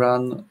to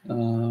run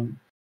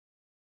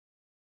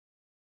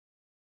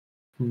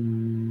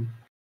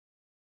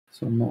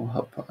so no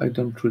hub. I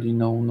don't really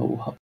know no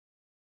hub.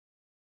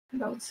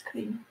 Load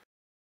screen.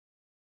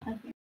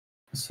 Okay.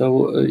 So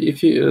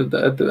if you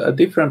a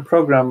different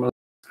program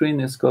screen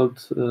is called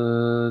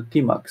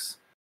Tmax.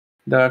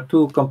 There are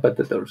 2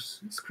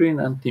 competitors, Screen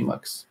and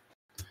Tmax.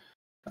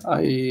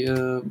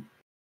 The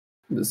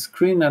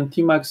Screen and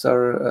Tmax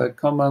are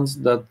commands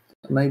that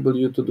enable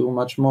you to do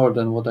much more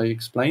than what I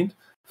explained.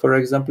 For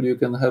example, you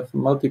can have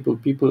multiple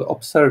people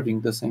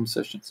observing the same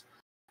sessions.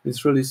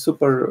 It's really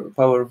super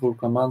powerful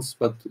commands,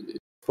 but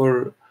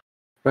for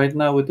right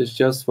now it is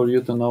just for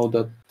you to know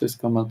that this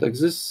command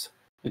exists.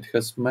 It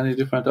has many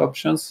different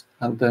options,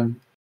 and the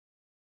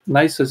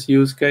nicest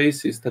use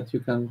case is that you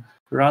can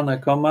run a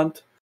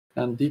command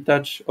and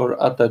detach or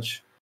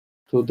attach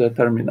to the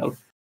terminal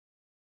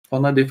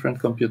on a different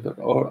computer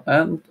or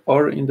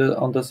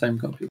on the same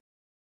computer.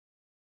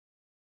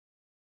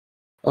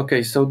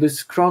 Okay, so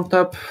this cron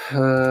tab,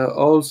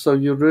 also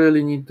you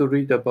really need to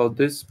read about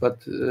this, but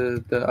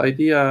the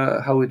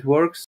idea how it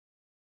works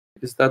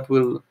is that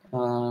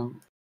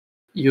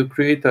you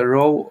create a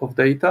row of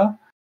data,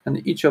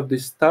 and each of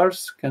these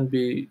stars can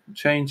be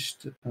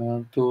changed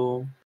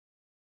to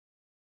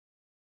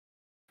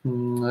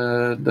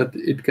that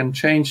it can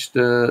change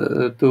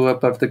to a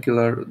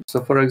particular.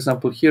 So for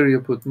example, here you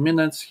put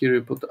minutes, here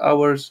you put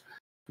hours,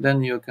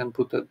 then you can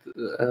put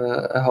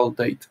a whole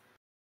date.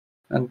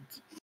 And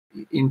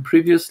in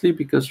previously,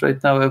 because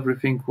right now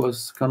everything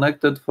was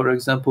connected, for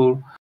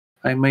example,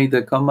 I made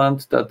a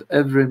command that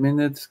every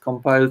minute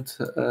compiled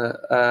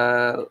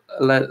a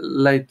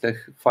LaTeX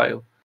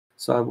file.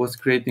 So I was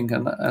creating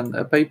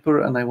a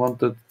paper, and I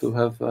wanted to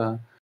have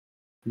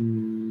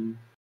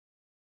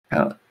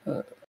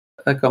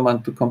a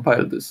command to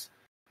compile this.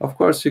 Of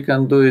course, you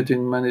can do it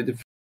in many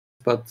different,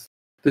 but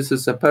this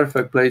is a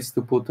perfect place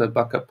to put a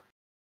backup.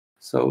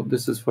 So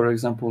this is, for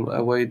example,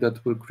 a way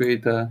that will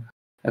create a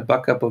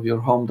backup of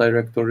your home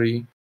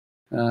directory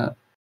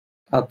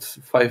at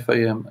 5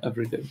 a.m.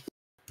 every day.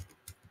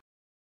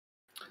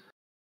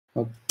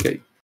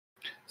 Okay,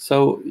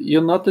 so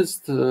you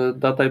noticed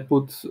that I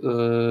put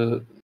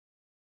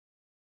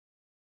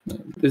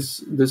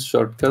this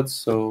shortcut.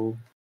 So,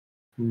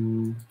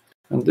 and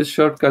this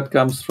shortcut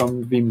comes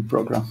from Vim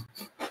program.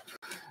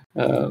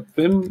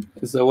 Vim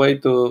is a way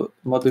to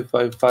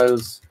modify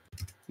files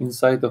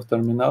inside of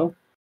terminal.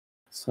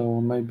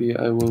 So maybe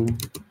I will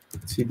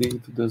cd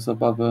to the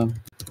Zabawę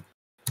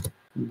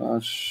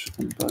bash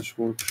and bash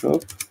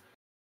workshop,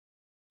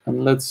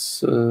 and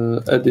let's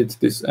edit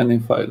this any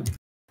file.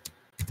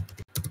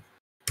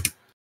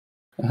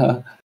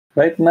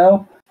 Right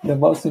now, the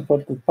most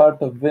important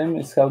part of Vim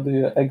is how do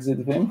you exit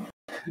Vim,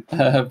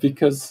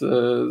 because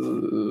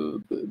there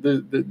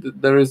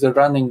is a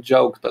running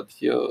joke that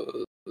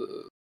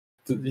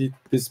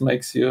this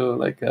makes you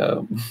like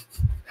a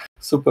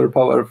super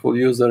powerful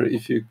user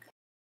if you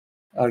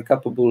are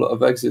capable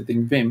of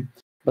exiting Vim.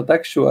 But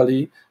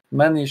actually,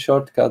 many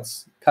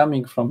shortcuts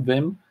coming from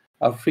Vim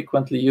are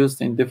frequently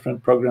used in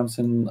different programs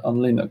on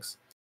Linux.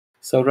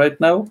 So right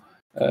now,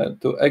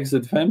 to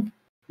exit Vim,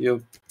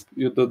 you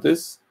do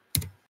this.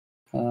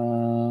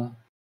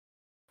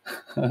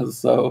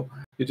 So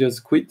you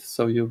just quit.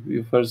 So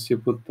you first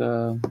put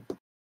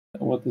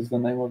what is the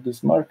name of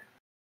this mark?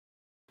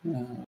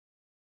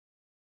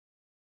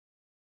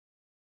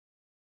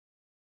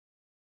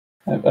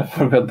 I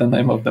forgot the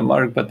name of the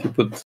mark, but you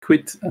put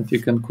quit and you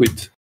can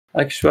quit.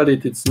 Actually,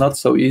 it's not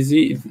so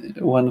easy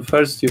when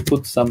first you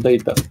put some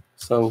data.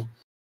 So,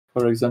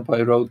 for example,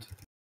 I wrote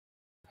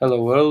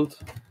hello world,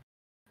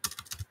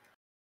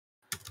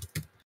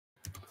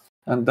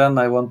 and then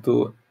I want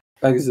to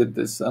exit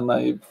this, and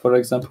I, for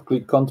example,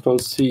 click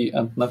Ctrl+C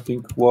and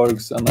nothing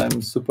works, and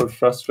I'm super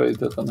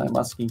frustrated and I'm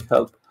asking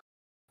help.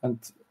 And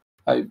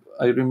I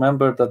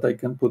remember that I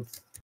can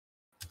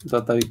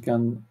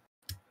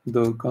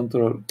do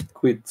Ctrl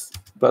quit,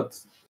 but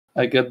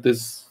I get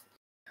this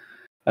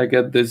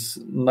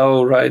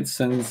no right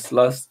since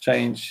last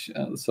change,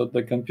 so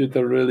the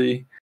computer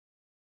really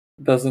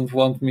doesn't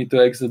want me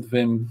to exit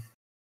Vim,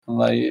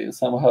 and I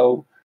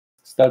somehow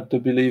start to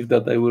believe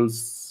that I will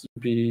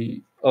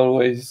be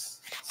always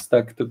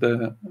stuck to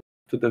the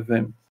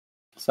Vim.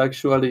 So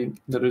actually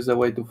there is a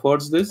way to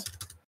force this,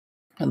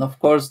 and of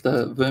course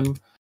the Vim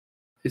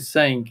is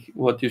saying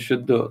what you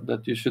should do,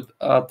 that you should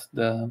add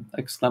the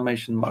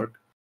exclamation mark.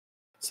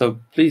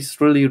 So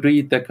please really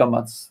read the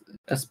commands,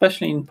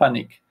 especially in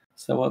panic.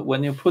 So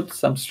when you put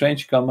some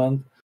strange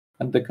command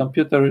and the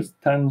computer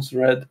turns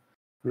red,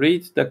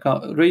 read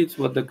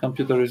what the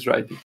computer is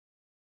writing.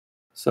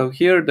 So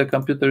here the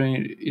computer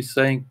is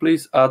saying,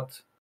 please add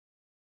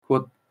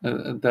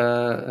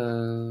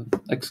the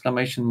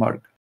exclamation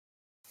mark.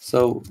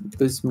 So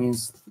this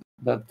means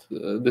that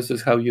this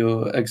is how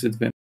you exit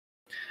Vim.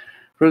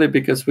 Really,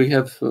 because we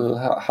have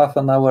half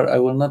an hour, I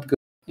will not go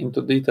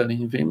into detail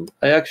in Vim.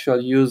 I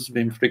actually use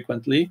Vim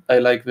frequently. I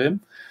like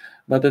Vim,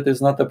 but it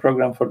is not a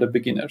program for the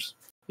beginners.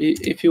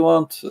 If you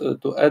want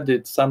to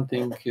edit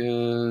something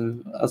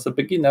as a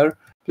beginner,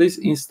 please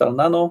install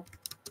Nano.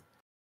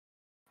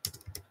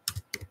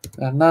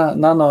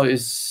 Nano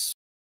is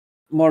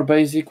more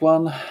basic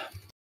one.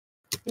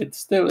 It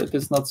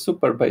is not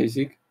super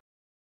basic,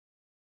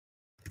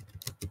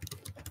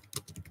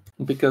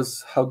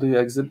 because how do you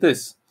exit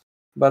this?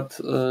 But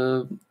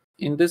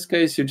in this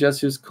case, you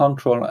just use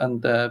Control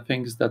and the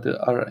things that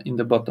are in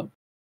the bottom.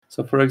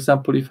 So, for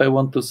example, if I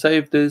want to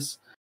save this,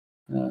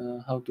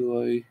 how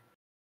do I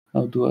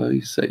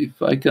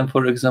save? I can,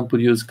 for example,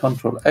 use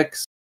Control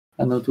X,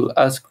 and it will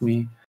ask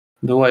me,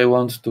 do I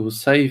want to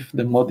save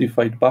the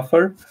modified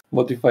buffer?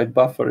 Modified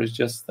buffer is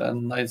just a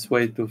nice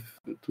way to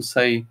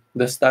say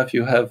the stuff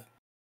you have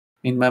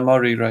in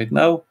memory right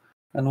now.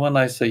 And when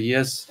I say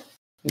yes,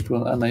 it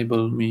will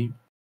enable me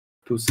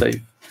to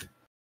save.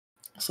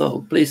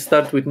 So please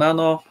start with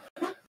Nano.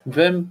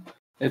 Vim,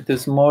 it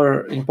is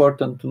more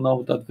important to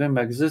know that Vim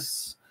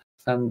exists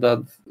and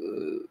that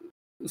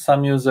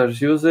some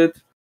users use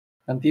it.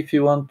 And if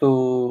you want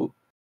to,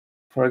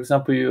 for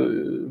example,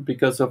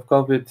 because of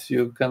COVID,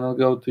 you cannot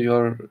go to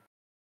your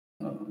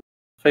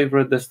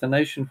favorite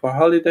destination for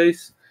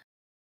holidays.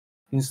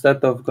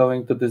 Instead of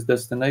going to this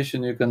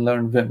destination, you can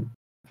learn Vim.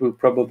 It will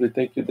probably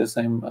take you the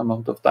same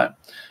amount of time,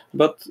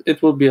 but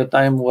it will be a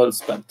time well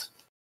spent.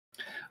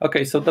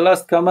 Okay, so the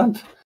last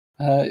command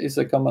is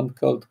a command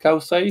called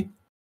Kausai.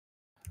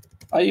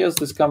 I use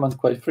this command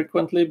quite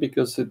frequently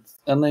because it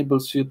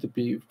enables you to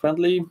be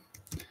friendly.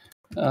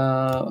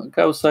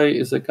 Kausai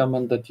is a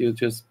command that you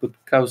just put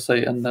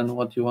Kausai and then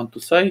what you want to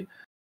say.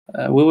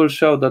 We will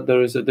show that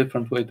there is a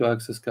different way to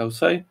access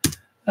Kausai,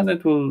 and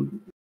it will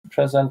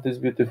present this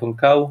beautiful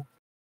cow,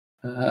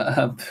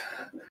 and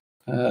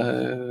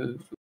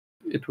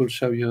it will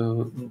show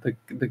you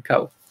the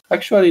cow.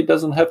 Actually, it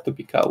doesn't have to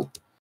be cow.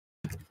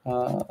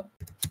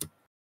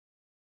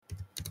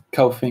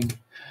 Cow thing.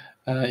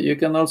 You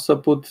can also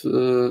put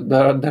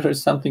there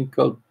is something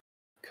called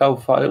cow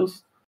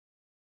files,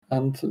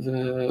 and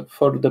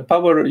for the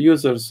power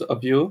users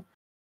of you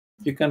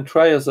can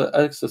try as an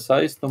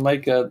exercise to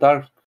make a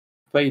dark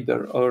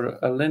fader or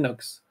a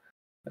Linux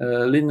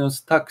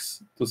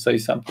tags to say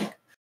something,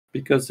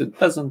 because it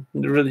doesn't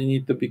really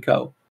need to be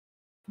cow,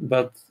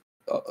 but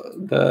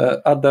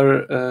the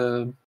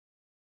other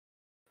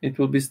it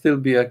will still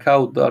be a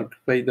cow dark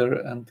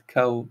fader and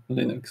cow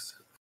Linux.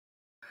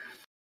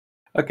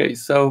 Okay,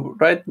 so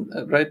right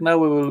now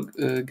we will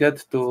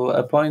get to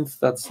a point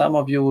that some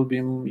of you will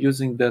be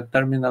using the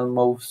terminal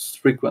most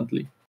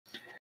frequently.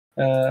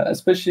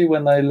 Especially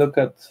when I look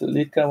at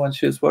Lika when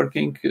she's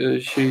working,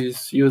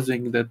 she's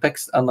using the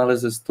text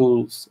analysis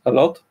tools a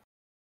lot.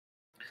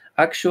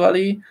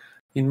 Actually,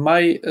 in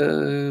my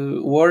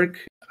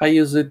work, I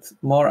use it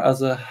more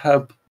as a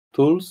help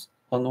tools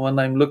on when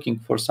I'm looking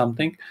for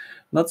something,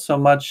 not so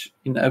much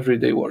in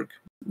everyday work,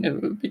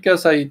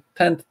 because I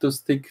tend to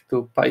stick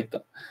to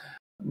Python.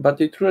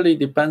 But it really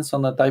depends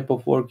on the type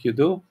of work you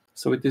do.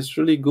 So it is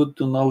really good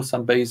to know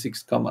some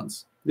basics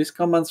commands. These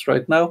commands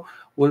right now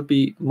will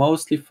be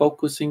mostly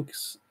focusing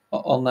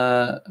on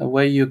a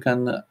way you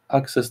can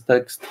access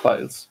text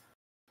files.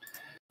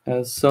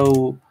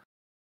 So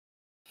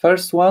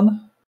first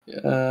one,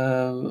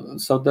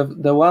 so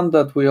the one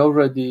that we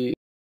already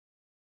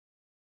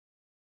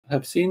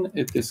have seen,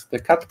 it is the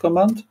cat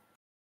command.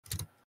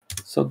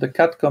 So the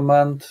cat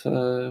command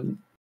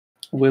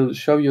will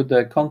show you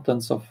the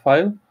contents of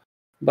file.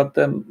 But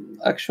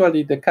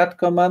actually, the cat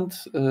command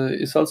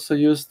is also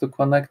used to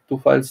connect two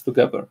files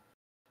together.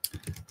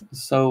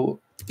 So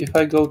if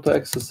I go to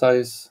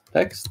exercise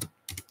text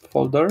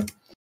folder,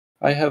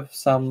 I have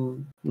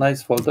some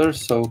nice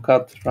folders. So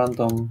cat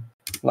random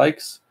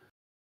likes.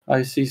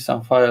 I see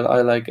some file.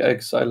 I like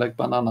eggs. I like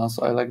bananas.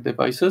 I like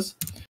devices.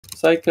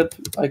 So I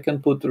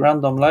can put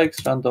random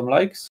likes, and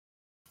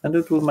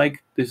it will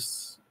make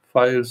this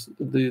file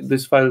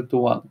to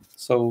one.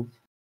 So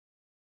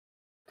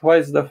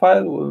twice the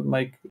file will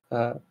make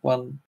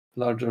one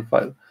larger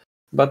file,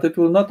 but it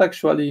will not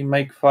actually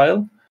make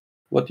file.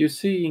 What you're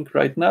seeing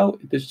right now,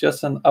 it is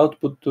just an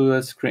output to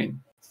a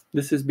screen.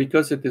 This is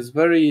because it is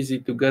very easy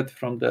to get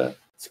from the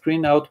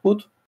screen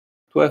output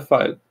to a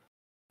file.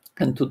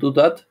 And to do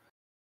that,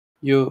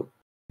 you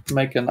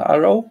make an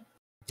arrow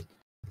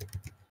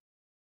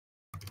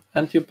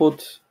and you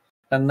put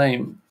a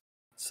name.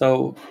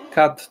 So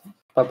cat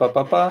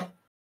papa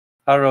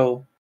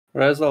arrow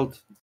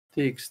result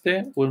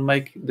txt will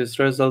make this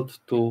result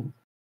to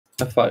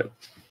a file.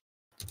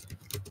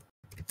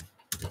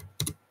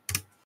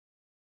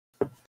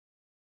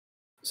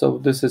 So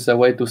this is a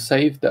way to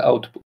save the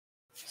output.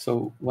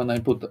 So when I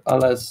put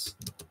ls,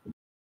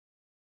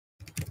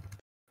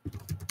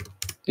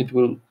 it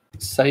will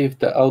save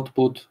the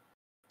output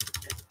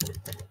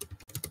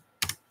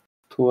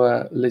to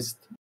a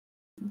list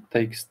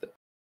text.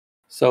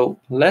 So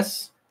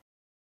less,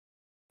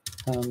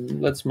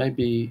 let's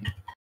maybe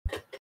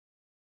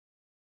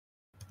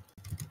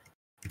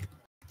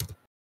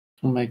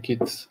make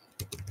it,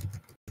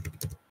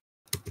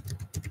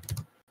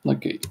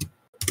 okay,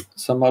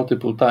 so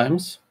multiple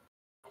times.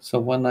 So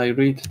when I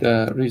read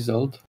the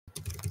result,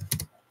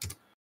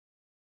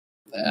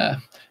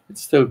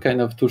 it's still kind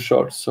of too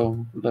short.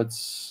 So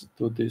let's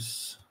do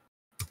this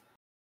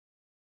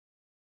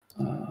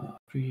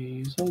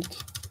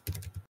result.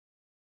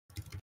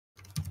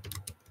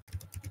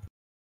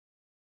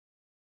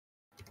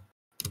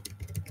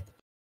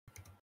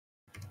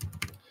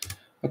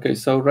 Okay,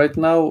 so right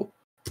now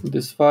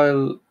this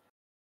file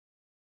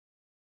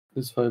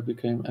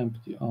became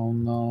empty. Oh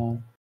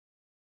no.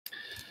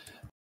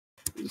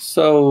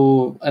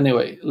 So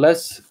anyway,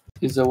 less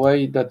is a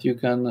way that you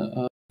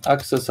can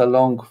access a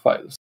long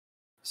files.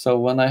 So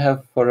when I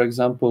have, for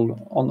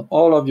example, on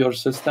all of your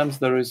systems,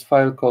 there is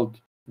file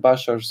called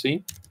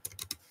bashrc.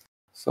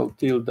 So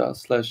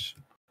 ~/.bash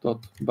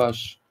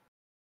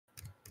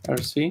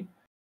rc.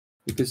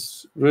 It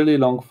is really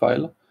long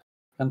file.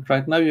 And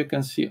right now you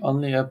can see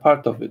only a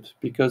part of it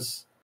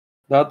because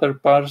the other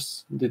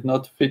parts did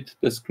not fit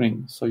the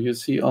screen. So you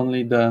see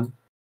only the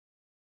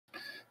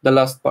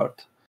last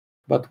part.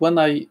 But when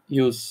I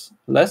use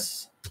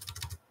less,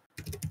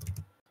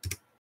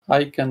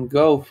 I can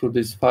go through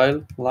this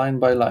file line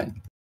by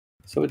line.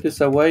 So it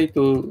is a way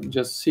to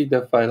just see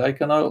the file. I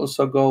can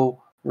also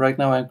go, right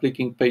now I'm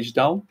clicking page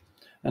down,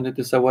 and it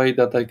is a way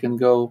that I can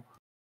go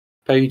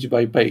page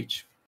by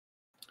page.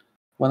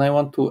 When I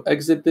want to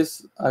exit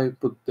this, I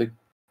put the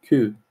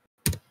Q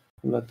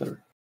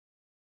letter.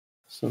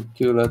 So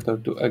Q letter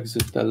to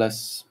exit the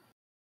less.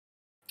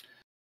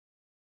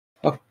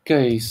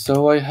 Okay,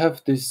 so I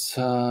have this,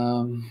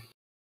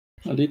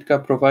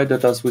 Litka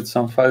provided us with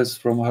some files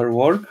from her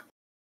work.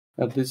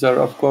 These are,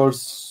 of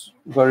course,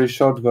 very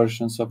short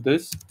versions of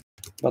this,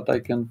 but I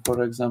can,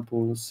 for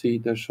example, see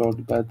the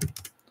short bed.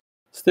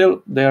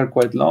 Still, they are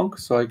quite long,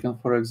 so I can,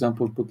 for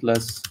example, put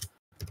less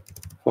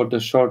for the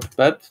short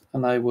bed,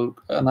 and I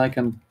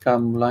can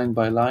come line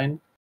by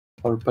line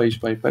or page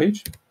by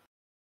page.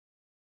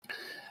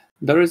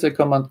 There is a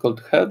command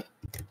called head,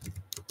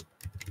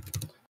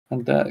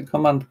 and the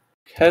command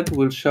head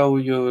will show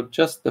you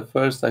just the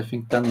first, I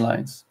think, 10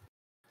 lines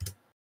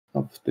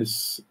of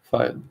this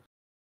file.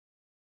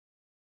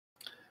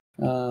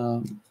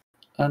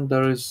 and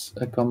there is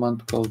a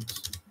command called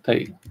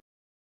tail,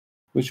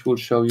 which will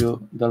show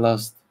you the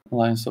last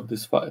lines of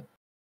this file.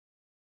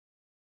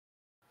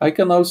 I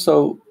can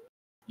also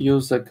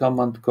use a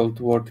command called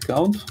word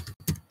count.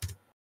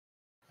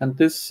 And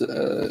this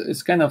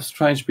is kind of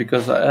strange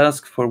because I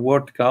asked for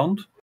word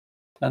count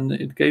and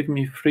it gave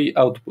me 3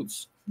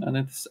 outputs. And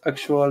it's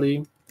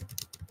actually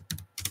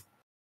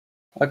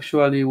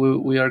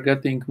we are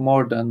getting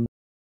more than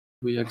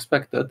we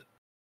expected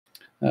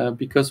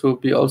because we'll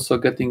be also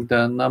getting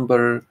the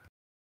number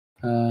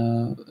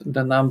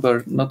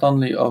not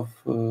only of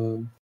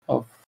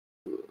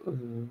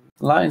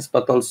lines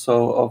but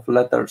also of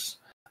letters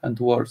and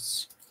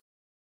words.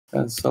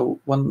 And so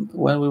when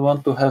we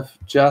want to have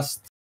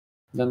just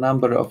the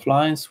number of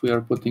lines, we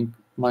are putting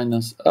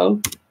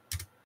 -l,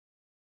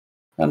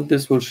 and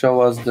this will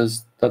show us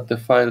that the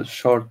file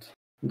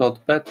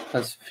short.pet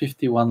has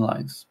 51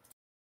 lines.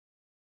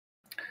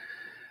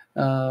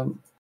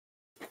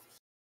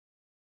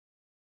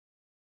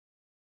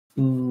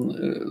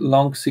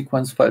 Long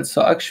sequence files.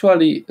 So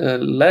actually,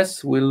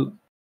 less will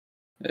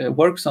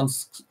works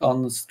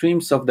on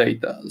streams of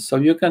data. So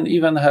you can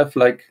even have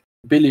like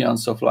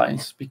billions of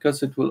lines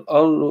because it will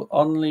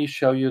only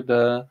show you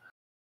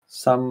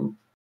some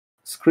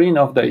screen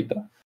of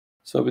data.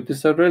 So it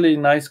is a really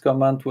nice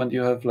command when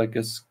you have like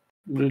a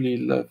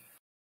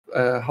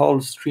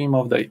whole stream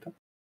of data,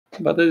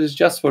 but it is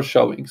just for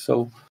showing.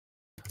 So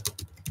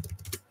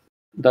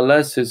the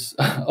less is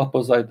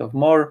opposite of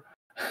more.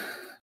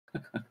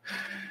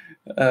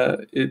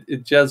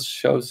 It just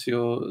shows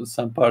you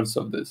some parts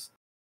of this.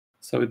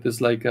 So it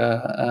is like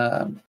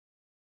a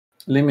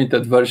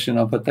limited version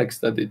of a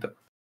text editor.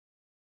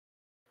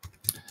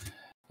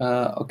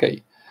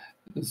 Okay,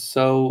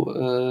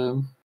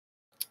 so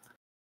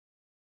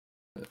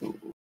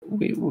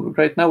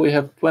right now we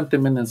have 20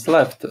 minutes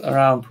left,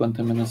 around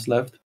 20 minutes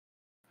left.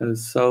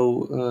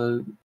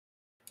 So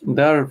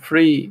there are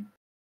 3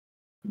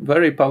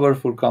 very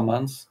powerful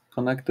commands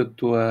connected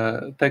to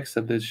a text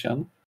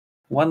edition.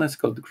 One is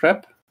called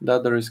grep, the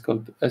other is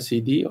called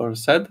sed or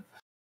sed,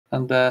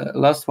 and the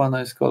last one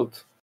is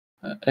called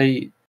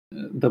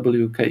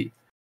awk.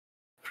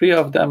 3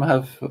 of them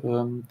have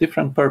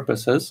different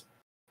purposes.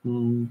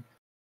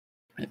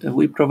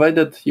 We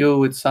provided you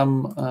with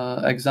some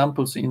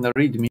examples in the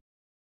README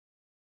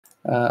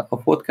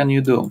of what can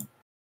you do.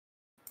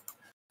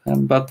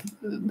 But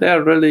they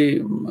are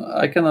really,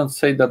 I cannot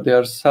say that they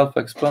are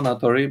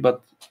self-explanatory,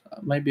 but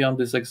maybe on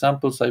these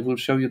examples I will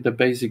show you the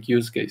basic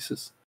use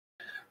cases.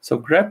 So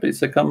grep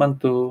is a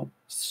command to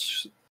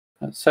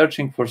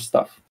searching for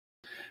stuff.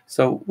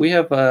 So we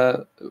have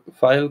a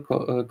file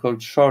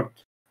called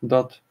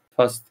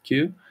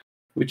short.fastq,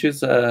 which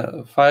is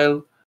a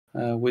file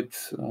with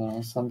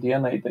some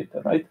DNA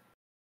data, right?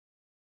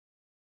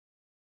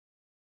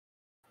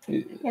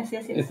 Yes.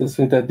 It is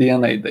with the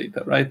DNA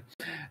data, right?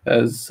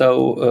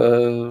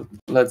 So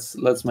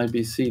let's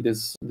maybe see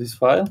this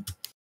file.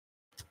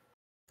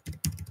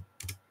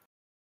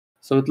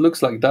 So it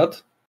looks like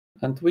that,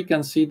 and we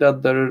can see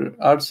that there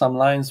are some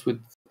lines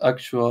with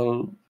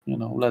actual,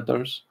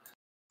 letters,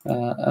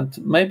 and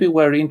maybe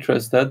we're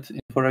interested in,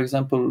 for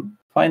example,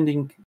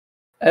 finding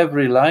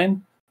every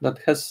line that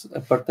has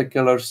a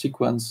particular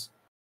sequence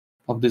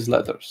of these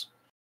letters.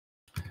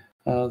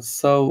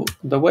 So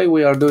the way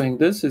we are doing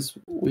this is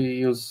we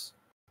use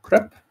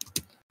grep,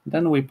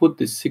 then we put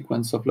this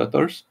sequence of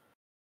letters,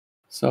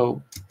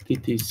 so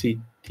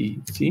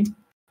ttctc,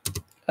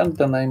 and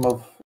the name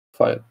of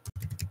file.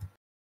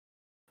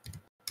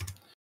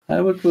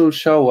 And it will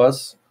show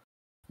us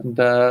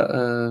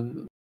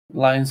the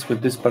lines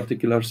with this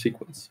particular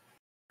sequence.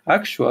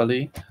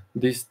 Actually,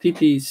 this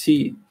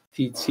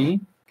ttctc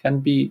can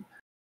be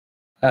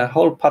a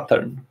whole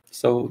pattern.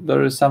 So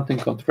there is something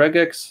called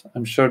regex.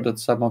 I'm sure that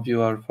some of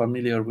you are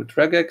familiar with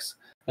regex,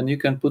 and you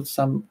can put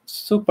some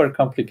super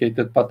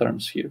complicated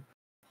patterns here.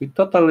 We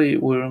totally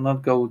will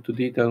not go to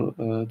detail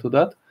to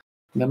that.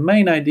 The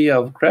main idea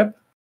of grep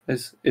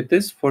is it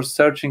is for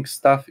searching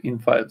stuff in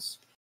files.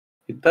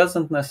 It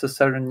doesn't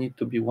necessarily need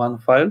to be one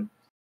file.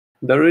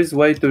 There is a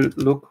way to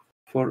look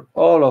for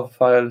all of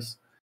files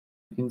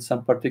in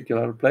some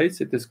particular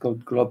place. It is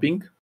called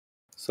globbing.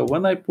 So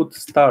when I put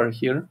star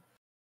here,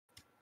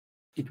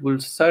 it will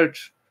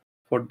search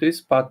for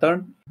this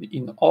pattern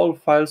in all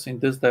files in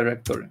this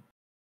directory.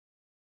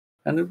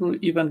 And it will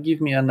even give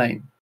me a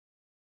name.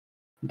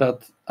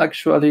 That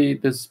actually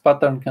this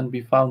pattern can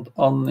be found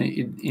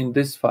only in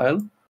this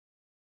file,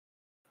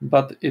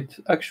 but it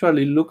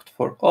actually looked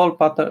for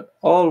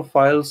all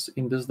files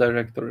in this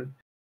directory.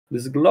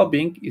 This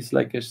globbing is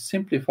like a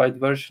simplified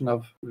version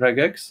of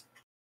regex.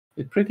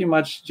 It pretty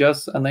much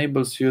just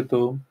enables you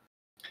to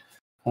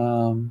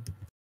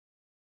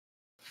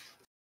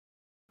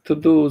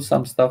do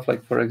some stuff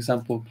like, for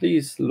example,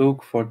 please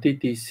look for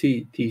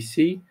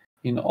ttctc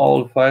in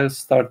all files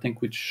starting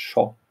with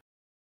show.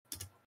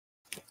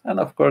 And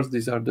of course,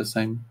 these are the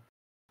same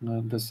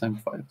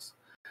files.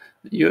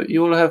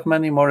 You will have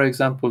many more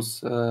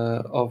examples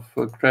of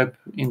grep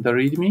in the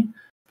README.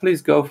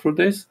 Please go through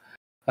this.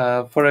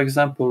 For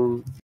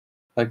example,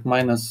 like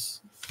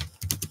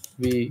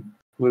we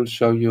will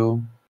show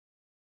you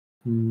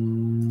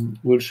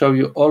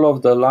all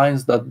of the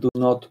lines that do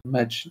not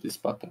match this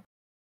pattern.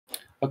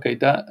 Okay,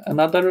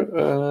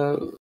 another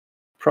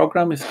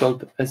program is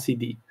called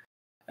SED.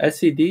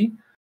 SED,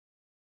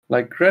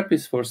 like grep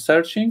is for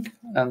searching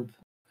and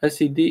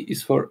SED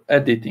is for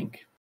editing.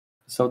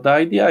 So the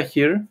idea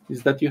here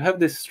is that you have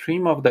this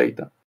stream of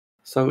data.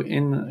 So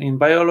in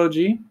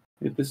biology,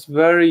 it is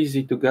very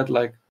easy to get,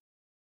 like,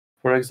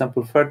 for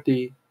example,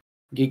 30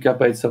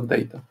 gigabytes of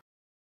data.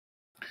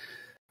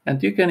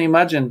 And you can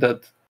imagine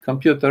that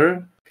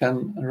computer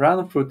can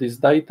run through this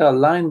data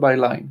line by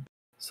line.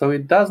 So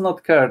it does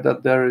not care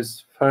that there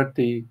is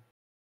 30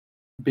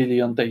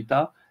 billion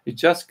data. It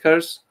just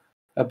cares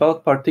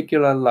about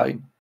particular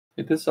line.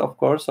 It is, of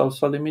course,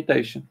 also a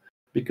limitation,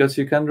 because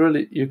you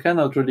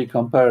cannot really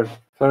compare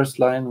first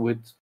line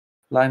with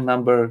line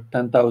number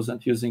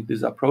 10,000 using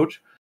this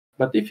approach.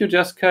 But if you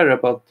just care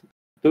about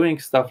doing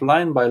stuff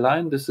line by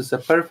line, this is a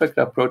perfect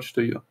approach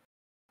to you.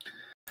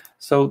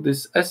 So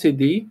this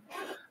SED,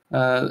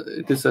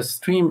 it is a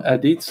stream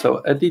edit, so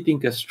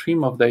editing a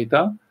stream of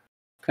data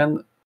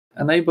can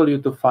enable you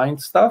to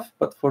find stuff,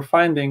 but for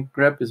finding,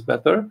 grep is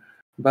better.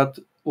 But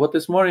what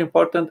is more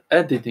important,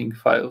 editing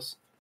files.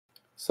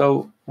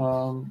 So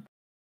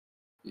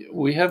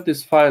we have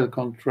this file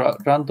called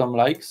random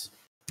likes.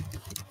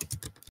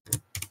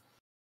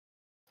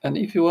 And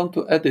if you want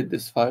to edit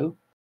this file,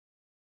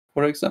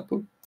 for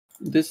example,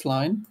 this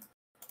line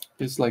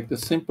is like the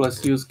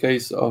simplest use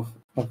case of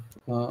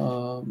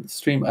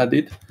stream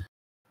edit.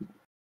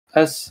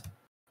 S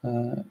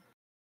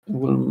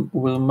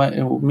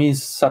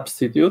means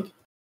substitute,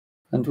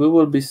 and we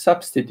will be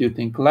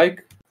substituting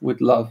like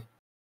with love.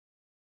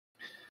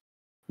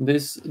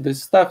 This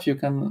stuff, you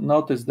can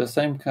notice the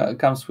same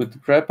comes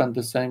with grep, and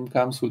the same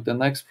comes with the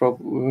next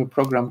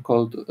program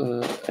called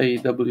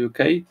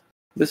AWK.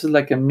 This is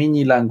like a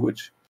mini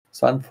language.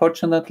 So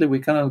unfortunately, we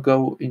cannot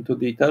go into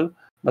detail,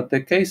 but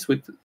the case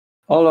with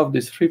all of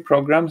these three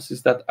programs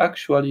is that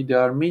actually they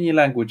are mini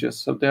languages.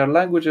 So they are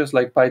languages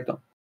like Python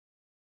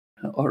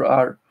or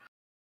R.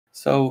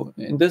 So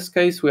in this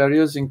case, we are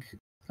using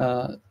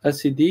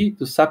SED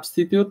to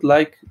substitute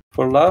like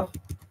for love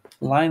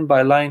line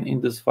by line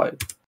in this file.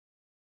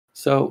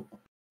 So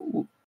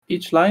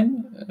each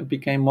line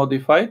became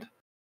modified.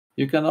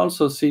 You can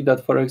also see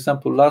that, for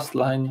example, last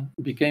line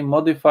became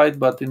modified,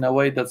 but in a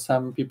way that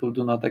some people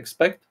do not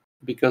expect,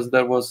 because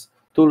there was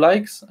 2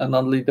 likes and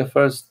only the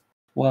first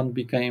one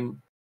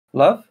became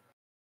love.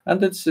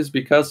 And this is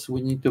because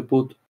we need to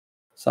put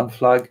some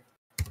flag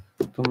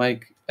to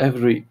make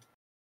every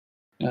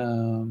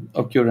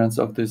occurrence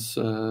of this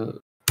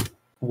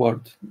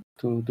word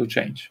to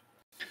change.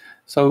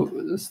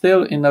 So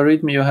still in a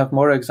README you have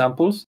more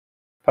examples.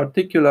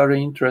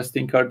 Particularly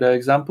interesting are the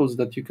examples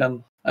that you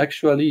can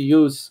actually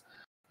use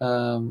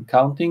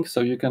counting.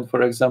 So you can,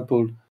 for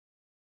example,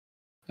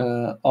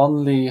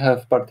 only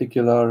have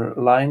particular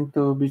line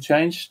to be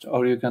changed,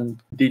 or you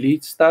can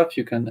delete stuff,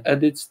 you can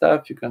edit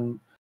stuff, you can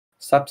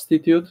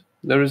substitute.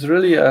 There is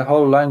really a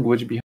whole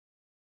language behind.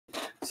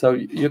 So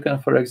you can,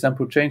 for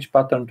example, change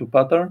pattern to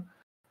pattern.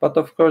 But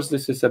of course,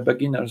 this is a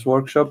beginner's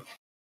workshop.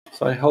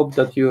 So I hope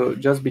that you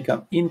just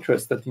become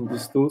interested in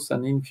these tools,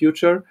 and in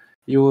future,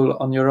 you will,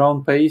 on your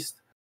own pace,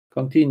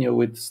 continue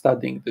with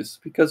studying this,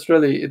 because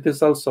really it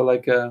is also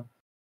like a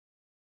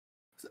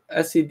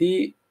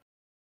SED,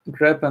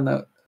 grep,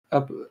 and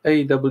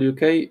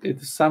AWK.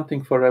 It is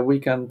something for a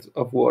weekend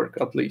of work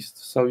at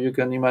least. So you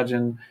can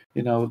imagine,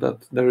 that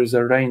there is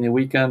a rainy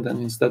weekend,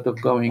 and instead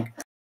of going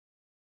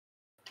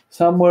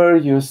somewhere,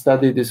 you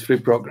study this free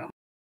program.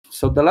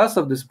 So the last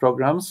of these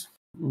programs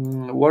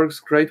works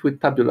great with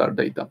tabular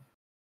data.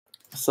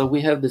 So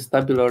we have this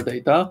tabular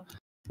data.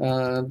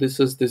 This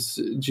is this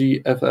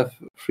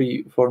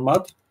GFF3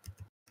 format.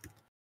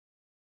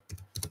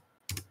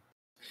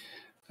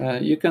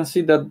 You can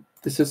see that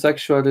this is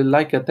actually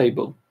like a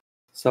table.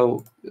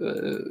 So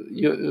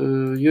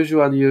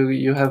usually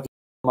you have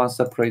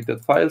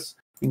separated files.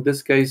 In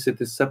this case,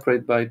 it is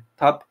separated by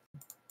tab.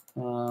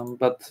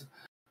 But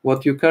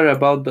what you care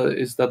about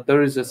is that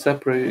there is a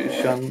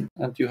separation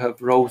and you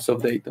have rows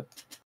of data.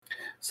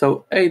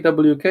 So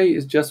AWK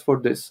is just for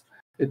this.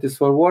 It is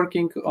for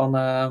working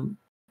on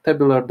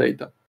tabular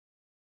data.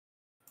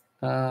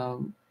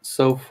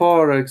 So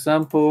for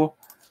example,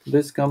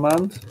 this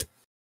command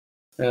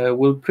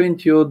will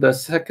print you the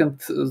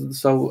second,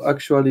 so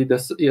actually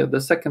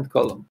the second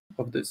column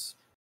of this.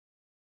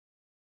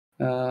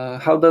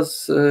 How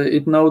does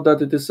it know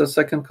that it is a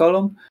second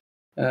column?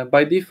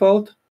 By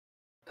default,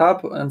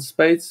 tab and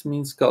space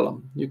means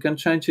column. You can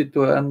change it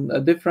to a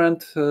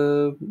different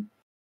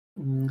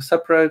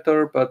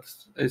separator, but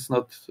it's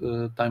not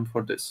time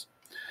for this.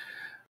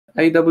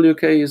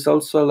 AWK is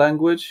also a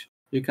language.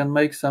 You can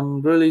make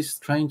some really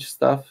strange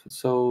stuff.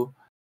 So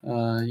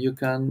you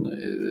can,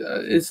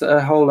 it's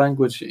a whole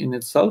language in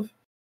itself.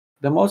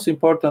 The most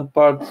important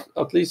part,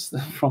 at least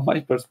from my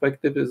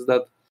perspective, is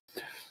that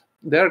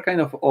they are kind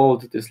of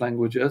old, these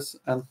languages.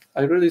 And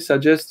I really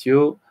suggest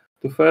you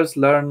to first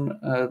learn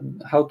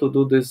how to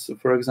do this,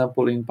 for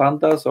example, in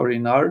Pandas or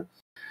in R.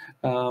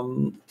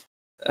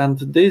 And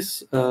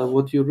this,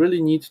 what you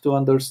really need to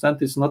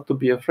understand is not to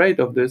be afraid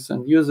of this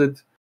and use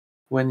it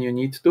when you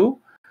need to.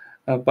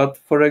 But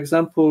for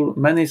example,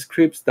 many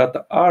scripts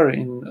that are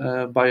in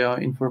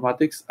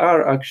bioinformatics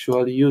are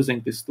actually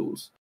using these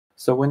tools.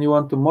 So when you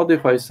want to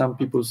modify some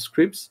people's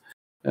scripts,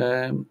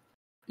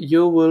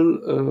 you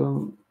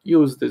will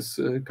use these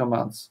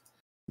commands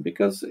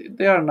because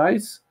they are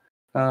nice.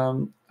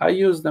 I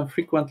use them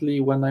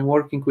frequently when I'm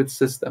working with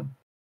system.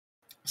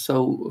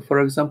 So,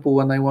 for example,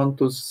 when I want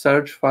to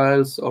search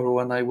files or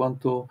when I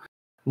want to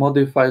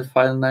modify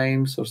file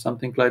names or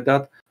something like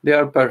that, they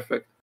are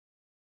perfect.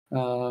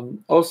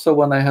 Also,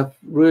 when I have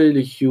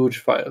really huge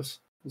files,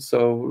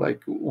 so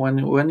like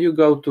when you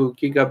go to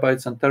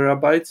gigabytes and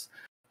terabytes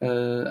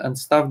and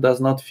stuff does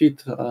not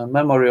fit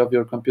memory of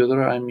your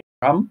computer, I mean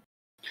RAM,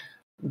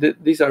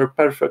 these are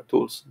perfect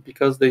tools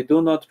because they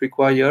do not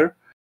require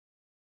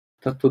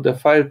the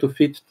file to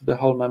fit to the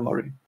whole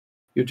memory.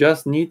 You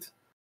just need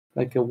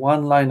like a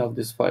one line of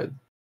this file.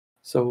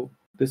 So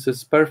this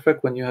is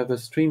perfect when you have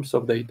streams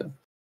of data.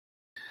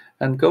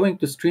 And going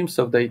to streams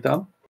of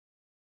data,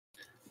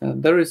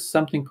 there is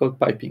something called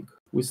piping.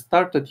 We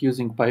started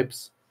using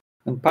pipes,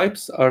 and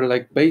pipes are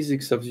like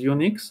basics of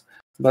Unix,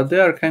 but they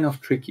are kind of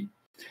tricky.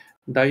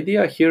 The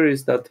idea here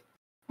is that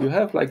you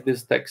have like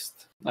this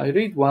text. I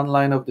read one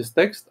line of this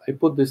text, I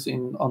put this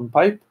on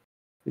pipe,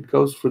 it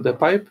goes through the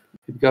pipe,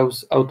 it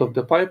goes out of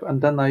the pipe, and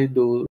then I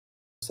do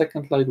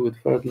second line with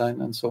third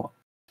line and so on.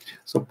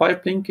 So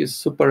piping is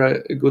super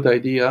a good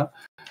idea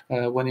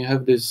when you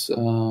have this,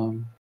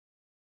 when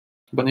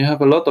you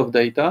have a lot of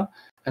data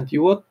and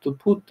you want to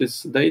put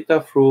this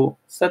data through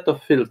set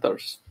of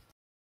filters.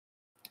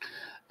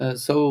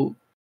 So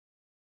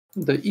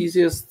the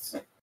easiest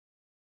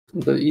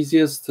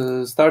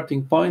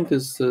starting point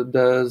is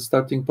the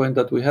starting point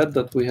that we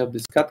have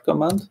this cat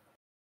command.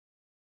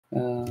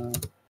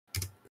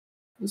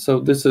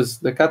 So this is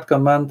the cat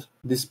command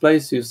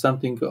displays you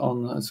something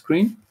on a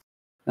screen.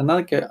 And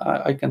I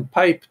can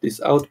pipe this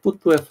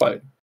output to a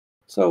file.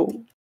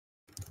 So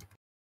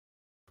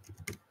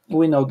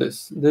we know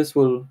this. This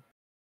will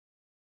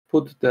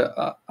put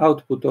the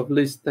output of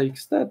list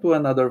txt to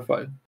another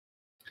file.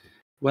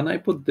 When I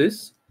put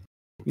this,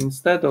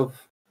 instead of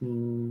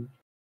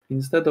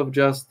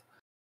just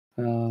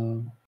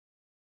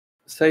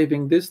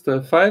saving this to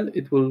a file,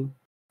 it will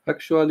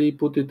actually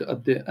put it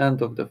at the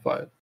end of the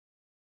file.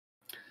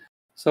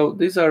 So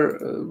these are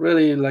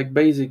really like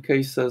basic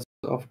cases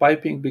of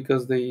piping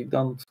because they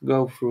don't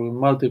go through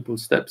multiple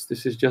steps.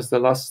 This is just the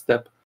last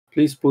step.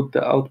 Please put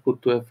the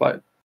output to a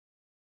file.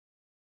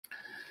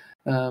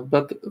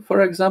 But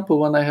for example,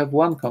 when I have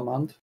one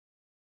command,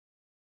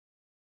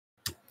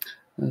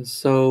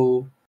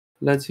 so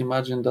let's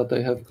imagine that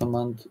I have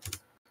command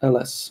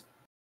ls.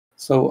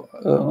 So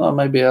well,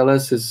 maybe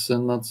ls is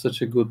not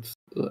such a good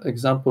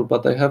example,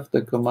 but I have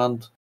the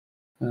command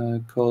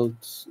called,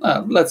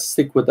 let's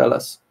stick with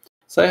ls.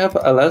 So I have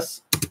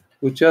ls,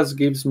 which just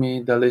gives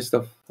me the list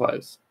of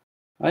files.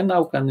 I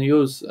now can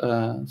use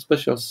a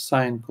special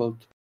sign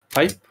called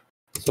pipe.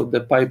 So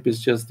the pipe is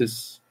just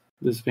this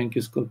thing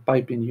is called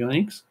pipe in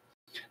Unix.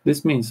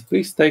 This means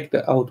please take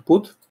the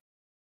output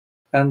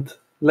and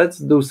let's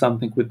do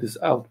something with this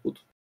output.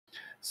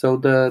 So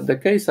the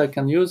case I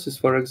can use is,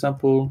 for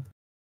example,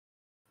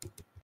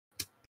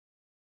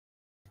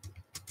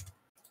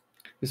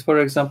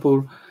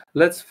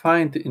 let's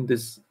find in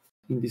this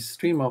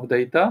stream of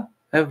data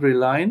every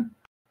line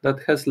that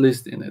has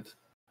list in it.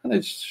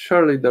 And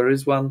surely there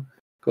is one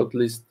called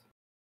list.txt.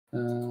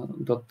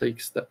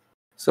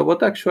 So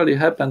what actually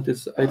happened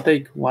is I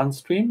take one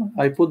stream,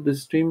 I put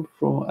this stream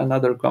through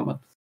another command.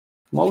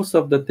 Most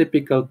of the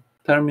typical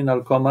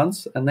terminal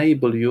commands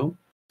enable you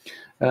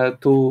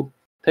to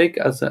take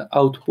as an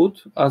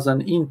output, as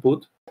an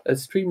input, a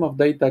stream of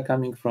data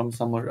coming from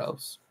somewhere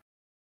else.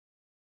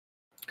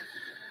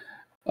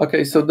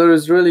 Okay, so there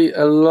is really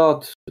a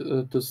lot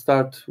to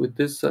start with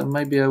this.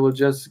 Maybe I will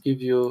just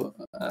give you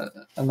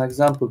an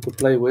example to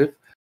play with.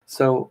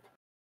 So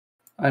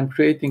I'm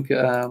creating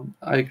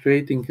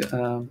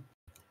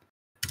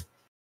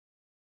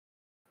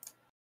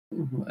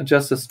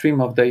just a stream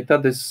of data.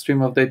 This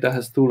stream of data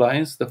has two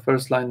lines. The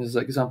first line is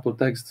example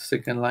text. The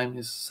second line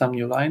is some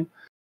new line.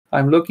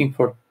 I'm looking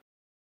for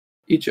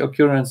each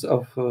occurrence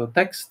of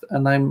text,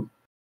 and I'm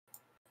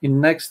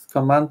in next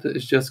command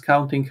is just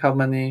counting how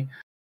many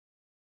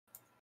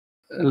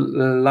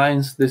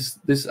lines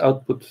this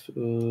output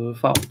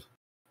found.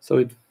 So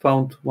it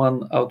found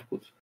one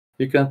output.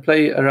 You can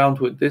play around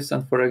with this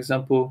and, for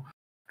example,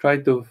 try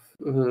to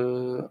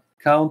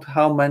count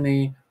how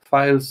many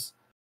files,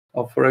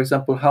 or for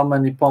example, how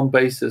many POM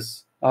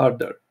bases are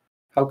there.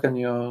 How can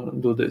you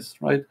do this,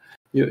 right?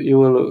 You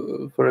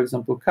will, for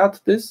example,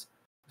 cut this.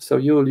 So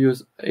you will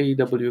use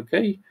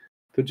AWK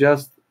to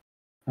just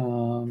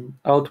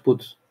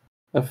output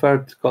a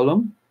third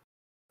column.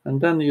 And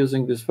then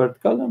using this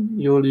third column,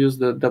 you will use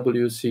the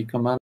WC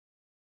command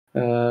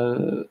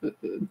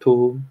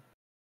to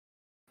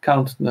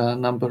count the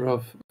number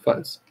of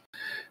files.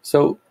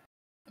 So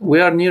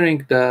we are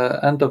nearing the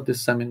end of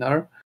this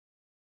seminar.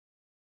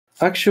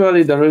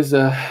 Actually, there is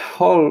a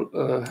whole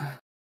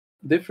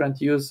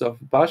different use of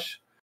Bash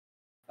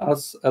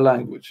as a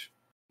language.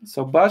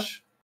 So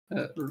Bash,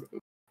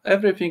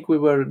 everything we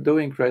were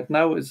doing right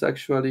now is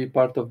actually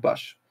part of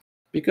Bash,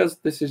 because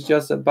this is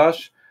just a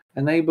Bash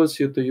enables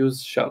you to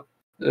use shell,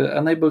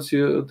 enables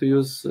you to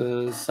use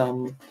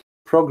some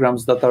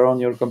programs that are on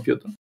your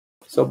computer.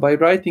 So by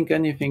writing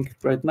anything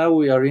right now,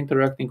 we are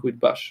interacting with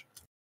Bash.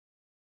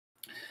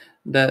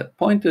 The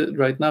point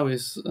right now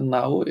is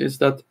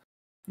that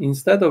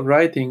instead of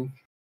writing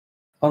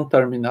on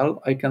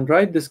terminal, I can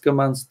write these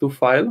commands to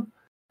file,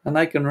 and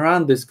I can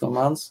run these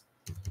commands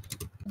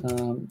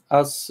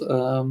as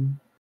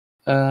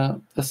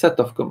a set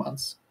of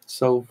commands.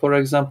 So, for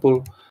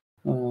example,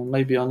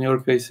 maybe on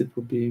your case it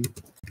would be,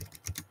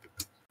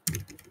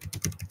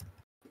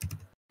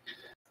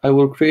 I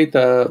will create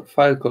a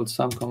file called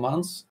some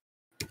commands.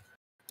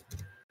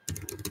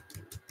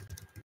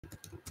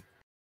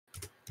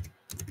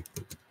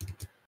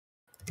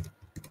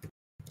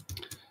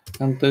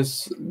 And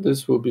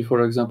this will be,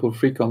 for example,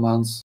 3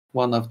 commands,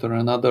 one after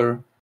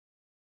another.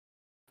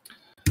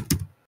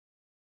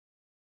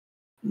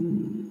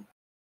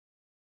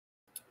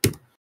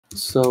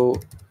 So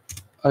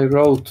I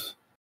wrote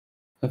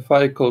a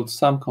file called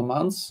some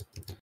commands,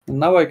 and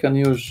now I can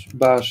use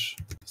bash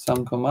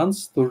some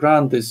commands to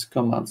run these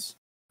commands.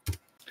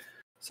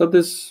 So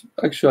this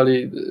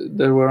actually,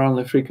 there were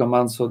only 3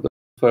 commands. So the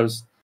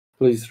first,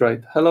 please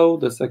write hello.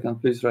 The second,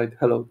 please write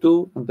hello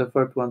to. And the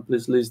third one,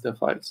 please list the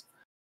files.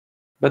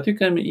 But you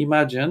can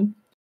imagine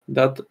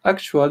that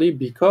actually,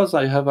 because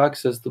I have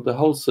access to the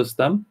whole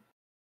system,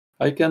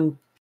 I can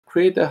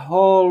create a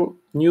whole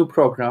new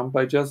program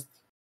by just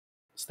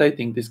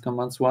stating these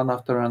commands one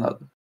after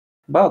another.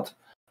 But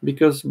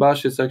because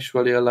Bash is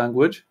actually a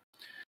language,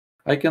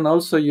 I can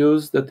also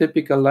use the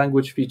typical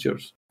language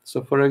features.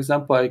 So for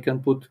example, I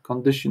can put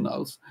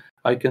conditionals,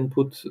 I can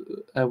put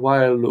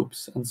while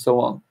loops, and so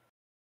on.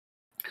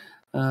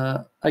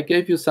 I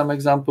gave you some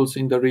examples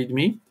in the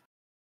README.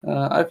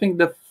 I think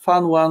the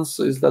fun ones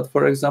is that,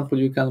 for example,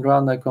 you can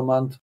run a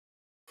command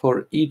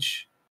for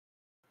each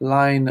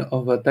line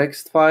of a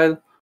text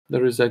file.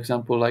 There is an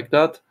example like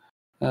that.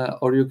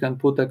 Or you can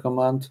put a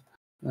command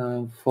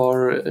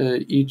for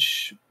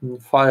each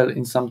file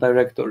in some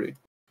directory.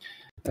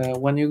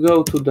 When you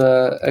go to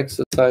the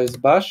exercise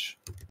bash,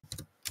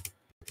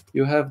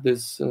 you have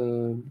this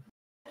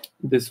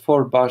this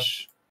for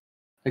bash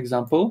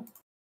example.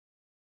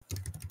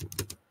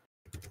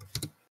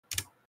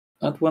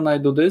 And when I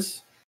do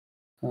this,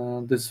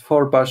 this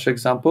for bash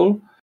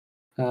example,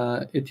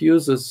 it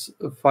uses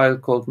a file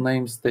called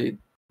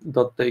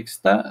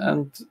namestate.txt,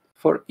 and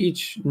for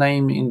each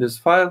name in this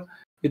file,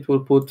 it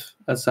will put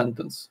a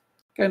sentence.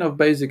 Kind of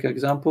basic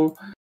example,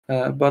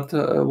 but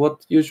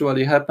what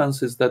usually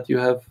happens is that you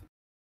have,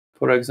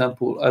 for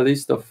example, a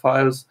list of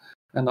files,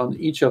 and on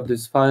each of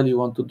these files you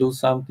want to do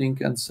something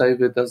and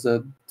save it as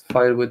a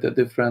file with a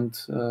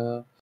different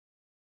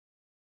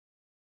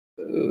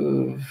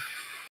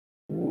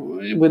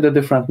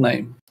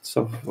name.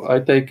 So I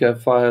take a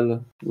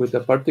file with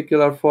a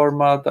particular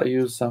format, I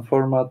use some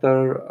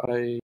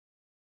formatter,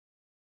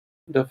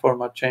 the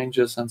format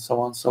changes, and so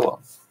on, so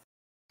on.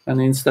 And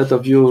instead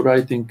of you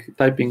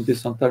typing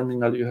this on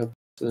terminal, you have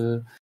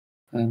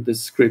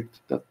this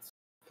script that,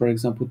 for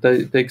example,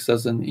 takes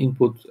as an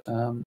input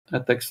a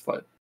text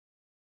file.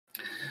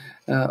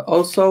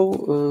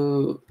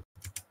 Also,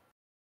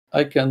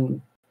 I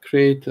can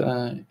create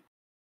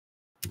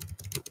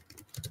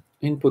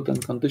input and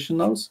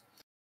conditionals.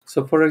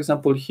 So, for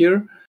example,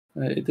 here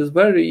it is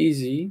very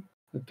easy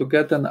to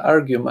get an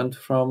argument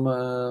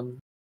from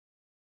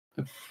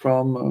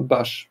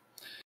Bash.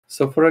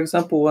 So, for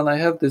example, when I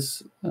have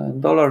this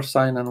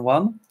 $sign and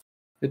 1,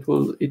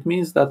 it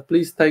means that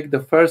please take the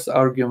first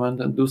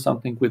argument and do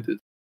something with it.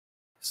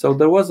 So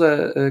there was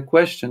a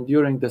question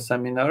during the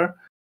seminar: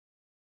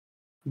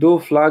 do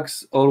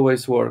flags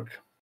always work?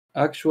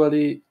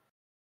 Actually,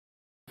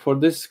 for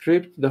this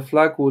script, the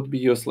flag would be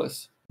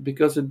useless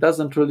because it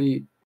doesn't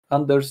really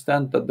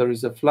understand that there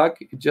is a flag.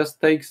 It just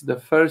takes the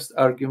first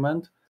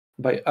argument,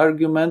 by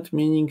argument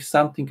meaning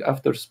something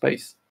after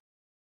space.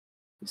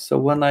 So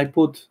when I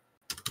put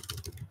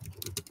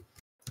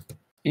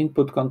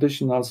input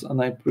conditionals and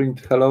I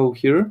print hello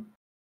here,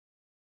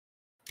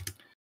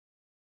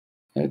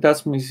 it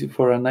asks me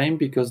for a name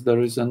because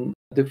there is a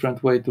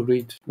different way to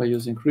read by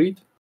using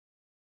read.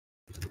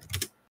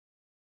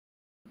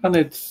 And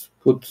it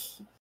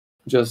puts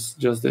just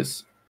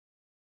this.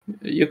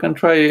 You can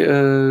try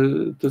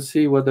to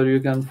see whether you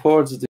can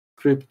force the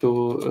script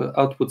to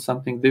output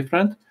something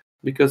different,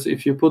 because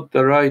if you put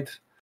the right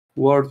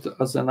word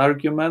as an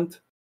argument,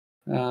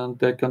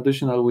 the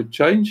conditional will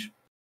change.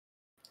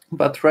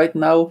 But right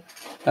now,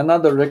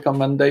 another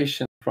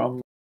recommendation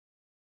from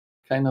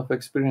kind of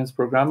experienced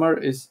programmer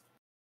is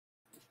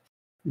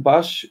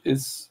Bash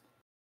is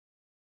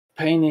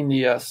pain in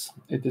the ass.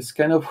 It is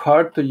kind of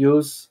hard to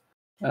use,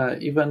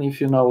 even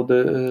if you know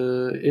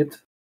it,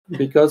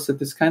 because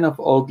it is kind of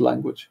old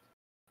language.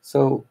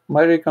 So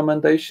my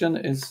recommendation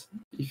is,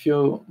 if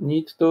you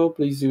need to,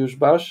 please use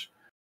Bash,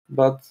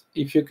 But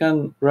if you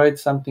can write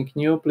something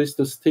new, please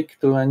to stick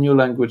to new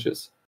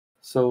languages.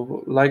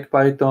 So like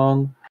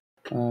Python,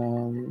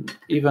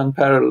 even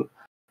Perl,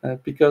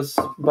 because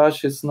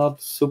Bash is not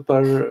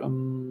super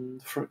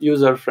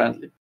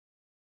user-friendly.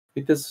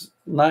 It is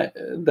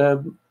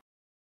the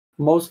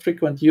most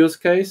frequent use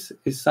case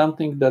is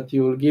something that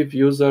you will give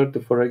user to,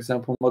 for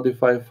example,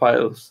 modify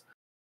files.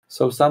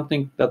 So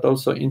something that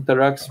also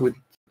interacts with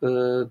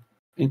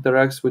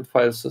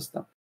file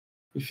system.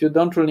 If you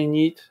don't really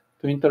need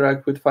to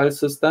interact with file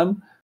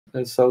system,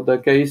 so the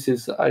case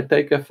is I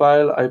take a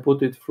file, I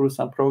put it through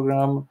some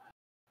program,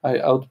 I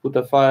output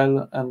a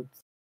file, and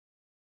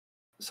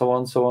so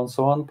on, so on,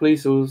 so on.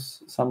 Please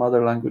use some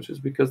other languages,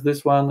 because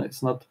this one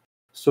is not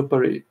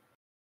super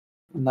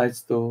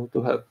nice to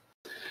have.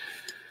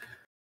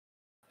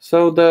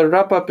 So the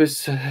wrap-up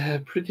is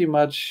pretty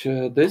much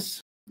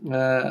this.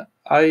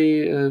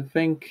 I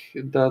think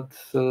that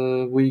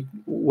we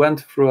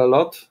went through a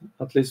lot,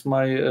 at least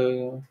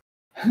my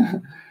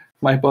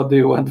my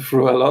body went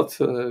through a lot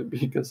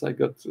because I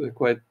got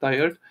quite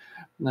tired.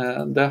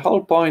 The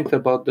whole point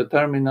about the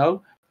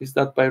terminal is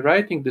that by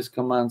writing these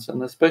commands,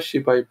 and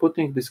especially by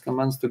putting these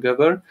commands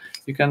together,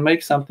 you can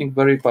make something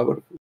very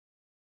powerful.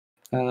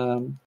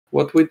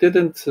 What we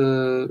didn't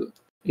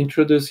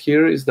introduce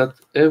here is that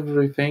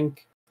everything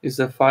is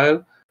a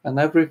file, and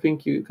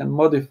everything you can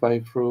modify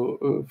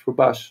through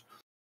Bash.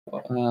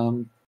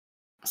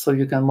 So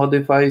you can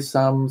modify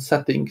some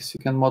settings,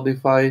 you can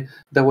modify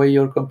the way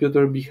your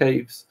computer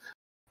behaves,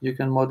 you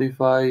can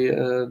modify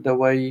the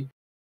way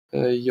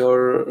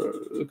your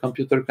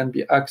computer can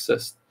be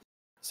accessed.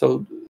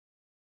 So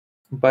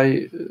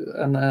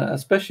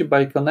especially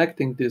by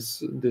connecting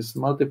these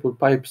multiple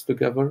pipes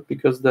together,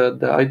 because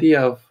the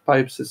idea of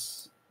pipes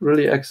is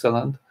really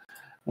excellent.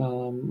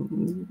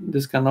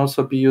 This can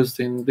also be used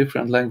in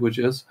different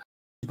languages,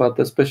 but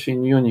especially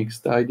in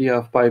Unix, the idea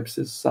of pipes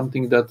is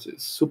something that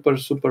is super,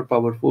 super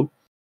powerful.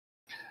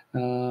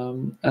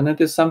 And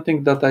it is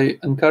something that I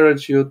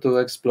encourage you to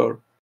explore.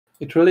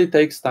 It really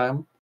takes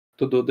time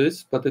to do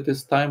this, but it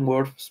is time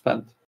worth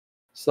spent.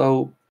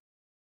 So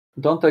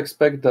don't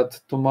expect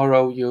that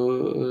tomorrow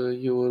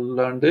you will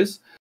learn this,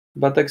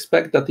 but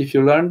expect that if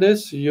you learn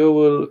this,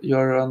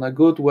 you're on a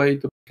good way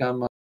to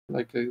become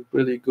like a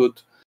really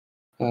good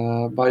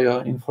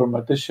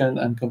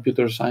bioinformatician and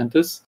computer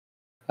scientist,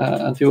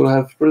 and you will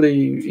have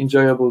really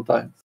enjoyable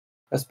time.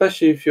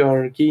 Especially if you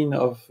are keen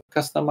of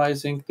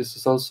customizing, this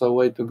is also a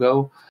way to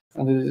go,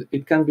 and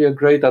it can be a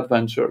great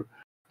adventure,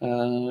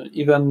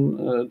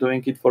 even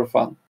doing it for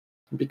fun,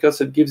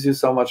 because it gives you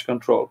so much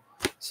control.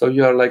 So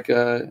you are like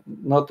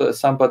not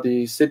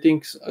somebody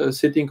sitting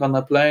on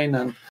a plane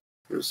and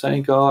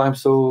saying, "Oh, I'm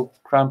so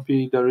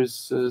crampy. There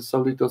is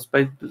so little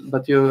space,"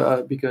 but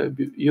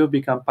you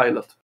become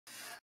pilot.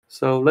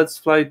 So let's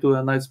fly to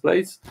a nice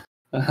place.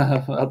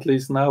 At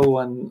least now,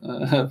 when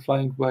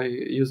flying by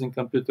using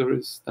computer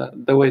is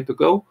the way to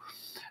go.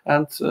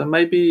 And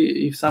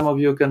maybe if some of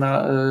you can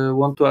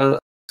want to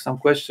ask some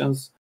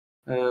questions,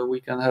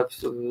 we can have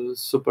a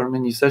super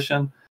mini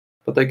session.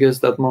 But I guess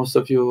that most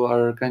of you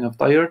are kind of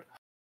tired.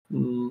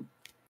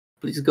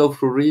 Please go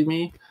through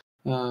README,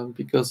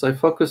 because I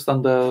focused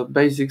on the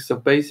basics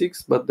of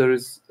basics, but there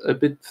is a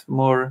bit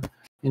more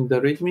in the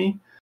README.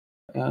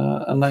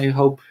 And I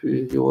hope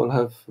you will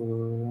have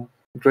a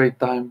great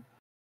time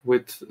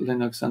with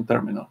Linux and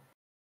terminal.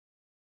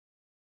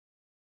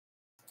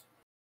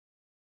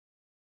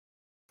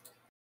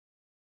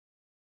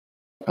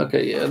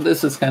 Okay,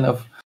 this is kind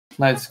of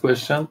nice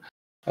question.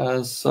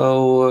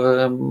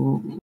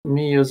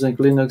 Me using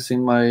Linux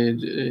in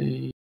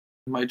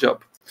my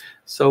job.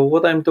 So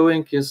what I'm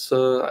doing is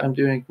I'm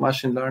doing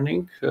machine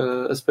learning,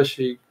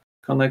 especially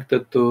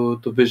connected to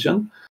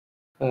vision.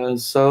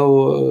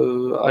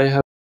 I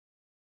have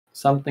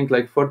something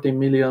like 40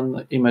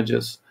 million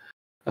images,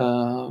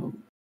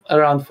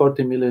 around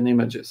 40 million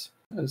images.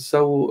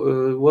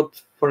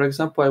 What, for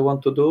example, I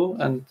want to do,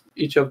 and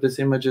each of these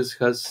images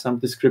has some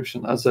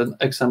description as an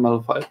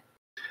XML file.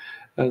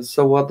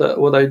 So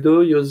what I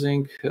do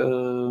using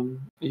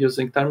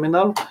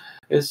terminal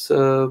is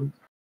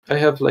I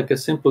have like a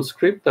simple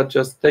script that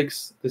just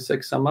takes this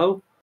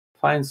XML,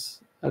 finds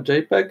a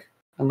JPEG,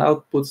 and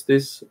outputs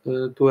this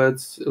to a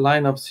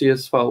line of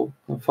CSV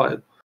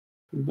file.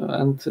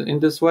 And in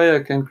this way, I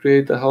can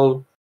create a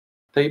whole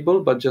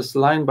table, but just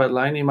line by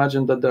line.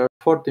 Imagine that there are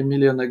 40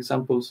 million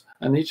examples,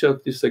 and each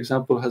of these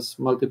examples has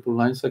multiple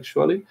lines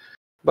actually.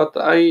 But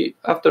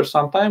after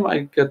some time,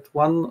 I get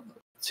one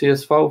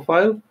CSV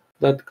file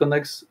that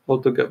connects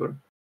all together.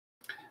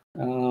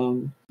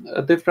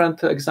 A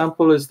different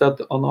example is that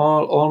on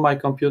all my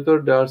computer,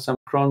 there are some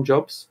cron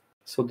jobs.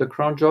 So the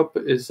cron job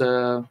is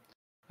a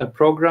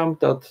program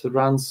that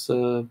runs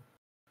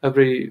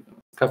every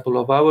couple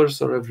of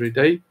hours or every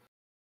day.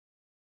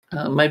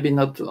 Maybe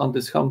not on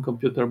this home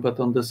computer, but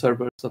on the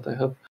servers that I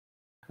have.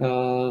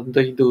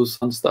 They do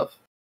some stuff.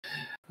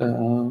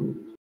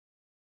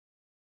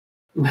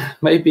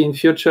 Maybe in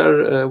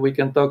future we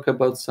can talk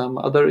about some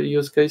other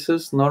use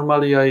cases.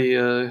 Normally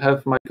I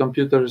have my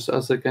computers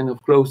as a kind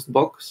of closed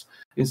box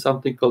in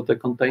something called a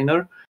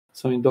container.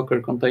 so in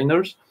Docker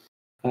containers.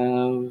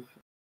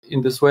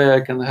 In this way,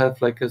 I can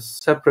have like a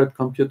separate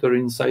computer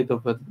inside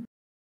of a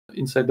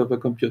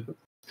computer.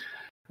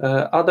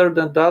 Other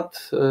than that,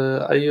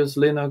 I use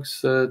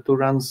Linux to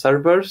run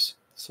servers.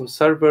 So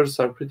servers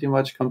are pretty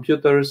much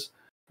computers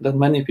that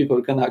many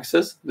people can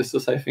access. This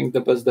is, I think,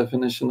 the best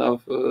definition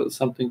of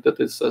something that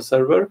is a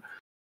server.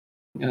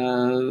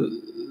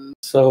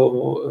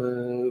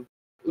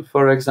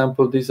 For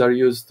example, these are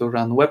used to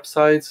run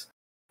websites.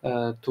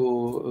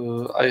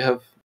 I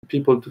have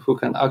people who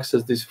can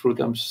access this through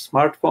their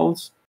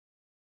smartphones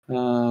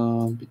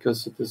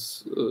because it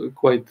is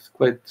quite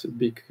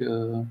big.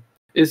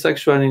 It's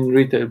actually in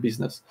retail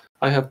business.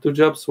 I have two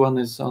jobs. One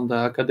is on the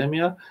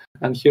academia,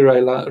 and here I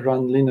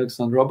run Linux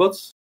on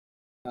robots.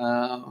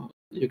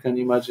 You can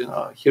imagine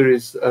here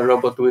is a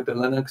robot with a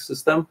Linux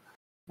system,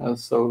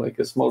 so like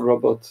a small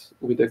robot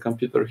with a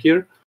computer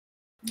here.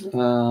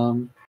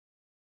 And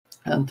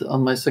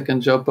on my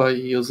second job, I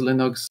use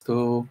Linux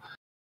to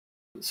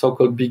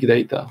so-called big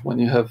data, when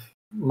you have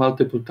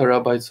multiple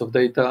terabytes of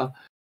data,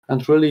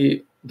 and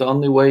really the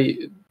only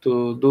way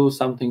to do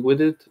something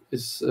with it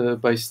is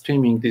by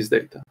streaming this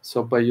data.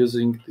 So by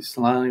using this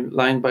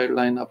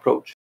line-by-line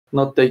approach,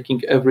 not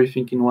taking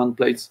everything in one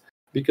place,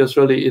 because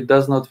really it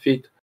does not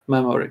fit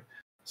memory.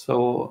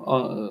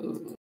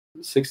 So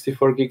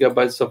 64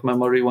 gigabytes of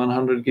memory,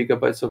 100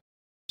 gigabytes of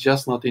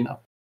just not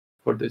enough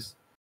for this.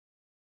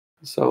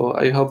 So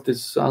I hope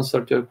this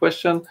answered your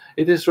question.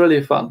 It is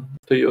really fun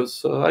to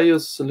use. I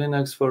use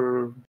Linux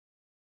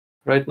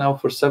right now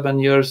for 7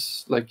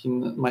 years, like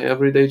in my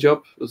everyday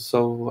job.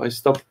 So I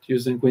stopped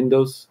using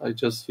Windows. I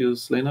just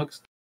use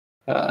Linux.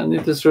 And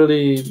it is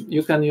really,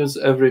 you can use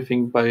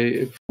everything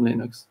from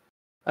Linux.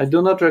 I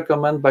do not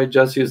recommend by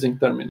just using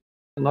terminal.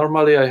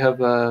 Normally I have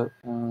a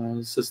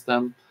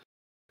system,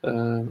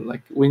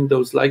 like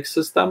Windows-like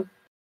system,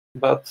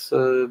 but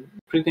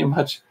pretty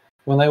much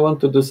when I want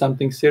to do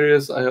something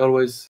serious, I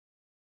always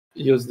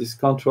use this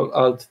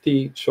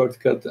Ctrl-Alt-T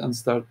shortcut and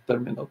start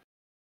terminal.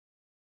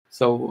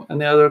 So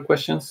any other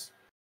questions?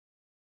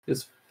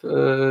 Yes,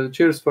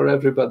 cheers for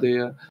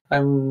everybody.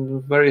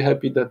 I'm very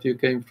happy that you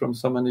came from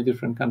so many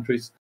different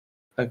countries.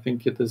 I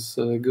think it is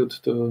good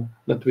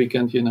that we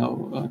can,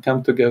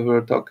 come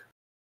together, talk,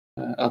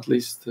 at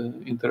least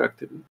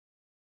interactively.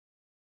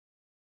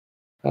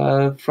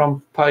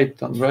 From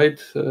Python, right?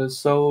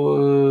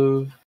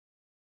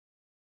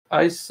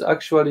 I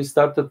actually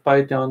started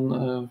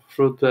Python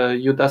through the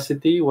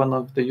Udacity, one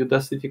of the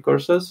Udacity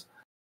courses.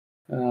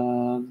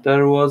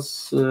 There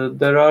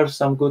are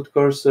some good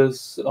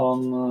courses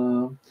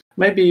on.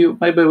 Maybe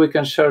we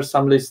can share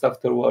some list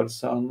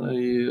afterwards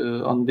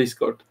on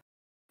Discord.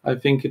 I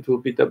think it will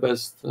be the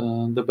best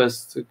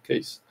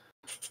case,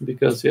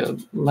 because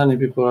many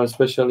people are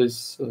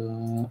specialists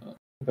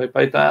by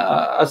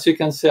Python. As you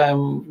can see,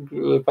 I'm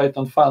a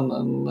Python fan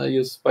and I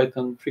use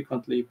Python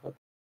frequently, but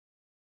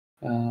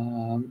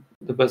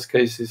the best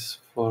case is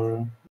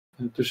to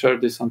share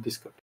this on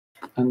Discord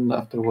and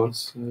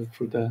afterwards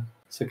through the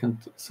second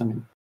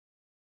seminar.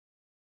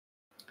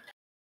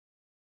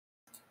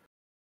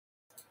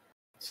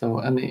 So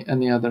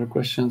any other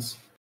questions?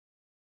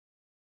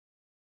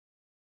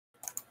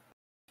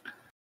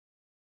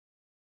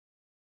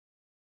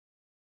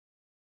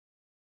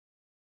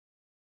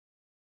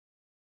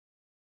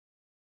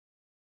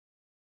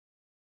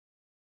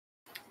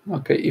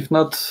 Okay, if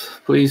not,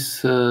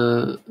 please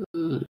wrap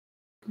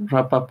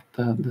up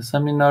the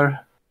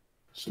seminar.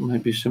 So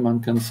maybe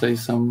Szymon can say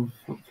some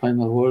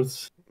final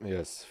words.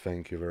 Yes,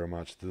 thank you very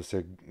much. This is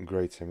a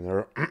great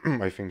seminar.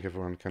 I think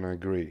everyone can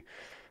agree.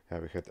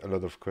 We had a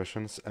lot of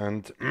questions,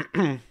 and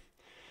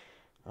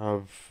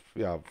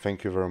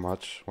thank you very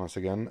much once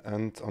again.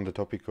 And on the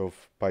topic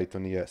of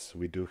Python, yes,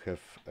 we do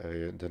have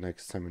the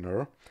next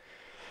seminar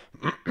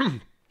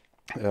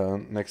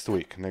next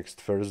week, next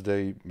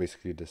Thursday,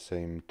 basically the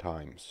same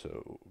time.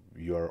 So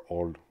you are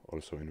all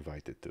also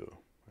invited to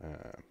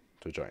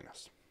join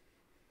us.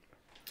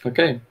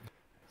 Okay.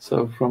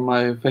 So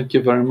thank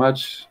you very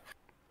much,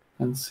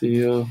 and see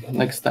you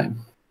next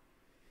time.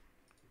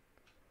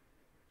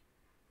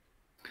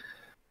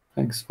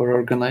 Thanks for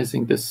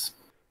organizing this.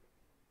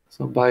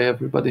 So bye,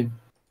 everybody.